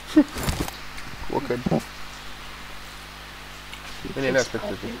 Okay. Mini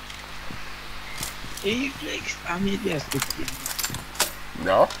spectator. Reflex? I mean, yes,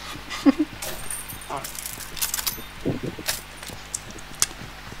 no.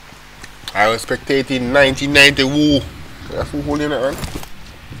 I was spectating 1990. Woo. That's who holding it, man.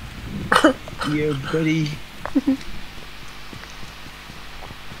 Yeah, buddy.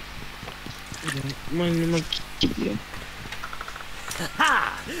 Man,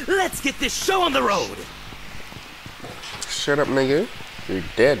 Ha! Let's get this show on the road. Shut up, nigga. You're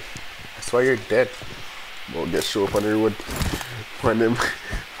dead. That's why you're dead. Won't get show up on the road when them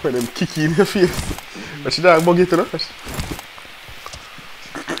kick you in the face. But she don't bug it enough.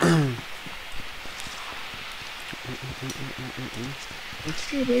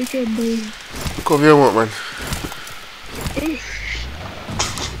 Come here, what, man?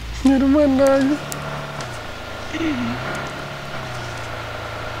 You're the man, dog.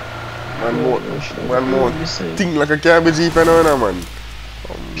 Man more think like a cabbage heap and all that, man.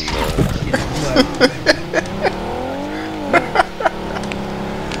 Oh, man.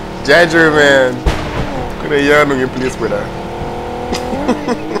 Gyro, man. Could have yarn on your place with that.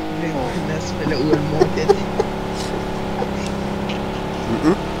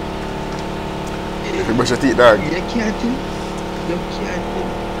 brush your teeth, dog. You can't tell. You can't tell.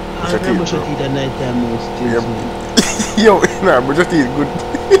 Brush your I brush your teeth, teeth at night time most days. Yo, nah, brush your teeth good.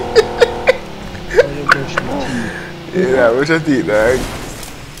 I brush my teeth. Yeah, brush your teeth, dog.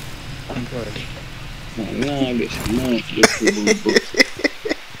 I'm sorry.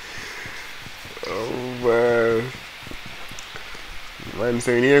 Oh, man. Man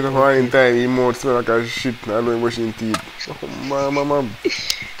saying here go morning time, he mouth smell like a shit. I don't brushing teeth. Oh, mama.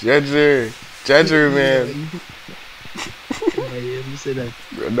 Judge, man. You say that.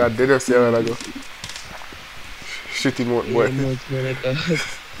 That did just say a while ago. Shitty mouth, boy. Mouth smell like a...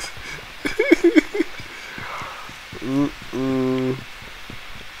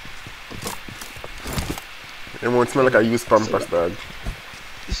 Your mouth smell like a used pampas, dog.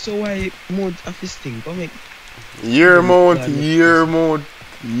 So why mouth of his thing? Come make... Your mouth.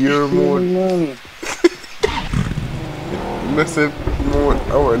 Listen,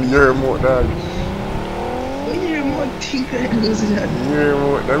 mouth. I want your mouth, dog. What your mouth think I do that? Your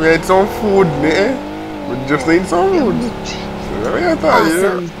mouth. I mean, it's some food, eh? We just need some food. So, I thought,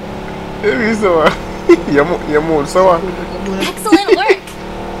 Awesome. you so. Your mouth sour. Excellent work.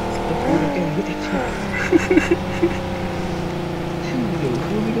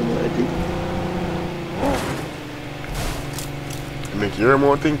 Make your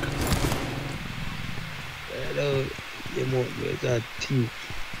mouth think. Hello, your mouth was that thing.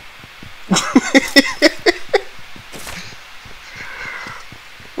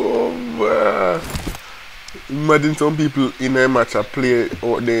 Oh man. Imagine some people in a match I play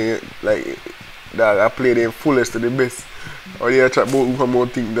out there like that I play their fullest to the best. Or they chat about who come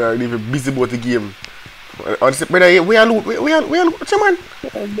out think that they're busy about the game. Or they say, brother, we are loot, man.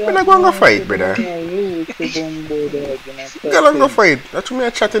 We're not going to fight, brother. Go on, go fight. That's what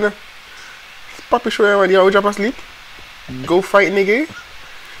me chatting. Papi show you when you drop asleep. Go fight, nigga.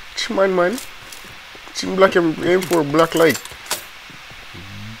 Man. Chim black him aim for black light.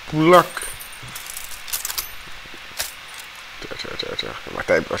 Black. Cha. Not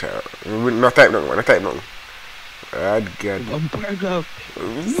type nothing. Bad God.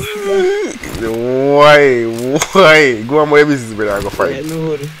 Why? Go on my business, brother. Go fight.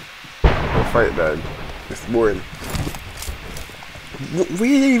 Go fight, dad. It's boring. Where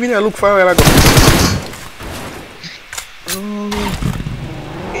you even look for a while ago?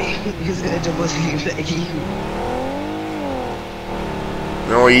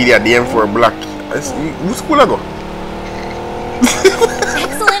 No, idiot. The M4 black. Who's school I go?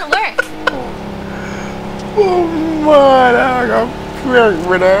 Excellent work. Oh man, I got pranked,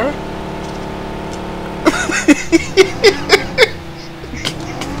 brother.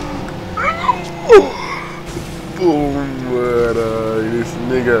 Boom, brother, this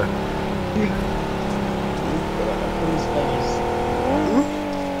nigga.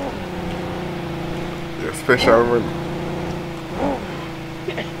 You're special, man.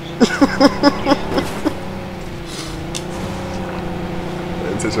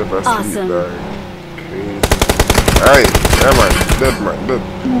 Such a fast Awesome. dog. Crazy. Alright, yeah man, dead.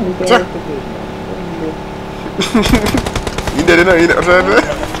 You dead enough, you know.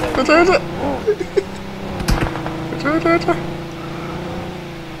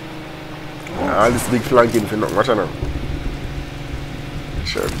 All this big flanking for nothing, watch out now.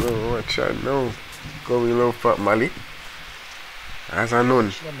 Watch out now. Go we love Pop Mali. As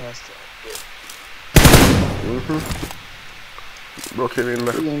unknown. Broke him in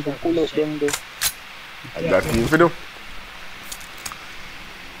there. That team for them.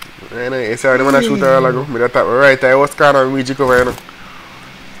 I saw the man shoot a while ago. I thought right I was kind of magic over here.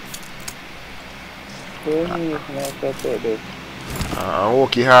 I'm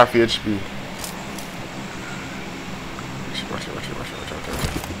okay half HP. Watch.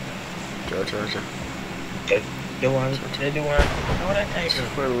 The one. How that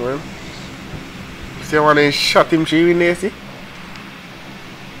tiger? See when they shot him, she in see?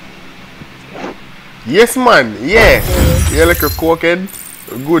 Yes, man. Yeah. You're like a cokehead.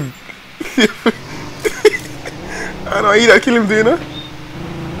 Good. I know he that kill him, do you know?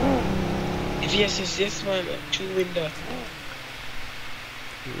 Yes, man. True window.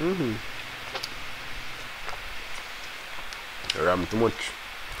 You ram too much.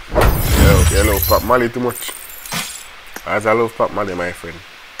 You love Pop Mali too much. As I love Pop Mali, my friend.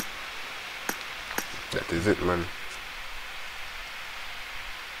 That is it, man.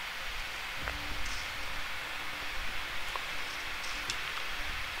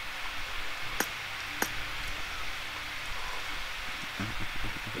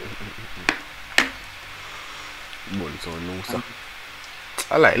 So no, sir.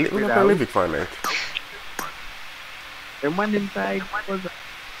 I like it. We're not a living fan, like. The man inside was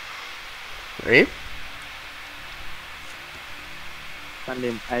Eh? and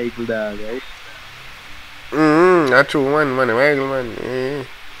them idle dog, right? That's true, man, idle, man.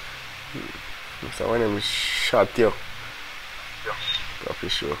 So when them shot you, for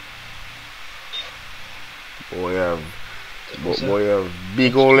sure. Boy, you have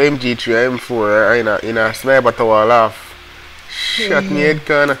big old MG3 M4 in a sniper tower laugh. Shot me head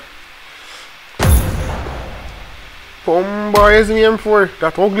corner. Boy, is me M4.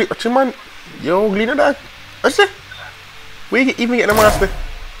 That ugly. Watch you, man. You ugly na that. What's that? Where you even get the master?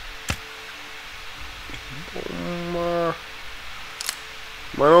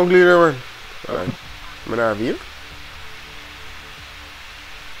 Man ugly na, man. Alright. Man have you?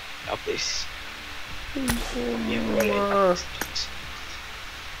 Up this.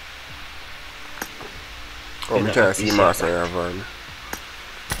 Oh, we can't see master in van.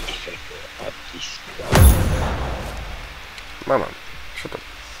 Mama, shut up.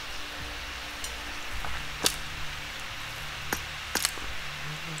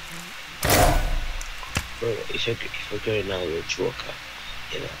 Bro, if you're going now, you're a joker.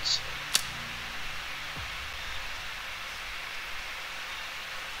 You know, so.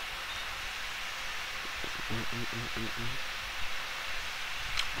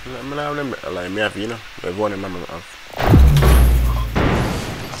 I'm gonna have them, like, me have, you know, everyone in my mama have.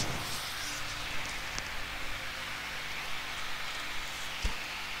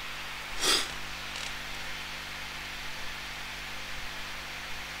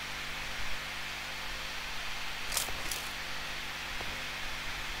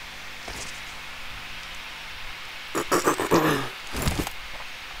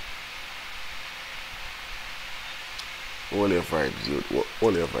 All your vibes, dude.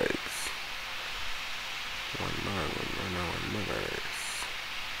 All your vibes. One guys.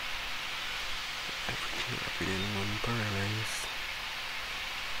 Everything happening in one paradise.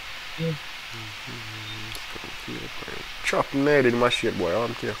 Chop nade in my shit, boy. I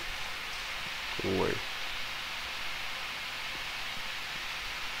don't care. Go away.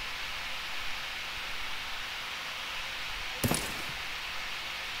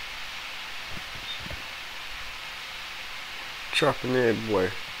 Chopping it, boy.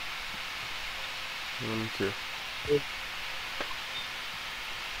 Okay.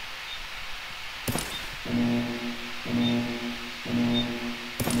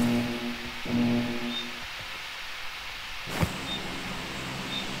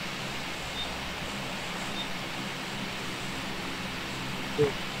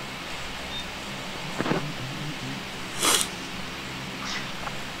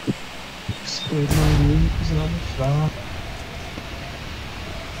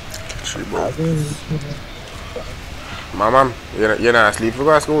 Mama, you're not asleep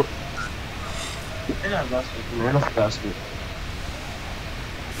for school? I'm not going to school.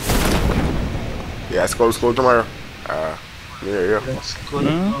 Yeah, school tomorrow. Yeah. School.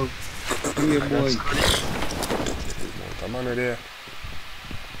 Yeah, boy. Come on there.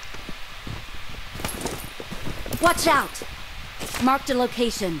 Watch out! Marked a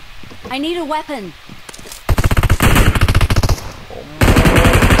location. I need a weapon.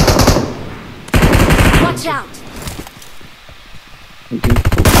 Watch out!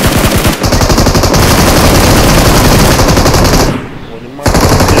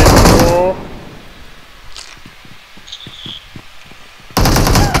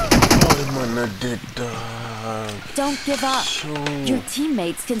 Don't give up. Your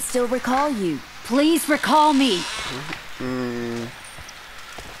teammates can still recall you. Please recall me.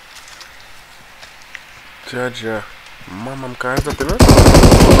 Jaja. Mama, I'm kind of something.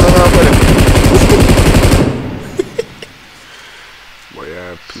 Boy,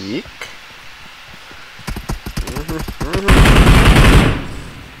 I peek.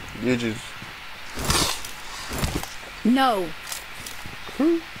 Gauges. No.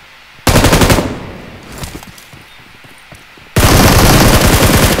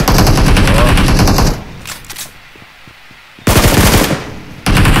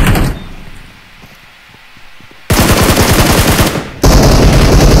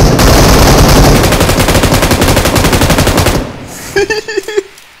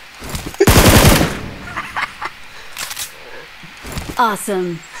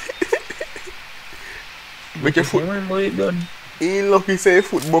 Awesome. Make your foot. He lucky say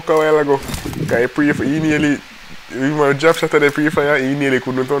foot buck a while ago. Guy pray for he nearly my drop shot at the pre fire, he nearly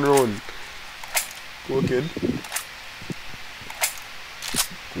couldn't turn around. Go kid.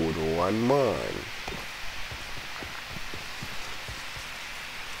 Good one man.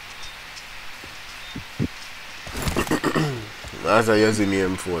 That's a using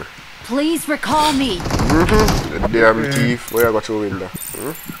name for. Please recall me. The damn thief. Where I got your window?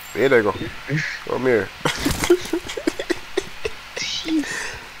 Here they go. Come here.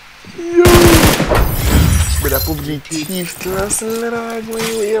 Yo! Brother, PUBG thief class,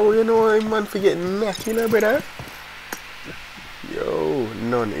 you know I'm man for getting knocked, you know, brother? Yo,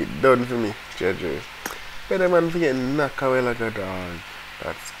 none, it done for me, judges. Brother, man for getting knocked away like a dog.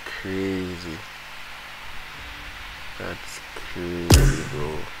 That's crazy. That's crazy,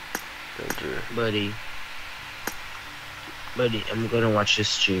 bro. Judges. Buddy, I'm gonna watch the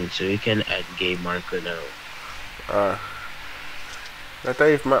stream so you can add game marker now. That time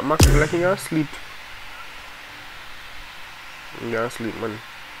if Max feel like he gonna sleep. He gonna sleep, man.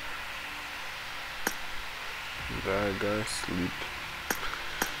 That guy sleep.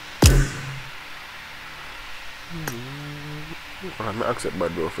 I'm gonna accept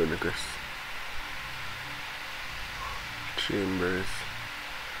bad bro for Chris. Chambers.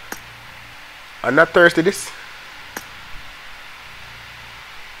 I'm not thirsty this.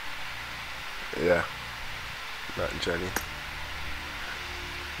 Yeah. Not Johnny.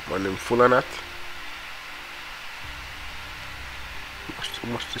 Man, them full on that. How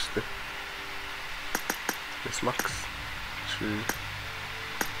much this there? This max. 3.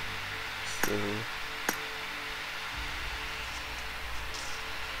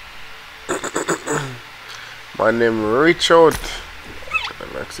 7. Man, them reach out.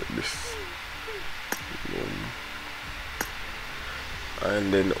 And accept this.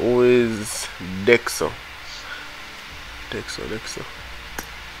 And then always Dexo. Dexo.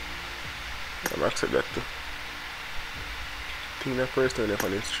 I'm accept that too. I think that first time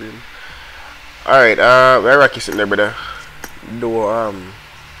on the stream. Alright, where Rocky sitting there, brother?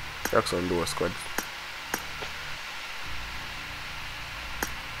 Rocks on duo squad.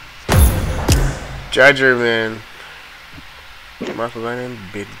 Judger, man. Marco got him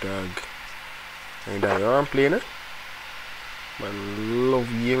big dog. And that you want to play, no? Man, love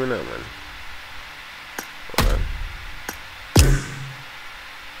gaming now, man.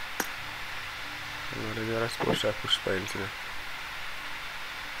 They got a squash that push by into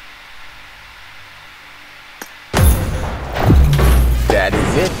that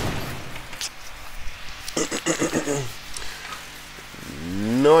is it.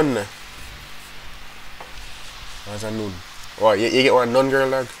 None. What's a none? Oh, you get one none girl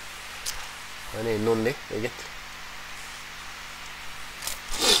dog. When ain't none there, you get.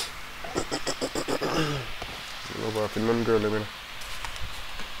 No about the none girl, I mean.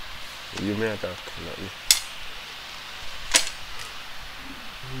 You may attack, not me.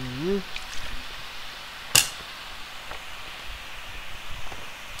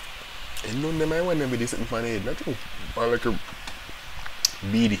 And none of them I want to be decent for the head, not you. Or like a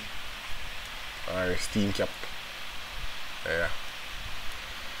beady. Or a steam cap. Yeah.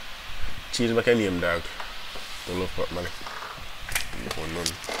 Change back a name, dog. Don't love pot money. No,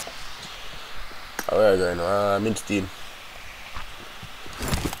 none. Alright, guys, now, mint team.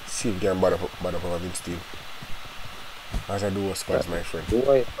 See if we can bother up our Vince team. As I do a squad, my friend.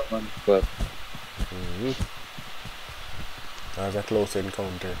 As a close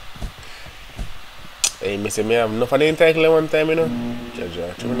encounter. Hey, me say me have enough of the entitle one time, you know.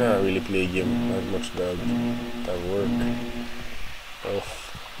 Jaja, I not really play a game as much dog. That work. Off.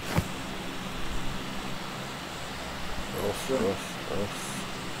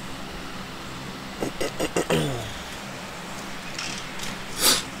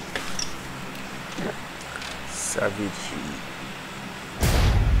 Savage.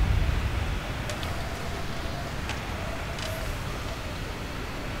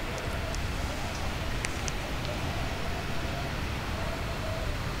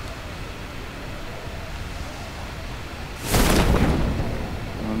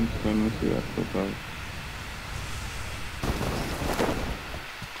 I'm going to see that football.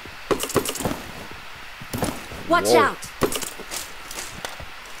 Watch out!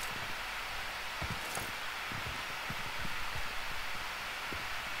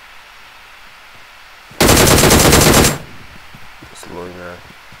 Slowing down.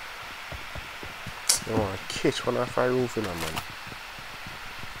 They want to catch one off our roof in a man.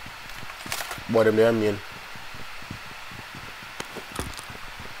 But them there mean.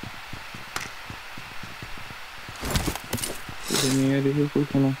 I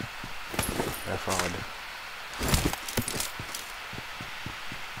found it.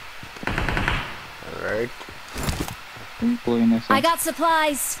 Alright. I got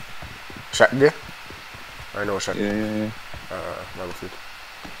supplies. Shot there? I know shot. Yeah. Battlefield.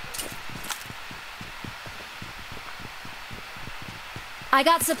 I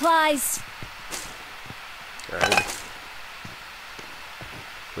got supplies. Alright.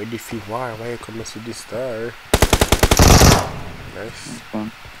 Where the fee why you come mess with this star? Nice.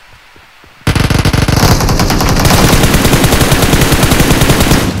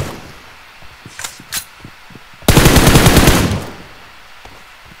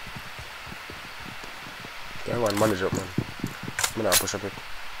 man, manage up, man. I'm gonna push up it.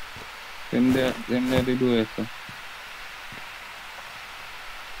 Them there they do it, so.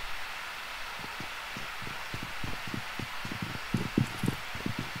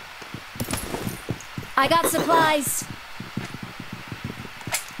 I got supplies.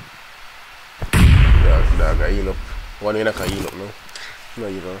 Yeah, dog, I heal up. One in I can heal up now. No,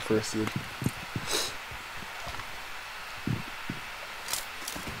 you go first aid.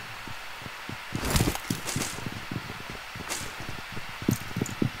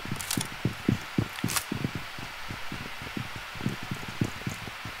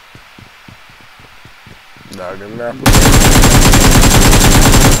 Dog, them not put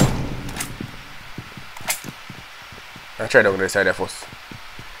I try down the side there first.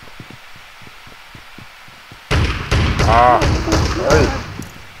 Ah, hey.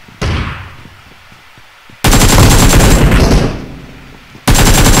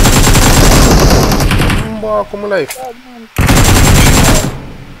 Come alive.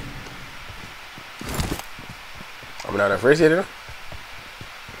 I'm not a first aid, you know?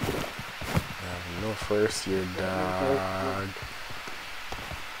 I have no first aid, dog.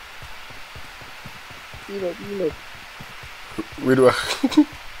 Heal up. We do a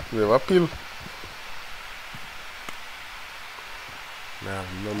we have a pill. I have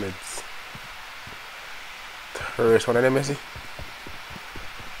no meds. First one of them, Messi.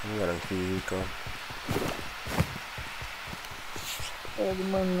 I'm gonna keep going. Oh, the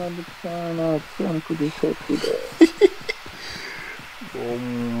man on the corner, Sam could have shot you there.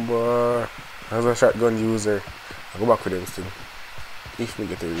 Bomba. As a shotgun user, I go back with them still. If we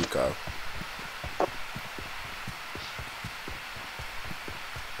get a recall.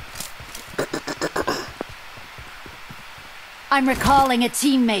 I'm recalling a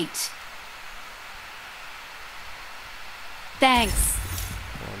teammate. Thanks.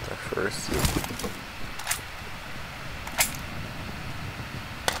 On the first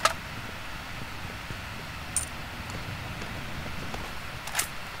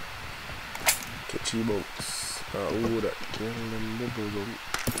catchy boats. Ooh, that kill them bubble.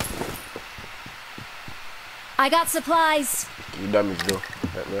 I got supplies. You damage though.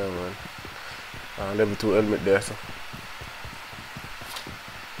 That man. Level 2 helmet there, so.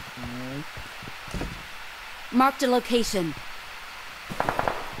 Marked a location.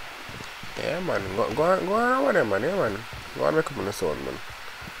 Yeah, man. Go on over there, man. Yeah, man. Go on, make up on the sound, man.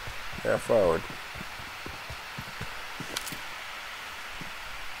 Yeah, forward.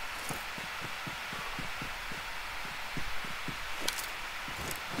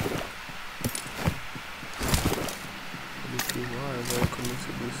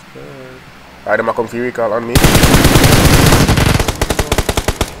 Alright, them a come for recall on me.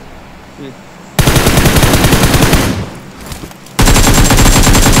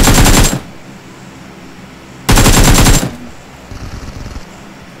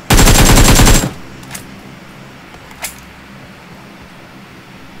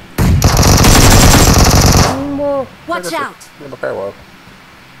 Watch out!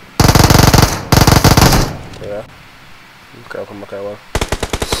 Yeah. Okay, come back well.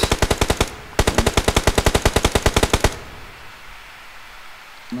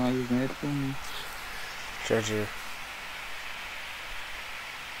 No, he's not for me. Charger.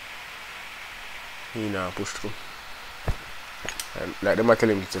 He now push through. And like them I tell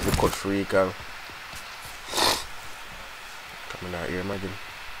him to be cut free call. Coming out here, imagine.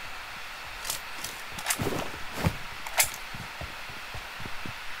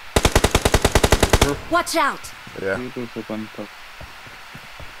 Watch out! Yeah.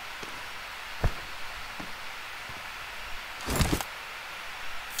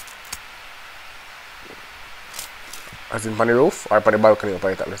 As in on the roof or on the balcony up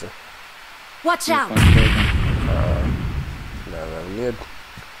at that, listen. Watch out! Nah, I'm need.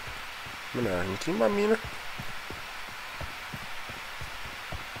 I'm not team by me, no?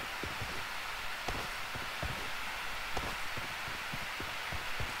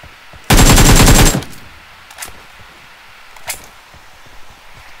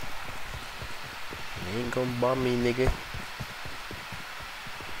 You ain't gonna bomb me, nigga.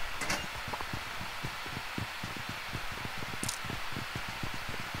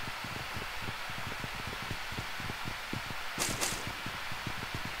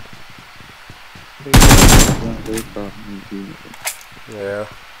 Yeah,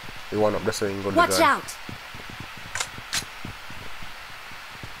 you want up the swing, go to watch out!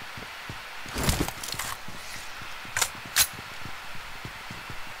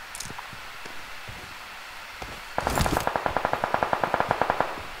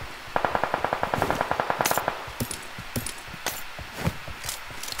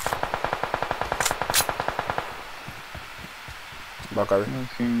 Bakari.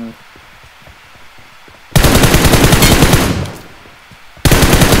 Nothing.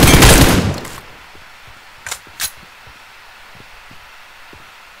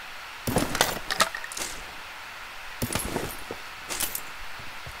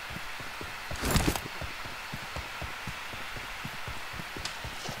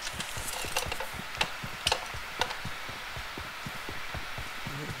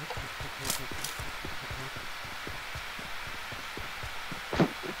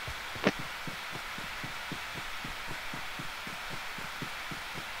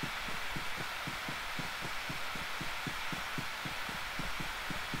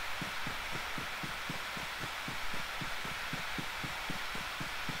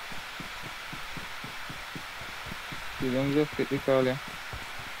 You don't just fit the call, yeah?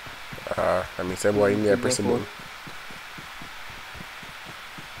 I mean, say boy in there press the button.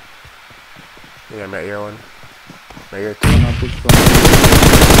 Yeah, my ear one. My ear two.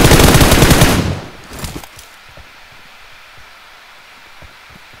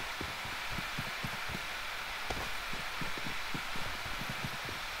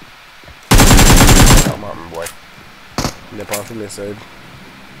 Come on, boy. Nip on from this side.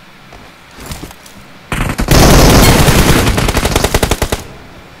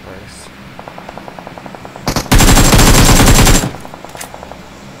 Nice.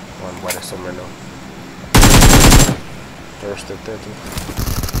 One boy, there's somewhere now. Thirsted, 30.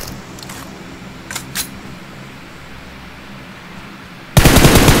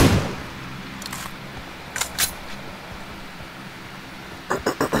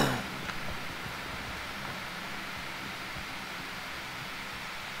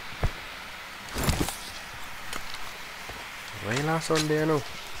 Why last one there now?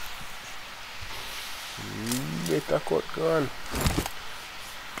 Better cut gun.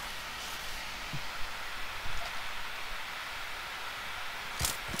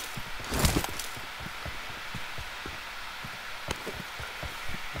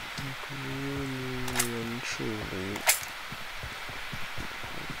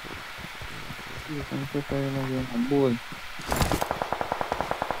 You can prepare again a bowl.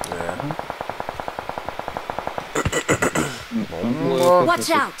 Yeah. Watch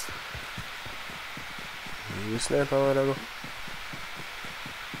out! You sniper where I go?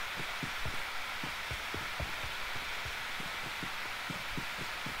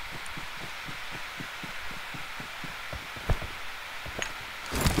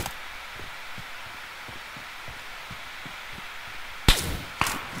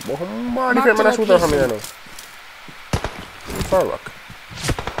 Bomba, different man a shooter from here now. Far back.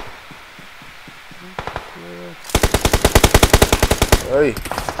 Hey.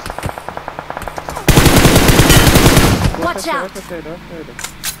 Watch out!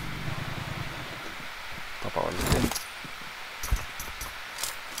 Papa on the thing.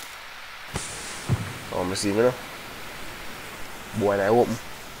 Oh, I see me now. Boy, I open.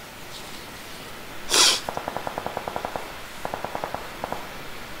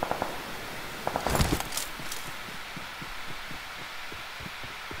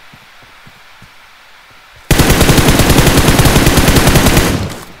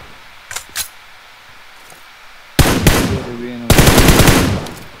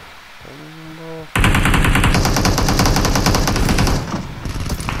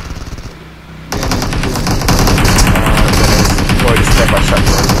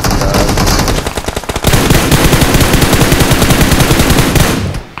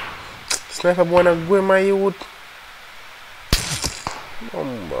 Sniper boy na go my youth. Oh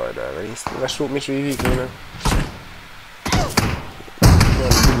boy, that he's gonna shoot me through the vehicle, you know.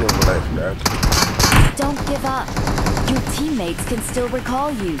 Don't give up. Your teammates can still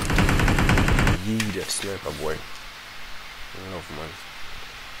recall you. Yeah, that sniper boy. Love man.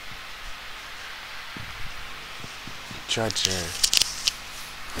 Judge.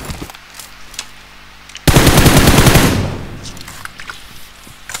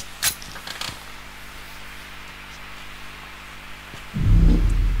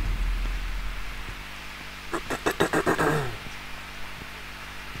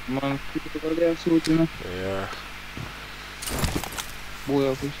 Man, people there suit, you know. Yeah. Boy,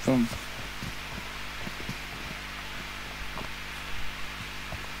 I push come.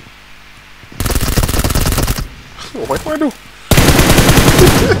 Oh, what do I do?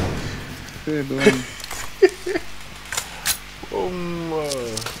 Oh my.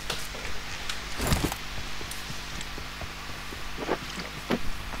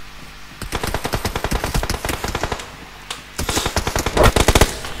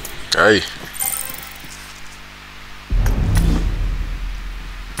 Ay.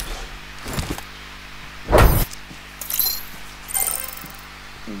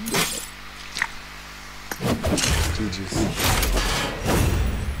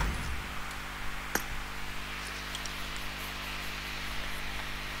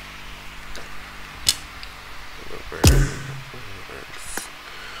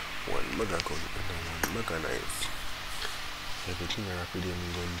 that gun. Mechanized. Everything I rapid him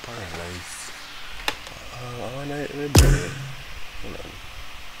gun paralyzed. I wanna red gun. Hold on.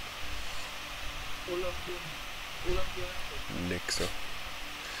 Nexo.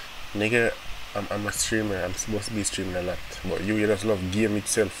 Nigga, I'm a streamer. I'm supposed to be streaming a lot. But you just love game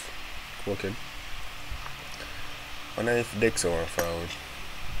itself. Okay. I wonder if Dexo were forward.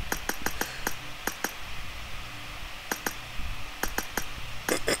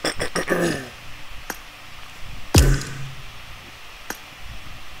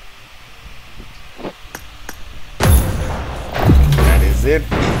 That is it.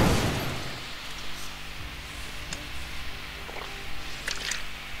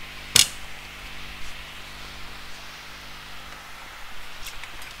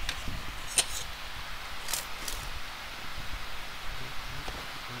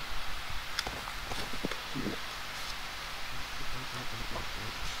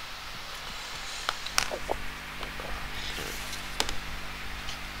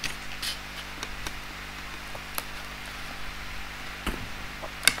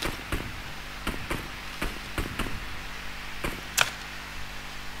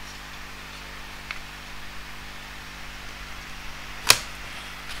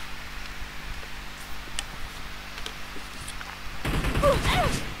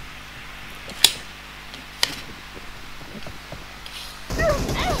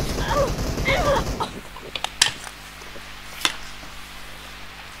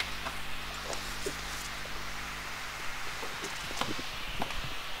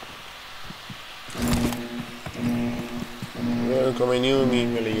 Come new me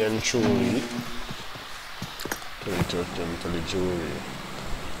million truly. To the jury.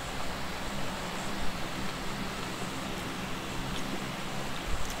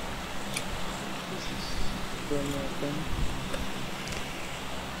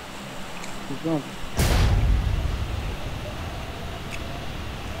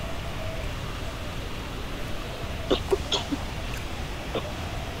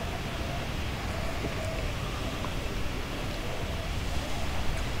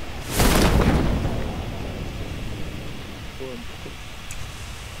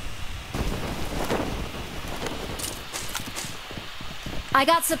 I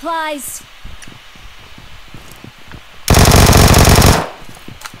got supplies.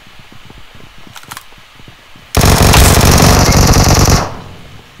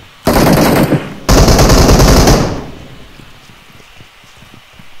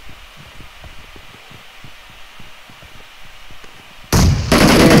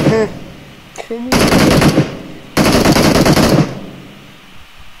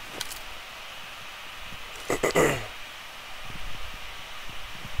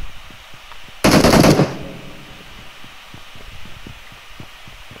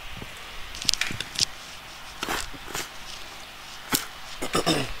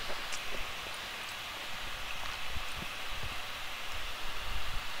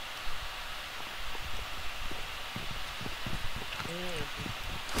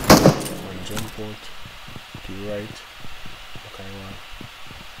 Jump out to the right. Okay, well,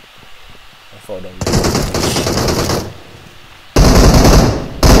 I fall down there.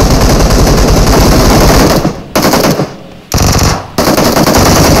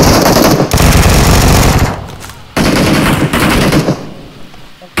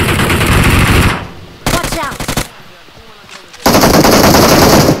 Watch out!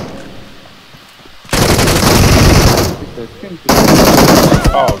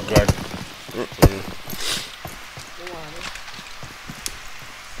 Oh god.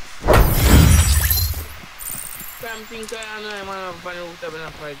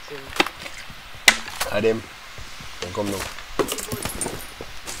 Adam, come now.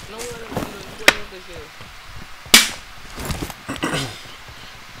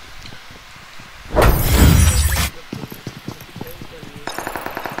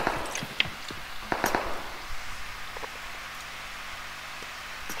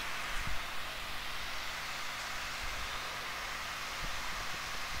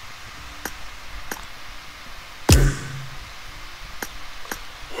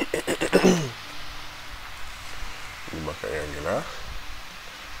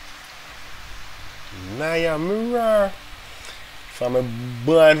 Naya Mirror. From a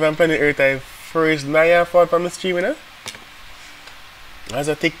born from planet Earth, I first Naya fought from the stream, you know? As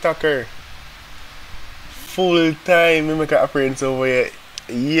a TikToker. Full time, I make an appearance over here.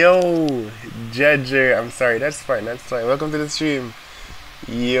 Yo, Judger, I'm sorry, that's fine, that's fine. Welcome to the stream.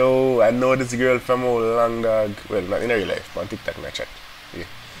 Yo, I know this girl from how long, dog. Well, not in real life, but on TikTok in my chat. Yeah.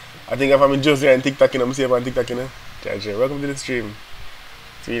 I think if I'm just here on TikTok, you know, I'm safe on TikTok, you know? Judger, welcome to the stream.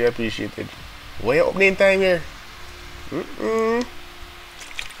 It's really appreciated. Why you opening time here?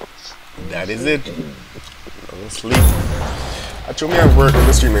 That is it. No sleep. I told me I work on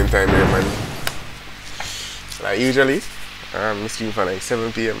the streaming time here, man. Like usually, I stream for like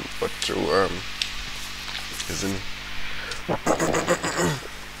 7 PM, but through isn't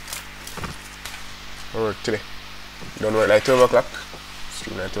I work today. Don't work like 12 o'clock.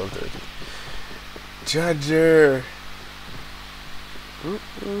 Stream at 12:30. Judger.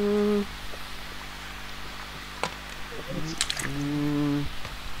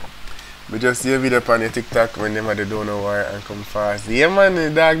 We just see a video on your TikTok when them had the don't know why and come fast. Yeah man,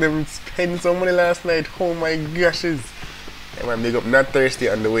 the dog them spend some money last night. Oh my gosh. Yeah man, big up Not Thirsty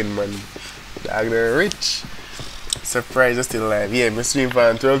on the win, man. Dog they're rich. Surprise is still alive. Yeah, me stream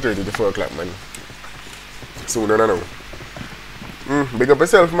from 12:30 to 4 o'clock, man. Soon, I don't know. Big up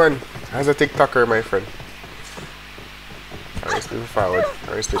yourself, man. As a TikToker, my friend. I respect you forward.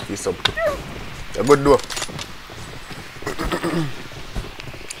 I respect you sub. You're good though.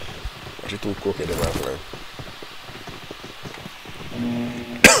 Watch you too cookie them offline.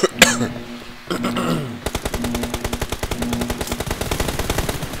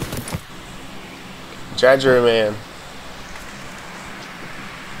 Gyro, man.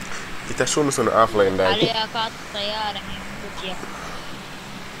 Ita show me some offline dog. Okay,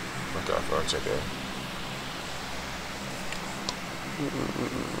 I'll check it.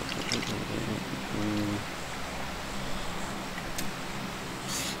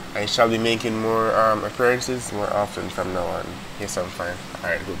 I shall be making more appearances more often from now on. Yes, I'm fine.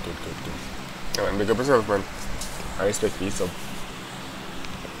 Alright, good. Come on, big up yourself, man. I respect you, so.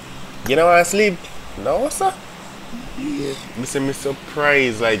 You know I sleep? No, sir? Yeah. Me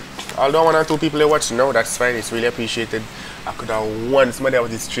surprised. Like, although 1 or 2 people are watching now, that's fine. It's really appreciated. I could have won somebody out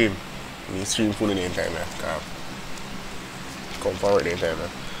this stream. Me stream full in the time, man. Come forward the time, man.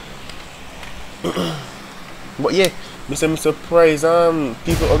 But yeah, me surprised.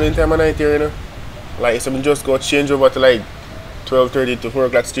 People out the time of night here, you know. Like, so me just go change over to like 12:30 to 4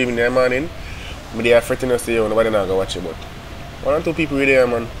 o'clock stream in the morning. But they are fretting us, you know, nobody not go watch it. But 1 or 2 people really there,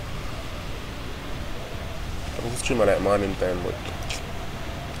 man. I'm stream at that morning time, but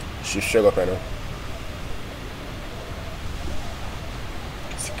she's shut up, you know.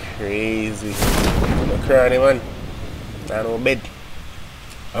 It's crazy. I'm not crying, man. I know bed.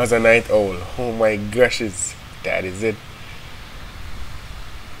 I was a night owl. Oh my gosh, that is it.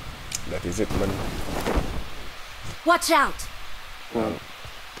 That is it, man. Watch out!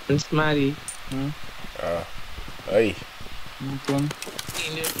 It's Maddie. Hey.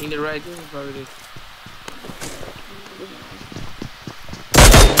 In the right room, probably.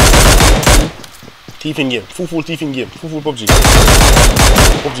 Thiefing game. Full thiefing game. Full PUBG.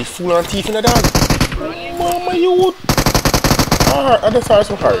 PUBG full on thief in the dog. Mama, you. Other sides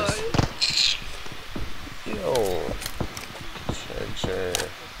of cars. Yo. Check.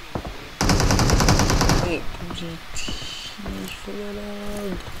 Hey, PUBG thief in the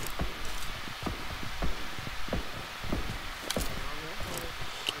dog.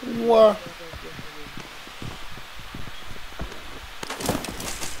 What?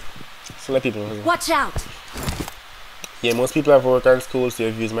 Let people. Watch out! Yeah, most people have work and school, so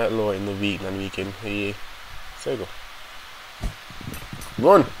your views might lower in the week and weekend. Hey, so you go.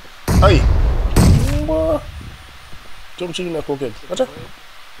 Run! Aye! Jump chicken and cook it. Watch out!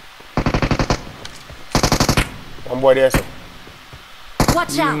 One boy there, sir.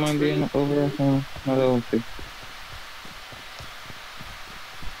 Watch out! Hey,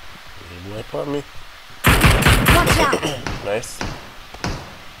 boy, pardon me. Watch out! Nice.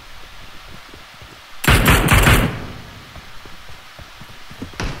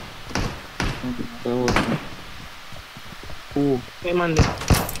 Cool. Hey man,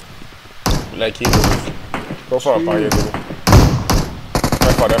 like he moves. Go far, you go.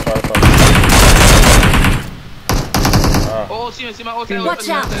 That far. Oh, see my Watch out! Watch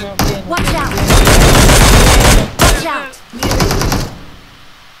out! Watch out!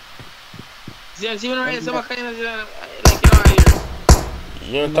 See when I some kind of like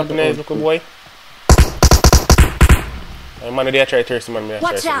you know tapping there, look boy. I'm man there try thirsty man.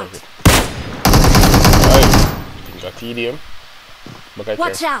 Watch out! Got TDM.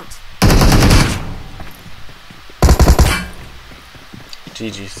 Watch out!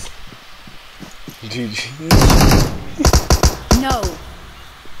 GG's. No.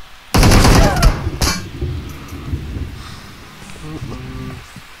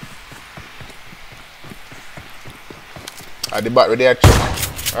 The bat with there.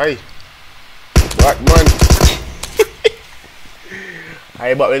 Aye. Batman.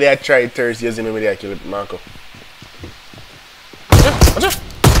 I bat with there try Thursday, you see me with there kill Marco. Watch out!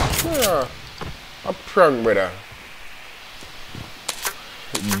 Yeah. A prank, brother.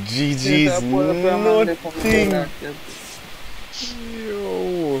 GG's nothing.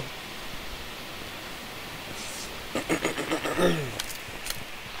 Yo.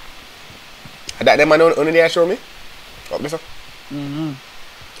 That them man only they show me? Up this up? Mm-hmm.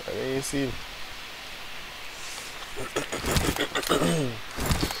 I didn't see him.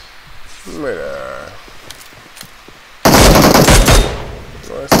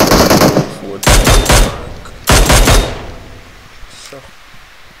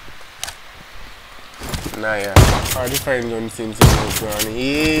 Nah, yeah. Hard to find gun since it was gone.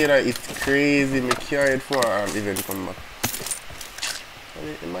 Yeah, it's crazy. Me carried for event come back.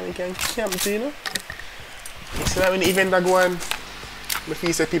 The man can camp, you know? You see that when the event are going, I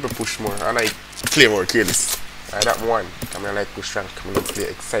feel say people push more. I like play more careless. I that one. I mean, I like push rank. I mean, play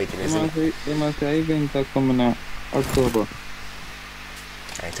exciting, isn't it? They must say event are coming out October.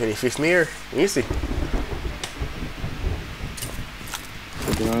 25th year. You see?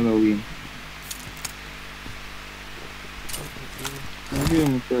 For the Halloween. Maybe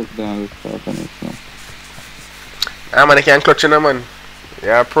I'm going to down the start on it now. Ah, man, I can't clutch in, man.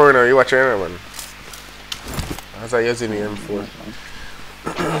 Yeah, pro now. You watch it, man. As I using the M4.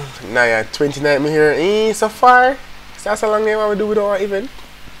 Nah, yeah, 29 me here. So far. That's a long time we do with our event.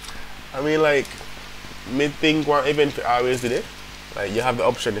 I mean, like, me think one event for always do it. Like, you have the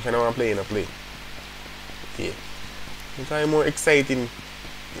option if you don't want to play, you don't play. Yeah. It's more exciting.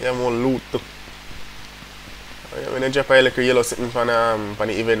 You have more loot too. When I drop a little yellow sitting for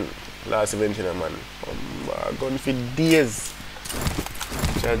the event, last event, you know, man. Gone for days.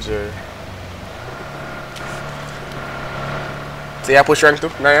 Charger. So you push rank too,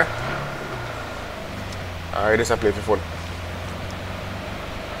 Naya? Alright, this I play for fun.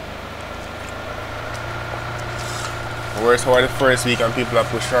 Worst how the first week and people are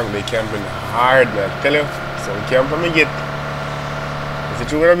push rank, they camping hard, man. I tell you, some camp for me get. Is it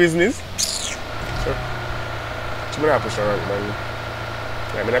true with a business? Sure. I'm not push rank, man.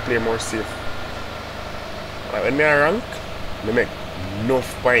 Yeah, I'm gonna play more safe. Like when I rank, I make enough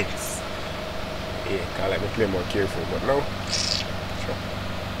points. Yeah, cause I like me play more careful, but now, sure.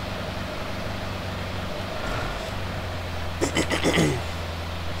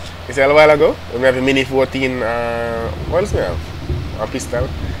 You see a while ago, when we have a mini 14, what else we have? A pistol.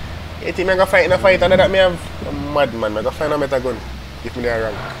 You think I go fight in a fight under that me have a madman, I go find a better gun. Give me the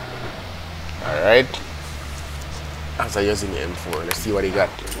rank. Alright. As I using the M4, let's see what he got.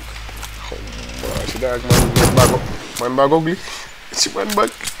 Oh, she dog man bag ugly. She man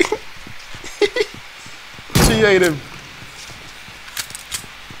bag. She hide him.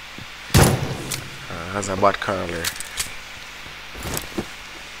 Has a bad color.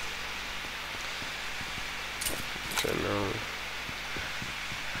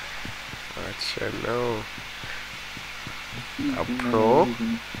 No. A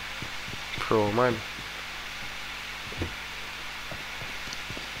pro man.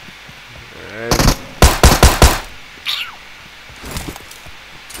 Alright.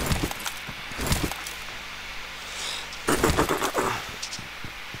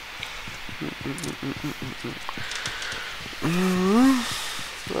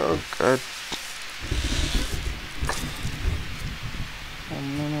 Oh god.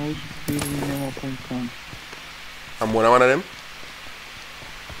 I'm one of them?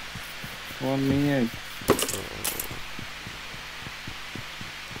 1 minute.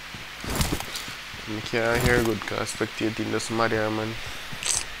 I can't hear good because spectating doesn't matter, man.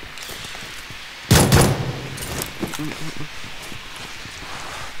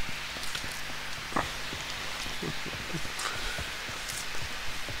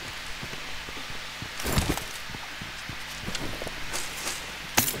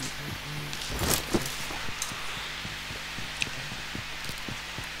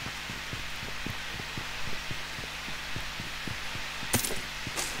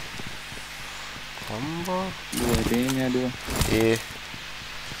 Dua D-nya dua. Yeah.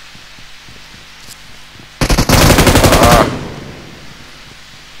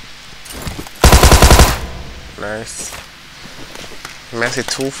 Nice. Messy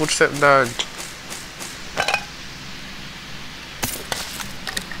 2 footstep dog.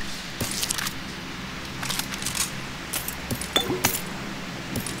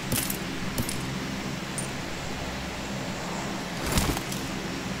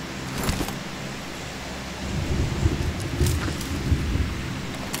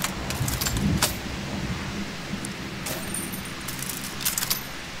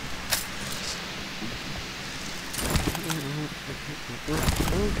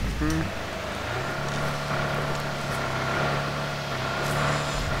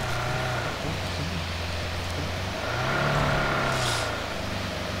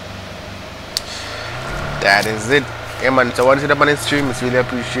 That is it. Yeah, man. So once you up on the stream, it's really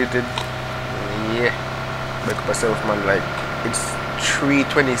appreciated. Yeah. Back up yourself, man. Like, it's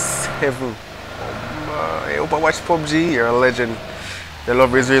 3:27. I hope I watch PUBG. You're a legend. The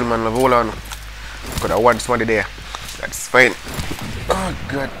love is real, man. Love hold on. Could I want somebody there? That's fine. Oh,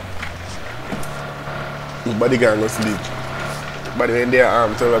 God. Body can't go sleep. But when they're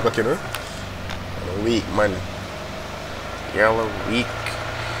 12 o'clock, you know? Weak, man. You're a weak.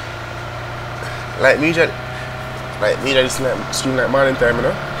 Like me, just stream like morning time, you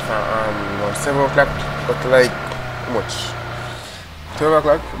know? From 7 o'clock, got to like, how much? 12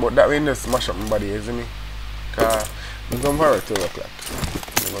 o'clock, but that way you just smash up my body, isn't me? Because I come for 12 o'clock.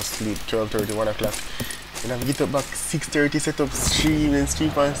 I go sleep 12:30, 1 o'clock. And I get up back 6:30, set up stream, and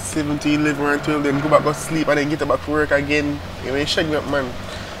stream from 7 to 11 and 12, then go back go sleep, and then get up back for work again. You know, shake me up, man.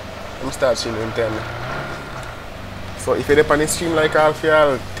 I'm start streaming time. So if you're up on the stream like half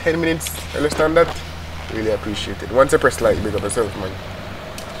y'all, 10 minutes, understand that? Really appreciate it. Once you press like, big up yourself, man.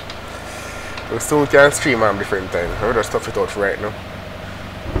 We soon can stream on different time. I would just stuff it out for right now.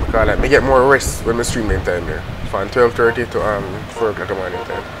 Because like, me get more rest when I streaming time there. From 12:30 to 4 o'clock in the morning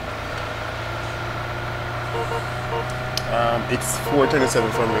time. It's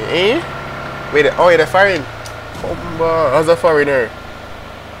 4:27 for me. Eh? Wait, oh yeah, they're firing. How's the foreigner?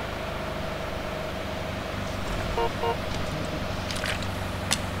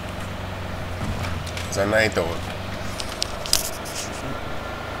 It's a night out.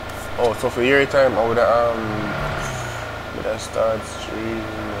 Oh, so for your time, I would start stream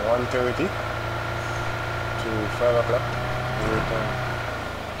 1:30 to 5 o'clock. Your time.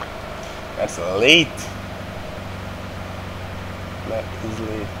 That's late. That is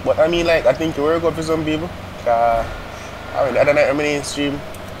late. But I mean, like, I think it work out for some people. I mean, the other night I'm in stream.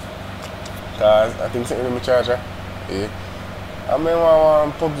 Cause I think something in my charger. Yeah. I mean,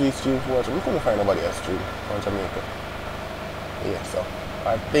 one PUBG stream for watch. We couldn't find nobody else stream from Jamaica. Yeah, so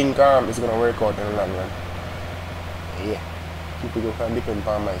I think it's gonna work out in the long run. Yeah. People can depend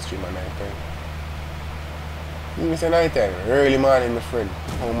on my stream at night time. Even say night time, early morning, my friend.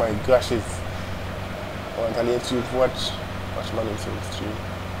 Oh my gosh, it's I want to late stream for watch Manhimself stream.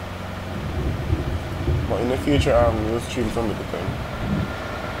 But in the future, we'll stream some of the time.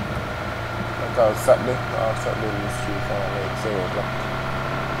 Like Saturday we'll stream from like 7 o'clock.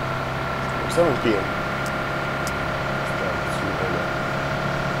 7 p.m.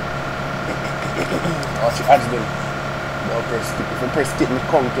 I'll see ads them. I'll press skip. If I press skip, me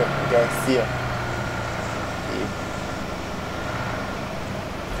Conqueror, you can see her.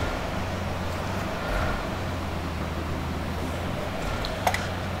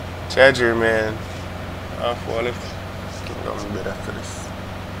 Charger, man. I'll fall it. Get down a bit after this.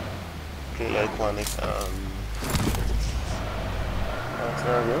 Okay, like one is that's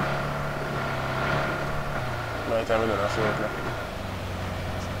there we go. Night time in 4 o'clock.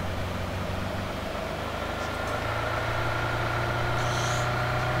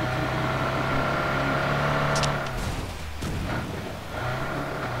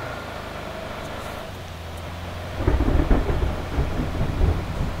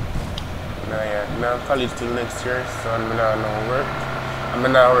 College till next year, so I'm not work. I'm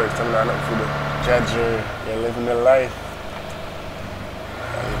not work, so I'm not for the charger. You're living the life.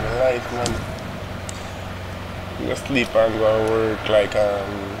 I live the life, man. You go sleep and go to work like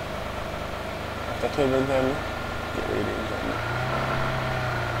after 12 time. Get ready.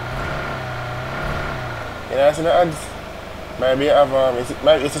 You know, I see the ads. Maybe you have it's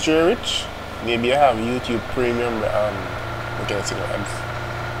you're rich. Maybe you have YouTube Premium. You can see the ads.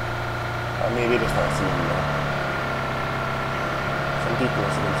 Or maybe just not see them now. Some people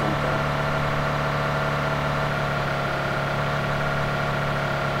see them sometimes.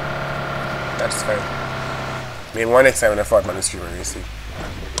 That's fine. Maybe one next time when I fought man the streamer, you see.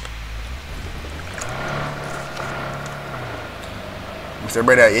 Mr.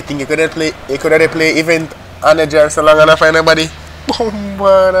 Brother, you think you could have play event on the job so long and I find nobody? Boom,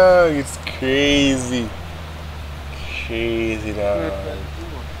 man, it's crazy. Crazy, dog.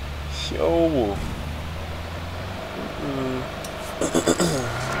 Yo.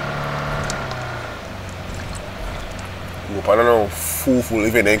 I don't know, full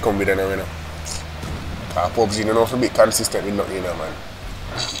event ain't come with them, you know. PUBG don't know if be consistent with nothing, you know, man.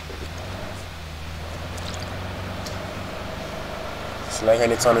 It's like the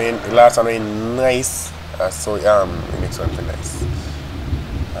next one, the last one was nice. So the next one was nice.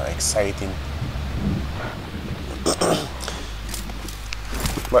 Exciting.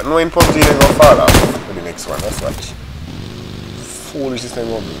 But knowing PUBG they gonna fall off for the next one, let's watch. Foolish this thing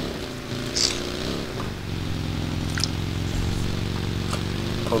gonna be.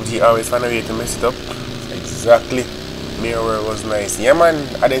 PUBG always find a way to mess it up. Exactly. Mirror was nice. Yeah man,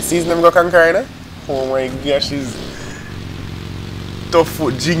 at the season them go Conqueror, eh? Oh my gosh, she's tough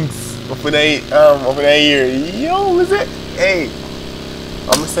foot jinx up in the ear. Yo, is it? Hey.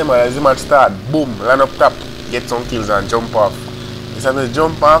 I'm saying man, as the match start, boom, land up top, get some kills and jump off. This time to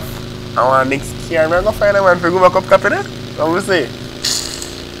jump off, I want next year I'm gonna find a man to go back up top in it. I'm gonna say.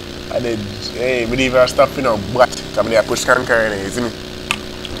 And then hey, me even stop but come there push Conqueror in it, you see me?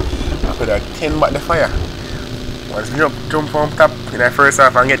 I could have 10 back the fire. Once we jump from top in the first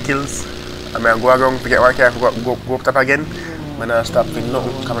half and get kills, I mean go around to get one car go up top again. Man I stop with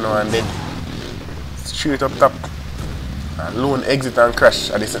nothing coming on and dead. Straight up top. And lone exit and crash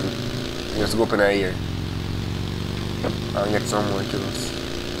at this end. Just go up in the air. And get some more kills.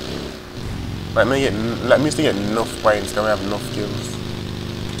 Like me used to get enough points because I have enough kills.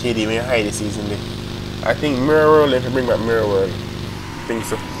 KD may hide the season there. I think Mirror World, if you bring back Mirror World, I think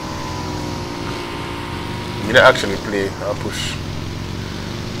so. You don't actually play or push.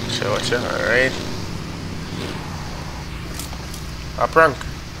 Sure, alright. A prank.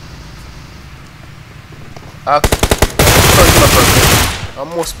 I'm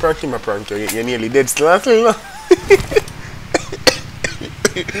most pranking my prank. You're nearly dead still, no?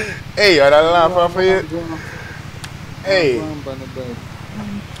 Hey, you had a laugh off of you. Hey.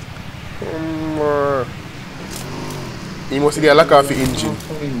 You must get a lock off the engine.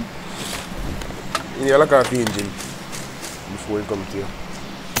 You need a lock off the engine before he comes to you.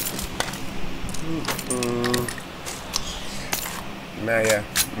 Nah, yeah.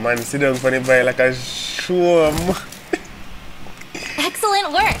 Man, sit down for the bike like a show.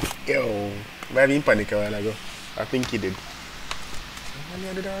 Excellent work. Yo, maybe in panic a while ago. I think he did. Money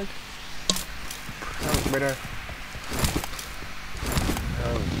on the dog. Prank, brother.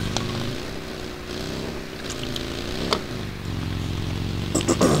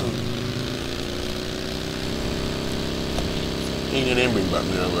 You didn't bring back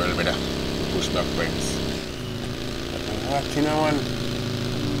Mirror World, brother. Push back points. What you know, one?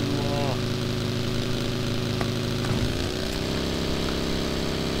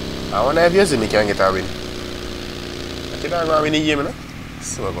 I wonder if you see me can get a win. I think I'm going to win the game, you know?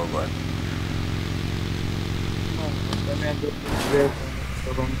 So I'm going.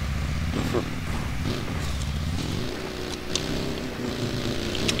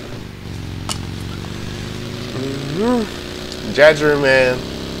 Gyro, man.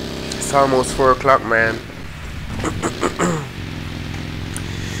 It's almost 4 o'clock, man.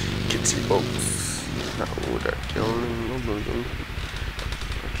 Get your boats. Oh, that killing.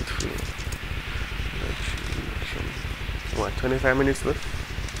 What, 25 minutes left?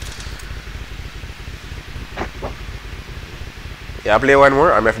 Yeah, I play one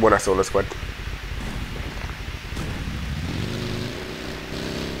more. I'm F1 a solo squad.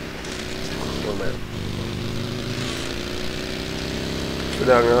 Oh man.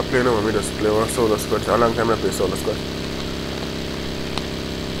 Today I'm gonna play now. I just play one solo squad. How long time I play solo squad?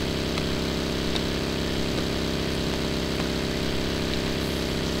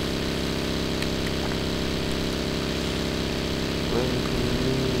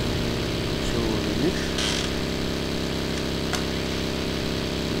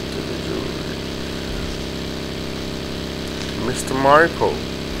 Mr. Marco.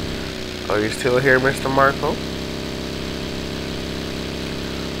 Are you still here, Mr. Marco?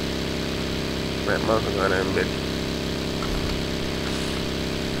 That Marco's gonna embed.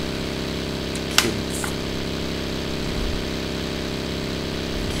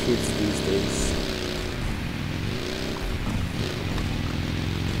 Kids these days.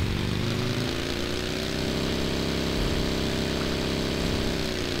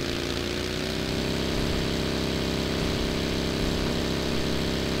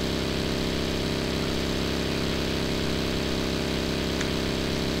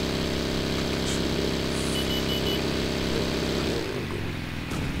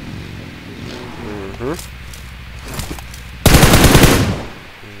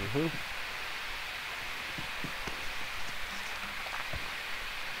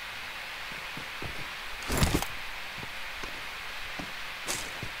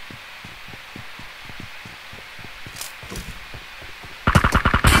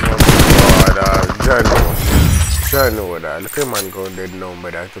 Gyro, dog. Look at him man go dead now,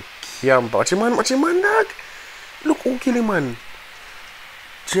 but I took camp. Watch him man, dog. Look who kill him, man.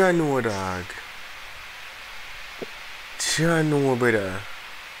 Gyro, dog. Gyro, brother.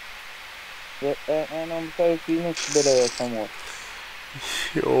 Yeah, and I'm sorry if you next better somewhat.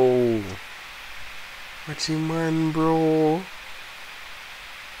 Yo. Watch him man, bro.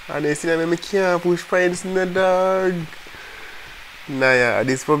 And they see that I can't push points in the dog. Nah, yeah,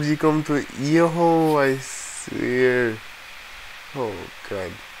 this PUBG come to yo, I swear. Oh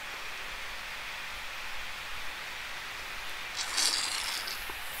God.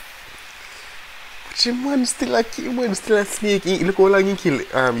 But your man still a snake. Look how long he killed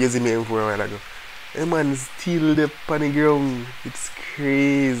Yazime for a while ago. The man still the on the ground. It's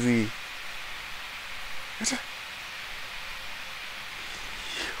crazy.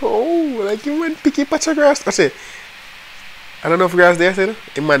 Oh, like you man pick a patch of grass. I say, I don't know if grass there, say,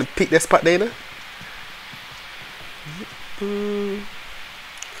 the man pick the spot there, you know?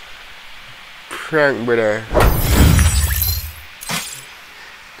 Prank, brother.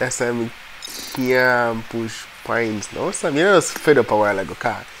 That's why I can't push pines now. So I was fed up a while ago,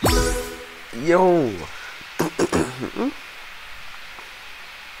 car. Yo.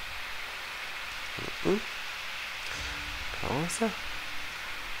 What's that?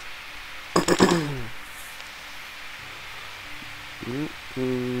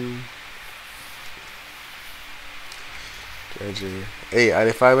 Hey, and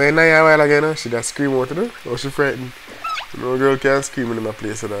if I went in a while again, she just scream out to her. Or she frightened. No girl can't scream in my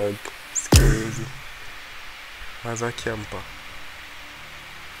place, so dog. It's crazy. As a camper.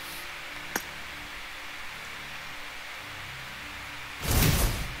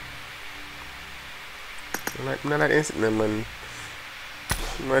 Not like incident, man.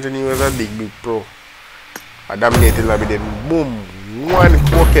 Imagine he was a big pro. I dominated lobby then boom. One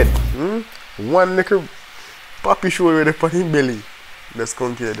pocket. One little poppy show with the fucking belly. Just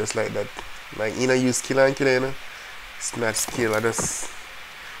Conqueror just like that. Like you know use skill and kill, you know. It's not skill, I just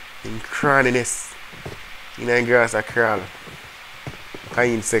in crawliness. In the grass I crawl.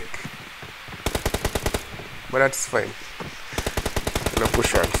 Kind sick. But that's fine. I'm gonna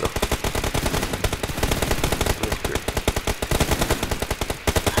push rank so.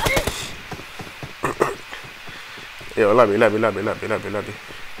 Yo, lobby.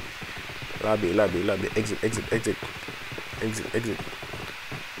 Exit.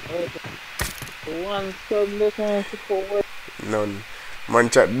 One sub looking for None. Man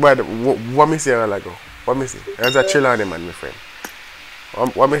chat, but what me say a while ago? What me say? There's a chill on them, man, my friend.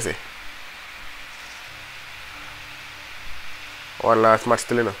 What me say? One last match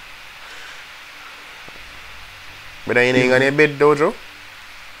still, you know. But I ain't on your bed, though, Joe.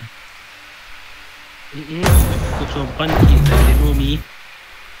 Cook some pancakes, they know me.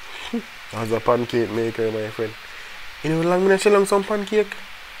 As a pancake maker, my friend. You know how long I chill on some pancake?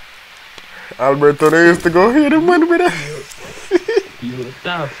 Alberto used to go here, the man, brother. You're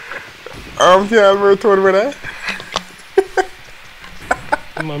tough. Yeah, Alberto, brother.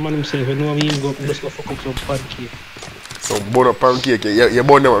 Man himself, you know me, just go fuck up some pancake. Some bone up pancake, you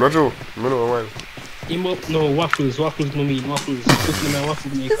born that one, not true? I know, man. No, waffles, no mean, waffles. Cooking my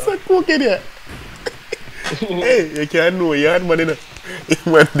waffle maker. It's a cookie there. Hey, you can't know, you had money now. You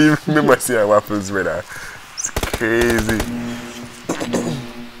want to remember see your waffles, brother. It's crazy.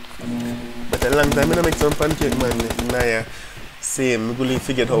 But a long time I don't make some pancake, man. Nah, yeah. Same, I couldn't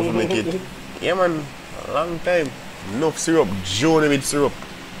forget how to make it. Yeah, man, a long time. Enough syrup, Johnny with syrup.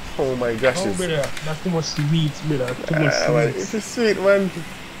 Oh my gosh. Oh, brother, that's too much sweet, brother. Too much sweet. Man, it's a sweet, man.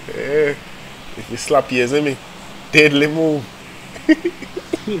 Yeah. If you slap you, see me? Deadly move.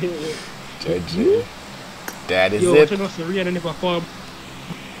 Judge. That is it. You know, Serena never come.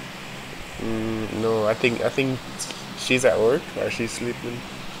 No, I think she's at work or she's sleeping.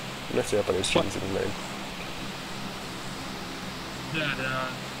 I'm not sure up on the streets in the night.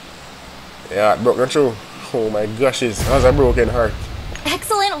 Yeah, broke not true. Oh my gosh, how's a broken heart?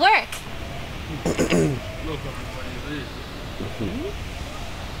 Excellent work.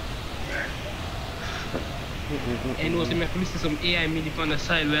 And also, I listen to some AI MIDI on the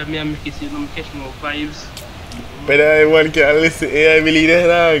side where I make it so you don't catch more vibes. But everyone can listen to AI MIDI there,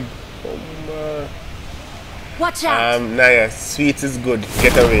 dog. Oh man. Watch out. Naya, sweet is good.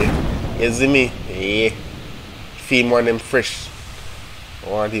 Get away. You see me? Yeah. Feel one them fresh. I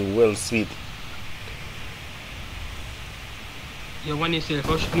want it well sweet. You want yourself,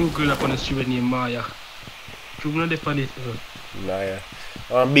 how should new girl up on the street named Maya? You know the funny thing. Naya.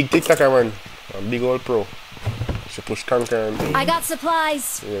 I'm big TikToker, man. I'm big old pro. She push Conqueror and I got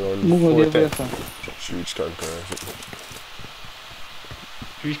supplies. Four times. She reached Conqueror.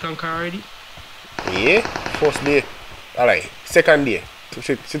 You reached Conqueror already? Yeah, first day. Alright, second day. So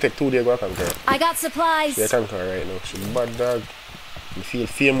she take 2 days to go Conqueror. I got supplies. She's a Conqueror right now. She's a bad dog. You feel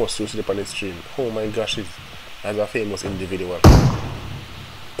famous so she's on the stream. Oh my gosh, she's as a famous individual.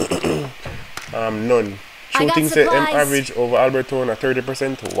 None. Shooting say average over Albertone at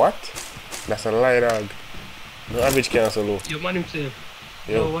 30%. What? That's a lie, dog. No average cancel low. Your Manhimself.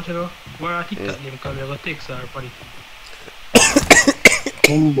 Yo, what you know? Where I think that name because we have a text or buddy.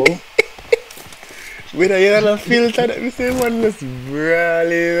 With a filter that we say man just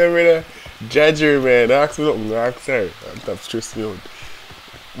brawling with a judger man. Ask me nothing, ask her. I'm top stress me out.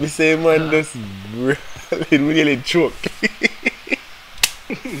 We say man just brawling, we nearly choke.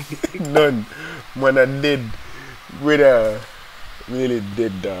 None. Man are dead. Brother. Nearly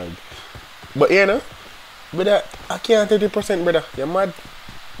dead dog. But you know, brother, I can't 30%, brother. You're mad.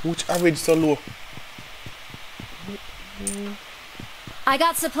 Which average so low? I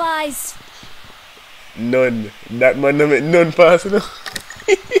got supplies. None. That man don't make none pass, you know.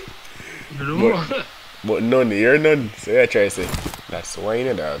 but none, you're none. So I try to say, that's why you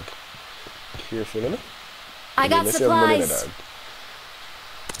know, dog. Careful, you know. I got supplies.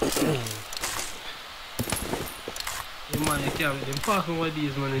 Yeah, man, you can't. They pass me one of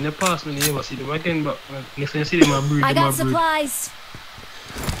these, man. When they pass me, they never see them again. But next time you see them, I breathe. I got supplies.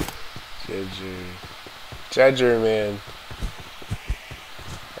 Charger, man.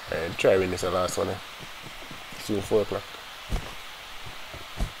 Alright, try win this the last one. Soon 4 o'clock.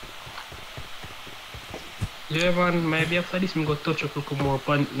 Yeah, man. Maybe after this, I'm going to touch up a couple more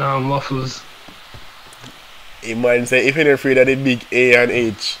waffles. Hey, man, say if you're afraid of the big A and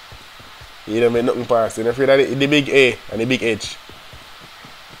H, you don't make nothing pass. You're afraid of the big A and the big H.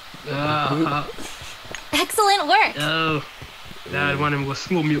 Excellent work. Oh. Nah, man, I'm going to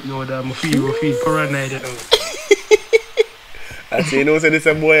smoke me up now. I'm feel paranoid. I say, you know, say this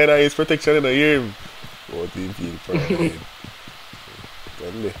a boy and his protection in the ear. What do you feel paranoid?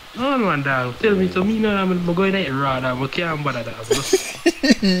 No, man, dog. Tell me, so me now, I'm going to raw, dog. I can't bother that.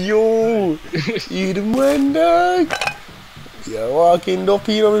 Yo, you the man, dog. You're walking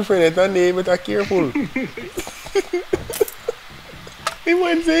dopey, my friend. And they better careful. He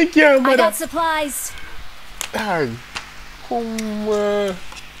won't say can't bother. I got supplies. Dog. Come on.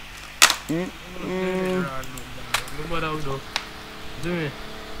 No matter how, do me.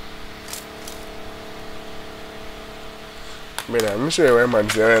 Man, I'm sure where man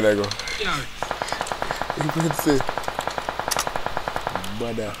say where I go. Yeah. You could say,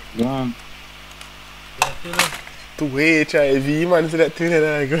 brother. Yeah. To HIV, man, say that thing that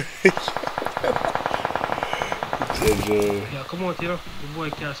I go. Yeah, come on, you know. The boy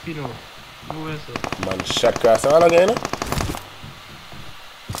can't speak now. Man, shot cross all again, you know?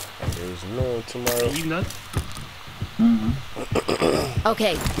 And there's no tomorrow. Even that?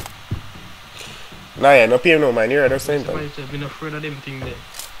 Okay. Nah, yeah, no pay no, man. You're at the same time. I've been afraid of them thing there.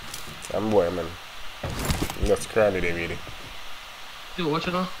 I'm boy, man. I'm just crying today, really. Yo, watch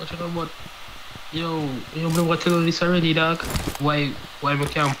it out about. Yo, you know what tell this already, dog? Why we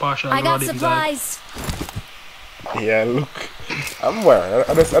can't partial? I got supplies. Yeah, look. I'm boy.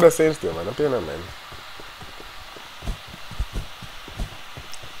 I just saying still, man. I'm paying them, man.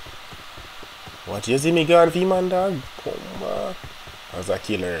 What you see me going for, man, dog? Come on. I was a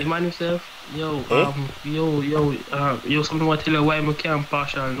killer. The man himself, yo, something want to tell you why I can't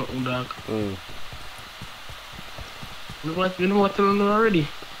partial nothing, dog. You know what tell you already?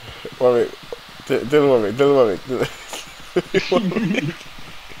 Wait, tell me.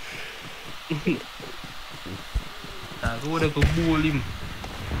 Dog, go there go bowl him.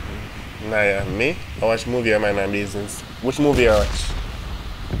 Nah, yeah, me? I watch movie, I mind my business. Which movie I watch?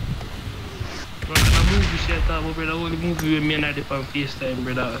 Movie shit about, brother. Only movie with me and I did on FaceTime,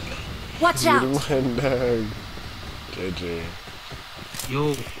 brother. Watch out. JJ.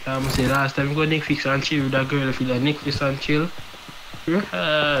 Yo, I'm say last time we go Netflix and chill with that girl. If you like Netflix and chill,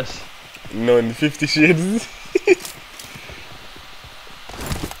 yes. None 50 Shades.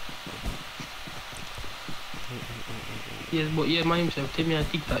 Yes, but yeah, Manhimself, tell me on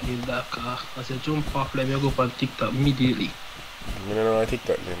TikTok this that car. I said jump off, let me go up on TikTok immediately. I don't know on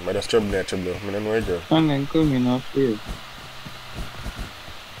TikTok then, but that's trouble. I don't know where it goes. And then coming off here.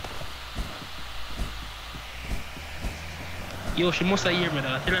 Yo, she must have hear me,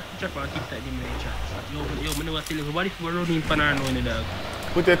 dog. Tell her to check on TikTok in my chat. Yo, I never tell everybody if we're running for her knowing the dog.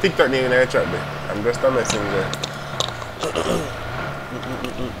 Put your TikTok name in the chat there. I'm just a messenger.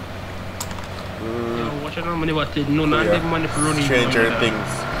 Yo, watch out, I never tell none of them money for running. Stranger Things.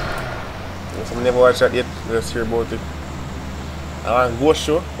 Yes, I never watched that yet. Just hear about it. I want Ghost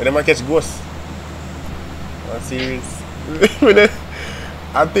show. When them catch Ghost. One series.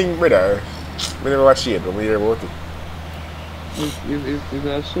 I think, brother, I never watch it, but I hear about it. It's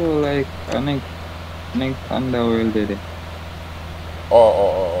a show like a next underworld, did it?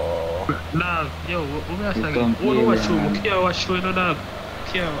 Oh. Dog, yo, what are you saying? What watch show? I can't watch show, no dog.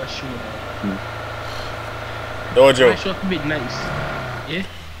 Can't watch show. Dojo. I show up a bit nice. Yeah?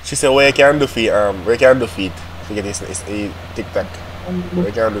 She said, where you can do feet? Forget it's a TikTok. Where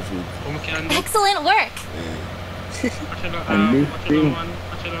you can do feet? Excellent work. Watch out,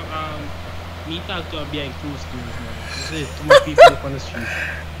 Me talk to her behind close doors, man. You see, too much people up on the street.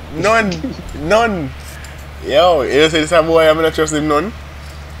 None. Yo, you say this a boy, I'm not trust him none.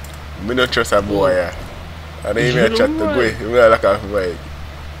 I don't trust a boy, yeah. I don't even chat to boy. I'm like a boy.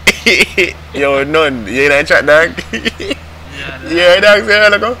 Yo, none. You ain't chat, dog? Yeah, dog, say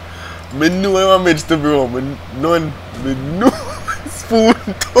like a. I know I want to bro. None. I know spoon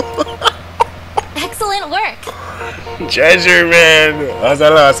too. Excellent work. Treasure, man. That's the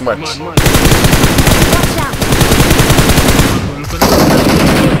last match. Watch out.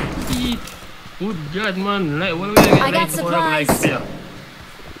 Good God, man. Like, what do we get? I got supplies.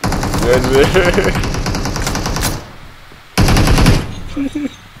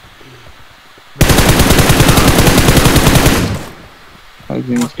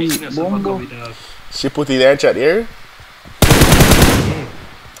 She put it in the chat here.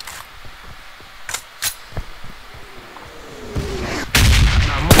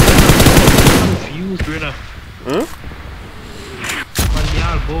 Confused, brother. Man, they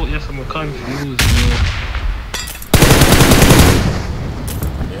all both, yes, I'm confused, bro.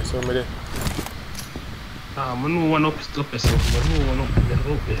 Yeah, so me there. I know one up yourself. I know one up in the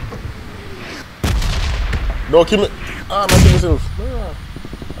rope there. Don't kill me. Ah, I kill myself. Ah,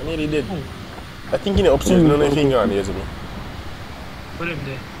 I nearly did. I think in the upstairs, no finger on here, me. Put him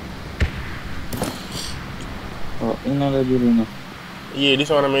there. Oh, another building. Yeah, this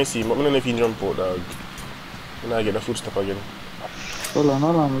one I may see, but I don't know if he jump out, dog. And I get the footstep again. Hold on,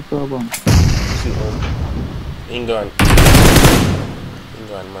 I'm so bomb. See, ain't gone,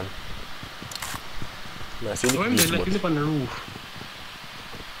 man. I see the him police, like but... him on the roof.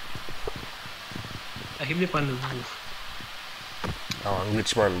 I him on the roof. I'm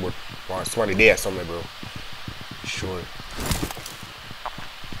rich man, but want somebody there somewhere, bro. Sure.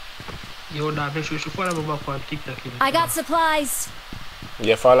 Yo, dad, make sure you follow me back on TikTok. I got supplies.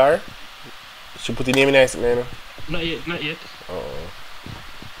 You follow her? She put the name in nice, man. Not yet, not yet. Oh.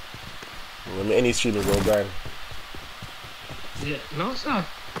 When any stream is all gone. Yeah, no, sir.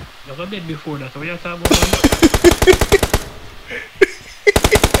 You got bed before that. What are you talking about?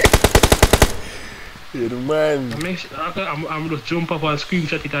 You're the man. I'm just jump up and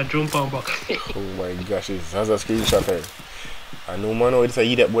screenshot it and jump on back. Oh my gosh, that's a screenshot there. I know man, it's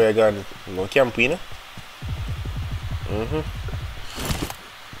a that boy again. I'm going to camp, you know?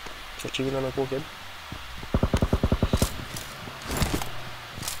 What you on the pocket?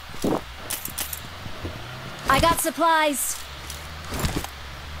 I got supplies.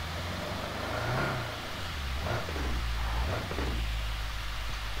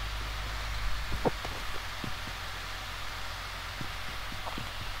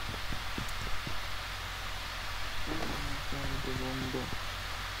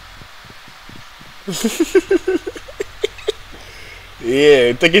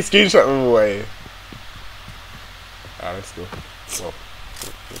 Yeah, take a screenshot, my boy. Ah, let's go. Oh,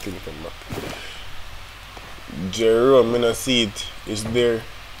 I think come back. Gyro, I'm gonna see it. It's there.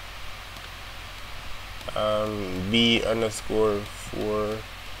 B underscore 4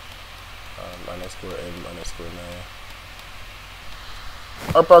 underscore M underscore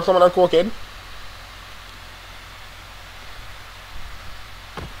 9. Our part coming on cokehead.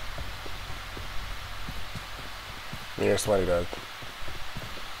 You're somebody dog.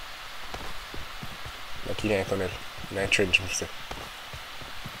 Like you ain't tunnel. You ain't trench, I say.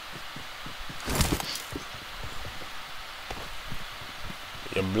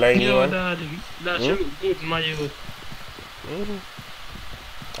 You're blind, yo, man. dad, that's good, my youth.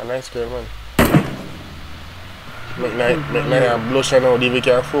 A nice girl, man. Make night blush and now, we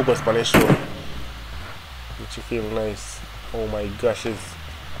can focus on the show. Make you feel nice. Oh my gosh, it's...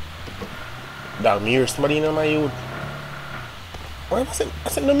 Damn, you're somebody in my youth. Why was it? I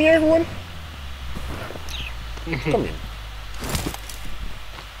said, no, me, everyone. Come in.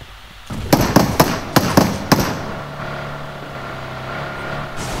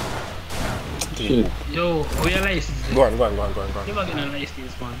 Yo, where your license? Go on. You're not getting a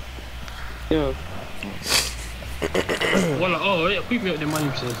license, man. Yeah. Well, oh, yeah, quick me up the man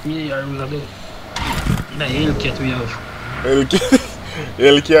himself. Me and your rules are good. That Hellcat we have.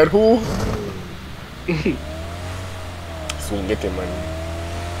 Hellcat who? Soon get him, man.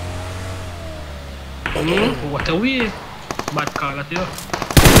 What a way. Bad call at you.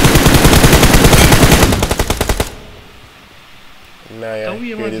 Nah, yeah,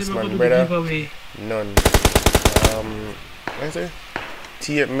 hear this man, brother. None. What is it?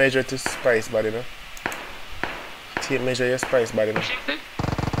 Tape measure to spice body, no? Tape measure your spice body, no?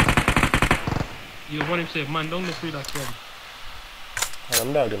 You want him to say, man, don't look through that club.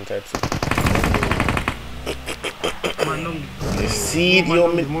 I'm dog them types. Man, don't. See,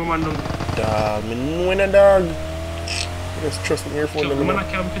 more man don't. Dog, me know in a dog. Just trust me earphone. The man a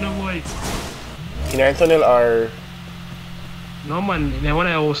camping a boy. In a tunnel or? No man, in one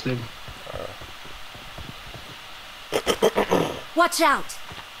I host them. Watch out!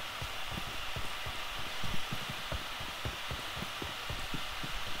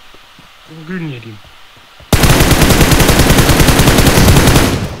 Grenade him.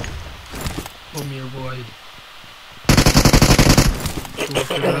 Come here, boy.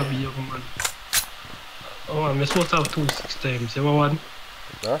 Man. Oh man, we're supposed to have 2 6 times. You want one?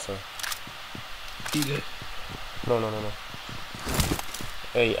 That's all. See there? No.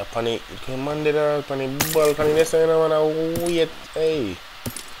 Hey, a panic. Come on, there, panic ball, panic. This I wanna wait. Hey,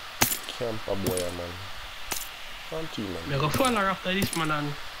 camper boy, man. Can't you, man? I'm gonna follow after this man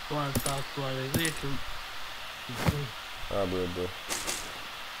and go and talk to her. Ah, bro.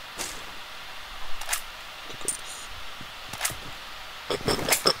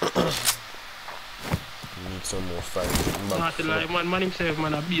 Need some more fight. Not like man himself,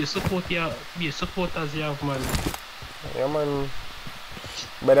 man. Be a supporter as you have, man. Yeah, man.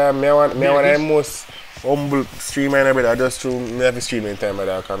 But I want the most humble streamer, but I just through me have a streaming time, but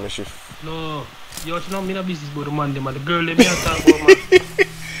I can't shift. No, you know me no business about the man, the girl let me talk about, man.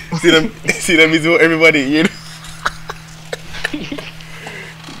 see them is everybody, you know.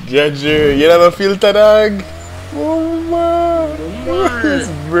 Judge, you know no filter, dog. Oh man, it's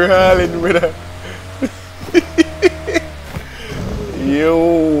brawling, brother.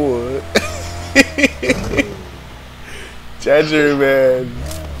 Yo. Judge, man.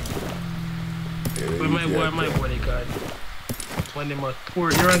 My bodyguard. When they must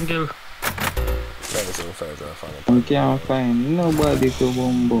pour your angle. We can't find nobody to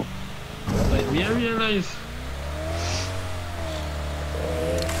bumbo. Like me, I realize.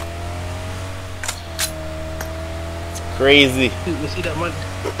 Crazy. You see that man?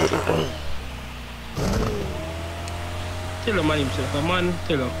 Tell a man himself, a man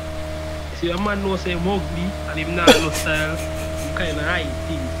tell him. See a man knows say ugly and him not no style, him kinda hide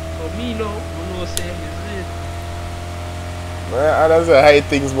things. But me know, I know say is it. I don't say hide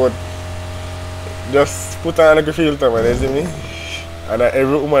things, but just put on like a filter, man, you see me? And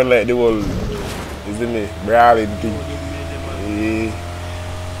every woman like the world, you see me? Brawling thing. Yeah.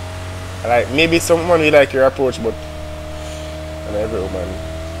 Like maybe someone will like your approach, but and every woman.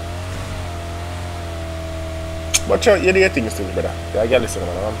 But you do your things too, brother. I gotta listen,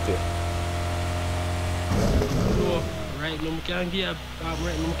 man. I'm telling you. Right now, I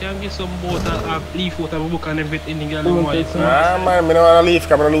can get some boat and leaf out of a book and everything. Nah, man, I don't want to leave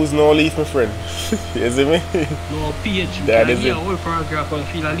because I don't lose no leaf, my friend. You see me? No page. That is it. Whole paragraph and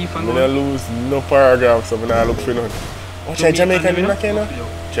feel a leaf alone. I don't lose no paragraph, so I don't look for none. Oh, Jamaican Jamaica, no?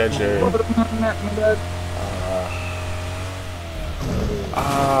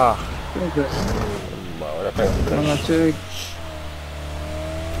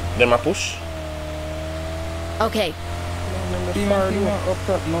 Them a push? Okay. Team up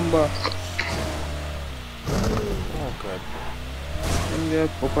top number. Oh god. In the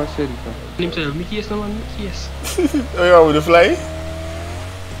upper shelter. Himself, me case no man, me case. Oh yeah, with the fly?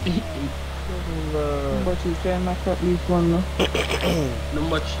 Number 2 try and knock at least one no?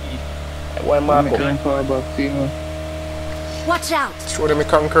 Number 3. Why Marco? Watch out! Show them a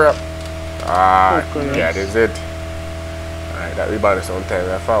Conqueror. Ah, that is it. Alright, that rebound sometime.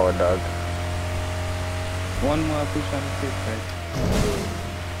 We're forward, dog. One more push on the safe side.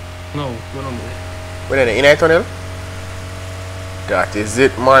 No, one on there. Wait a minute, tunnel? That is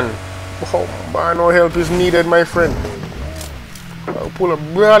it, man. Oh, man, no help is needed, my friend. I'll pull a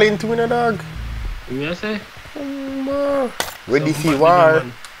brawl into me, dog. You say? Ready for war.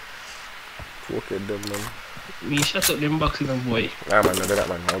 Fuck it, them, man. Me shut up them boxing, them boy. Nah, man, don't do that,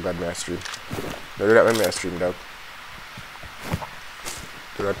 man. Oh, God, me a stream. Don't do that when me a stream, dog.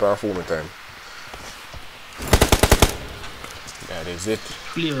 Do that for phone time. That is it.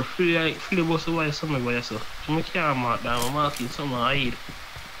 Flare boss away somewhere by yourself. So I can't mark down, I'm marking somewhere I hide.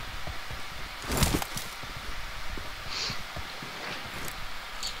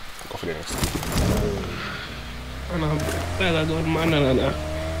 Go for the next. And I'm gun man and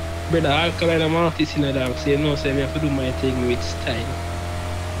brother alkaline I'm artist in the dog, so you know say me have to do my thing with style.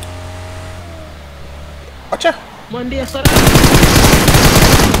 Watcha! Man there sir.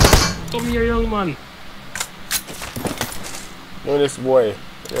 Come here young man. Know this boy.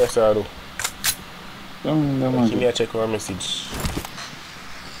 Yes I do. Give me a check our message.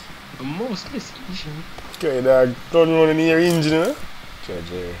 The most message. Okay dog, don't run in your engine, huh?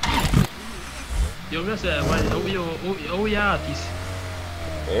 Yo, me say, man, how you artist?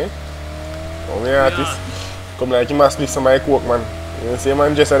 Eh? How you artist? Come like you must leave somebody coke, man. You see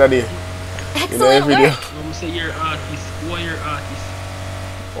man just the other day. Excellent video. work. I'm say you're artist. Who are your artist?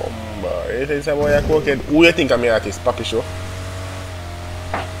 You think somebody are cooking? Who you think I'm your artist? Papi Show?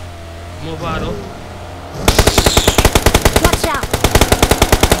 Movado. Watch out.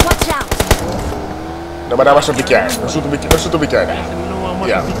 Watch out. No, but I was the car. No shoot to be car.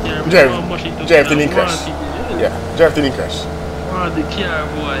 Yeah. Drive till in crash. Yeah. Drive till in crash. Oh, the car,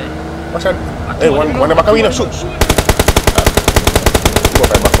 boy. What's that? Hey, one back away. No shoot. Go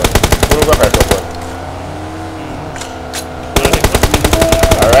back one. Go back top one.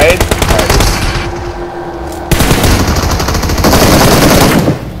 Alright.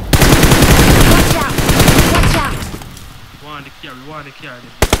 Watch out. Watch out. Want the car.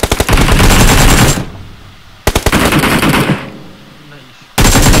 Nice.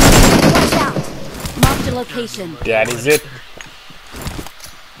 Watch out. Mark the location. Yeah, that is it.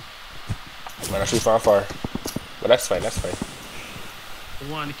 Man, I shoot from far. But that's fine.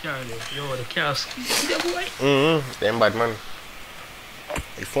 Want the car there. Yo, the car. Yeah, boy. Damn bad man.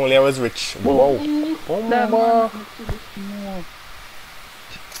 If only I was rich. Wow.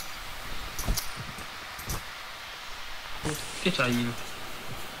 Catch a heel.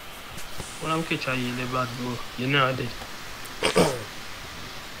 When I'm catch a heel, the bad bro. You know that.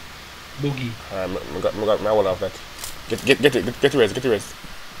 Boogie. Alright, I got my wall off that. Get rest.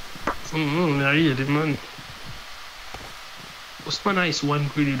 I really, man. What's my nice one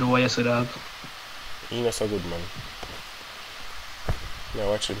really though, I said that? He not so good, man. Now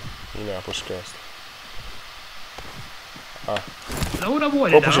watch him. He not push cross. Now what a boy,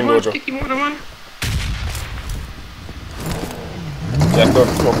 go push him, Dojo. Kick him out, man. Yeah, come.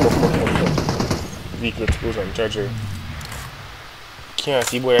 Vehicle explosion, charger. Can't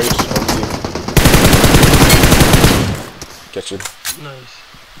see boy, I reach. Catch him. Nice.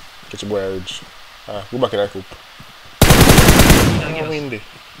 Catch your boy, I reach. Go back in that coop. Windy.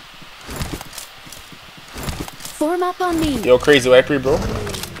 Form up on me. Yo, crazy white pre, bro.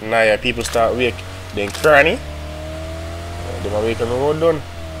 Nah, yeah, people start wake. Then cranny. Them are waking the road done.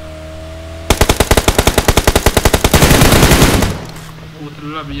 Go to the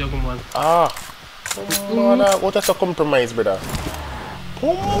lobby, young man. What is a compromise, brother?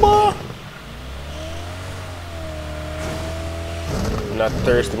 Pumba! I'm not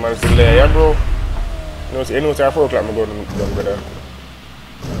thirsty, man. Still there, yeah, bro. You know, it's 4 o'clock. I'm going down, brother.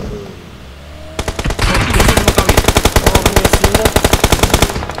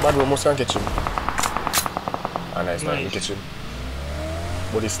 Bad bro, must can catch him. Nice. You catch him.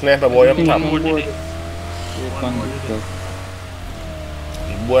 But the sniper boy up top.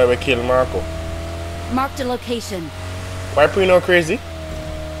 The boy will kill Marco. Mark the location. Why pre no crazy?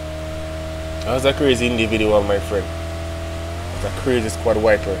 That was a crazy individual, my friend. That's a crazy squad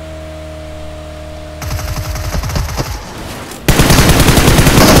wiper.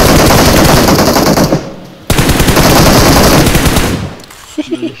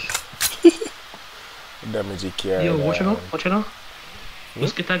 Damage carry. Yo, watch it now.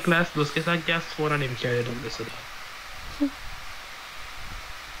 Let's get that glass, let's get that gas, one of them carry them. Listen.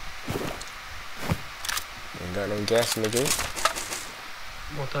 Ain't got no gas in the game.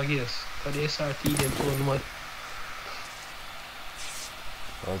 What I guess? Cause the SRT them too much.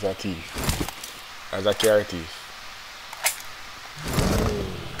 How's that thief? How's that carry thief?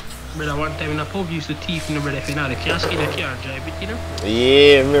 Brother, one time in a pub used to thief, you know, brother, if you know the car, the car drive it, you know?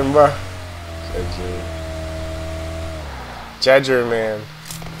 Yeah, remember? Charger, man.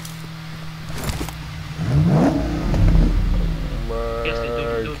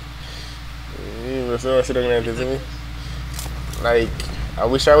 Like, I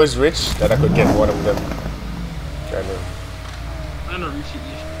wish I was rich that I could get one of them. Kind of. I'm not rich yet.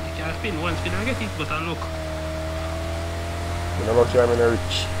 You can't spin one spin, I get it, but I look. I'm not lucky I'm in a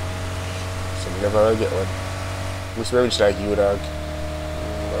rich. So I never will get one. Wish me rich like you, dog.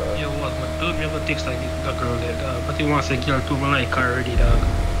 Yeah, what? But don't me ever text like that girl there, dog. But he wants a girl too, I like her already, dog.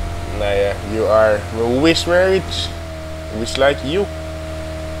 Nah, yeah, you are. I wish me rich. Wish like you.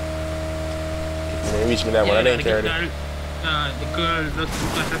 If me reach me that one, I don't care. The girl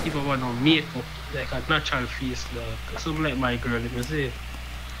doesn't even want no makeup, like a natural face, dog. Something like my girl, let me say.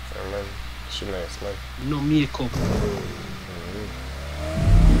 Yeah, man. She nice, man. No makeup.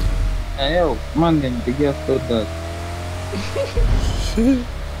 Hey, yo, man, them the girl thought that.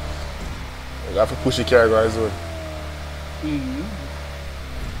 You have to push the car guys on.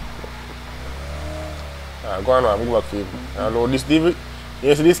 Go on, I'm going back for you. I know this David.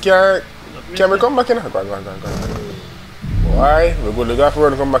 You see this car? Can we come back in? Go on. Why? We're going to go for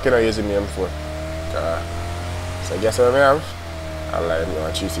run come back in and use the M4. So guess what I have? I'll lie me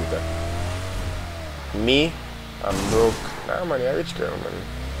on 3-seater. Me, I'm broke. Nah man, you're a rich girl, man.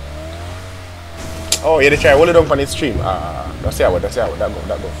 Oh, you try hold it down on the stream. That's how that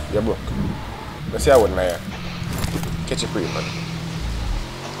go. You broke. That's how now. Catch it free, man.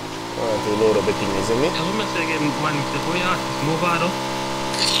 To load up the thing, isn't it? I'm say again, man, the boy artist, Movado.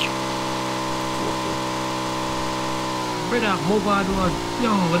 Brother, Movado,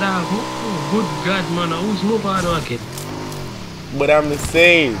 yo, good God, man, who's Movado again? But I'm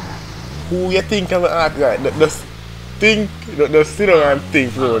saying, who you think of an artist? Just think, just sit down and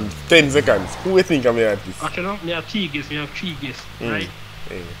think for 10 seconds. Who you think of an artist? Actually, no, we have three guests, right?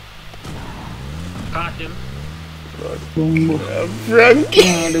 Yeah. Cartel.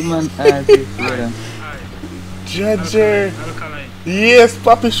 Frankie. The man artist, brother. Judger. Yes,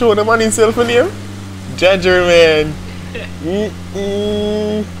 Papi show the man himself in here. Judger, man.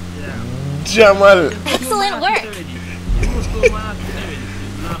 Jamal. Excellent work.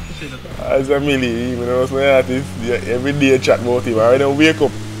 As a Millie, even though I was my artist, every day I chat about him. When I wake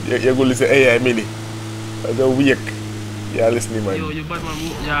up, you go listen, hey, Millie. As I wake, you're listening, man. Yo, you bad man,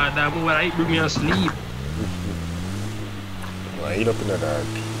 yeah, that boy, I bring me asleep. I eat up in the dark.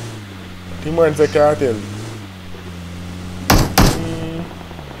 The man's a cartel.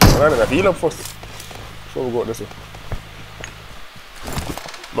 I don't know, heal up first. Before we go this way.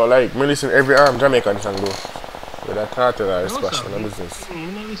 But like, me listen every Jamaican song though. With that cartel or splash in the business. I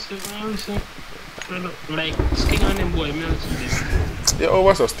listen. Like, skin on them boy, me listen to them. Yeah, oh,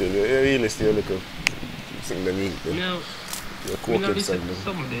 what's up still? You really still look up. Sing the meat. You're cool listen to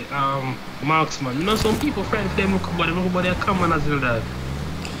some of the marksman. You know, some people friends them look about they come on as well, dog.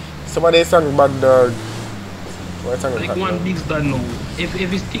 Some of they sang Bad Dog. What song like one dog? Big star now. If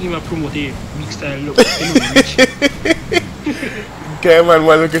he's thinking about promoting big style, look, you know, rich. Okay, man,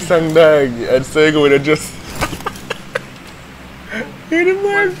 look at song dog. And so you go with a just. Hear the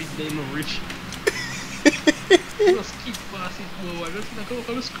man. One big they know rich. Just keep past it, boy. Just like how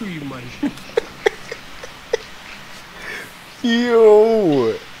come scream, man.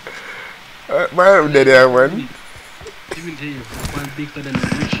 Yo, man, there, man. Even tell you, one bigger than the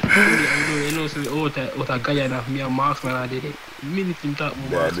rich. You know, so what a guy and me and marksman I did it. Minute him talk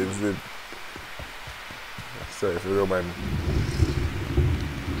about marksman. Yeah, this is it. Sorry for real, man.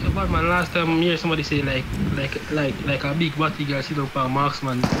 So bad man, last time I hear somebody say like a big batty girl sit up on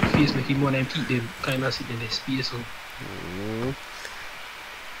marksman face make him one and keep them kind of sit in the space. So.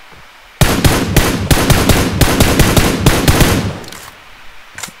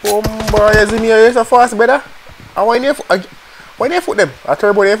 Boy, is in here, you're so fast, brother. I want you to foot them. I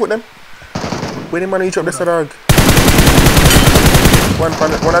turbo you foot them. When the man reach up this dog. One of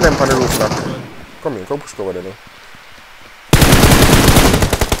them on the roof stack. Come here, come push over there now.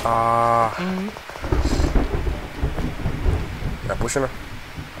 Yeah, pushing her.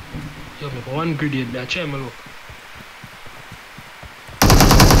 Yo, me for one grenade, I try my luck.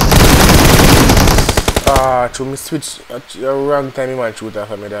 To me switch at the wrong time, man shoot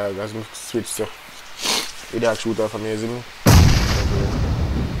off of me, dog. As me switch, so you dog shoot off of me, isn't me?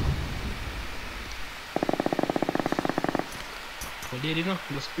 But they didn't,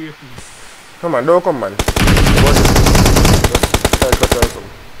 just pray for me. Come on, don't come, man.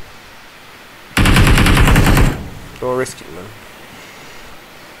 Don't risk it, man.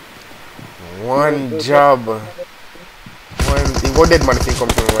 One job. He go dead, man, if he come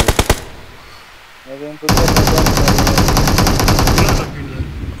to me, man.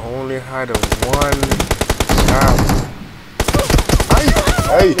 Only had one job.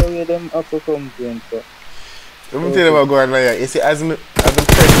 Hey! Let me tell you what going on here. You see, as I'm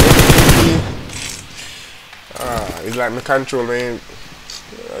pressing it's like me control me.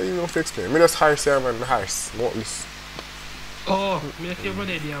 You know, fix me. Me just harsh here, man. Harsh. Not this. Oh, me feel good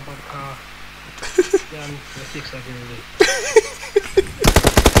idea about car. Yeah, me fix that anyway.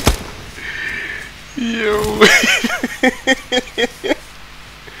 Yo.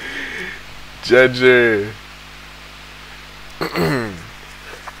 Judger.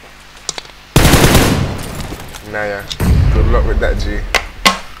 Nah, yeah. Good luck with that, G.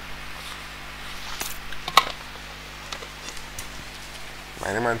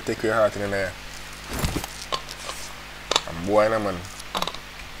 Man, take your heart in there. I'm boy, man.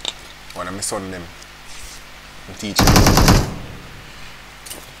 One of my son, them. I'm teaching.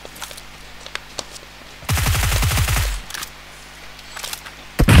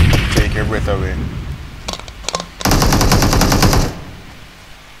 Take your breath away.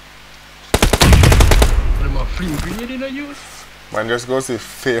 Man, just go to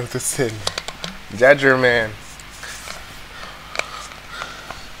fail to sin. Judger, man.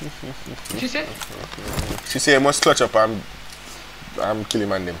 She said? She said I must clutch up and I'm killing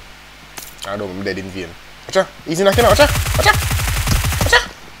man them. I don't know, I'm dead in vain. Watcha, easy knocking out, watcha, watcha, watcha.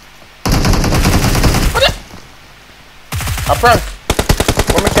 A prank.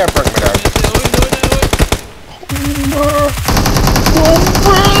 What make you a prank, my dog?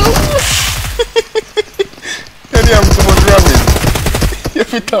 You have so much ramming. You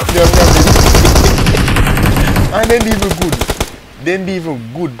fit up them ramming. And then even good. Then even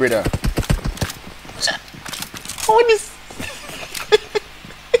good, brother. How this?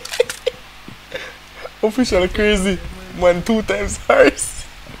 Official crazy. Man, 2 times harsh.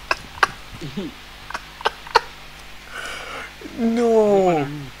 No.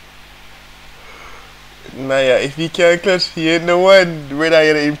 Naya, if you can't clutch, he ain't no one. Whether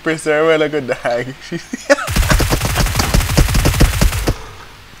you're impressed or well, like a dog.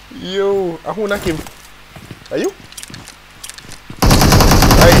 Yo, I wanna knock him. Are you?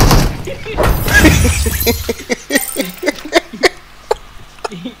 Hey.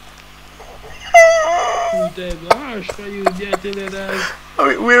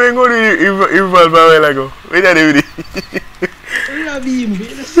 We ain't going to involve a while ago. Wait a minute.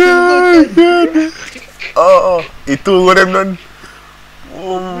 Oh, he took what them done.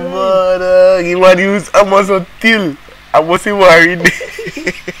 Oh, man. He want to use Amazon till. I wasn't worried.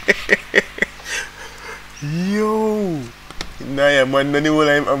 Yo. Nah, man, none of the whole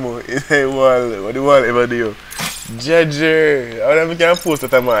I'm ammo. It's a wall. What the wall ever do? Judger. How do I can post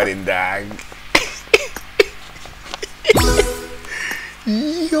that man in dog?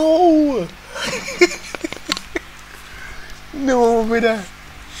 Yo. No, brother.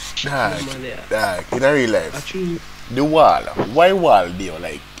 Dog, in a real life. The wall. Why wall, deal?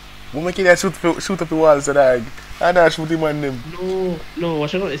 Like, we make it shoot up the wall, so dog. I don't shoot him on them. No,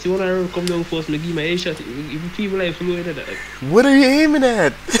 watch out. See when I come down first, I give my headshot. If people like flow into that. What are you aiming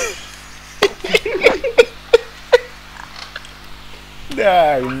at?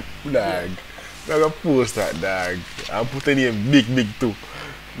 Dog. I'm gonna post that, dog. I'm putting in big too.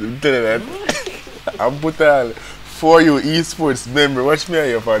 I'm telling you that. I'm putting for you esports member. Watch me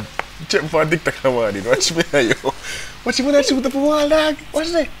here for check for TikTok, come on. Watch me here. Watch me when I shoot up a wall, dog.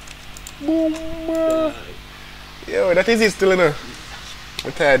 Watch that. Boom. Yo, that is it still, you know.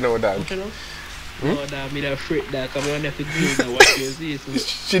 I'm tired now, dog. No, dog, me that freak, dog. Come on, have to do that. Watch you see.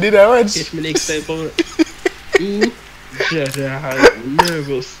 She did that once. Catch me next time for I'm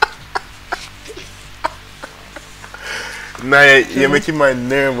nervous. Naya, you're making my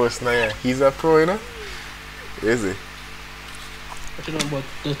nervous, Naya. He's a pro, you know? Is he? What you know about?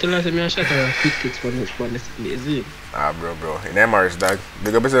 Don't tell us me a shot or a quick kicks for this one. Is it? Ah, bro. In MRs, dog.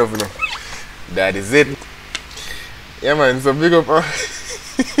 Big up yourself, you know. That is it. Yeah, man. So big up.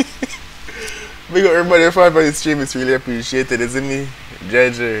 Big up everybody who followed by the stream. It's really appreciated, isn't it?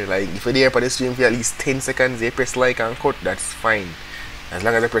 Judge, like, if you're there for the stream for at least 10 seconds, you press like and cut, that's fine. As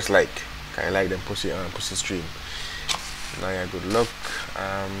long as you press like, kind of like them push it on, push the stream. Now, yeah, good luck.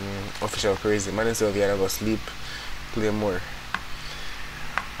 Official crazy. Manhimself, yeah, I go sleep, play more.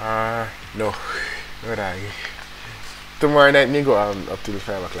 No, dog. Tomorrow night, me go up till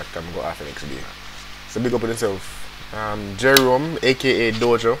 5 o'clock, I'm go after next day. So big up on yourself. Gyro, aka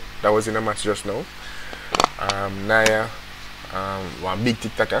Dojo, that was in a match just now. Naya, one big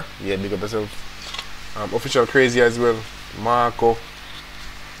TikToker, yeah, big up yourself. Official crazy as well. Marco,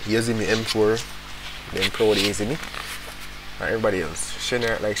 he using me M4, then Pro they using me. And everybody else.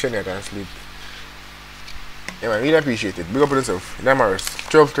 Shania can sleep. Yeah, man, really appreciate it. Big up on yourself. In hours,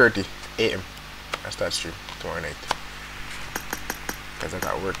 12:30 AM. I start stream tomorrow night. Because I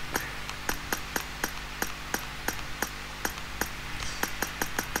got work.